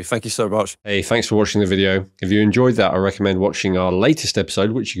we'd love to. Thank you so much. Hey, thanks for watching the video. If you enjoyed that, I recommend watching our latest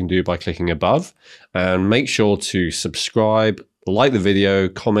episode, which you can do by clicking above. And make sure to subscribe, like the video,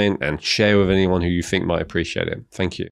 comment, and share with anyone who you think might appreciate it. Thank you.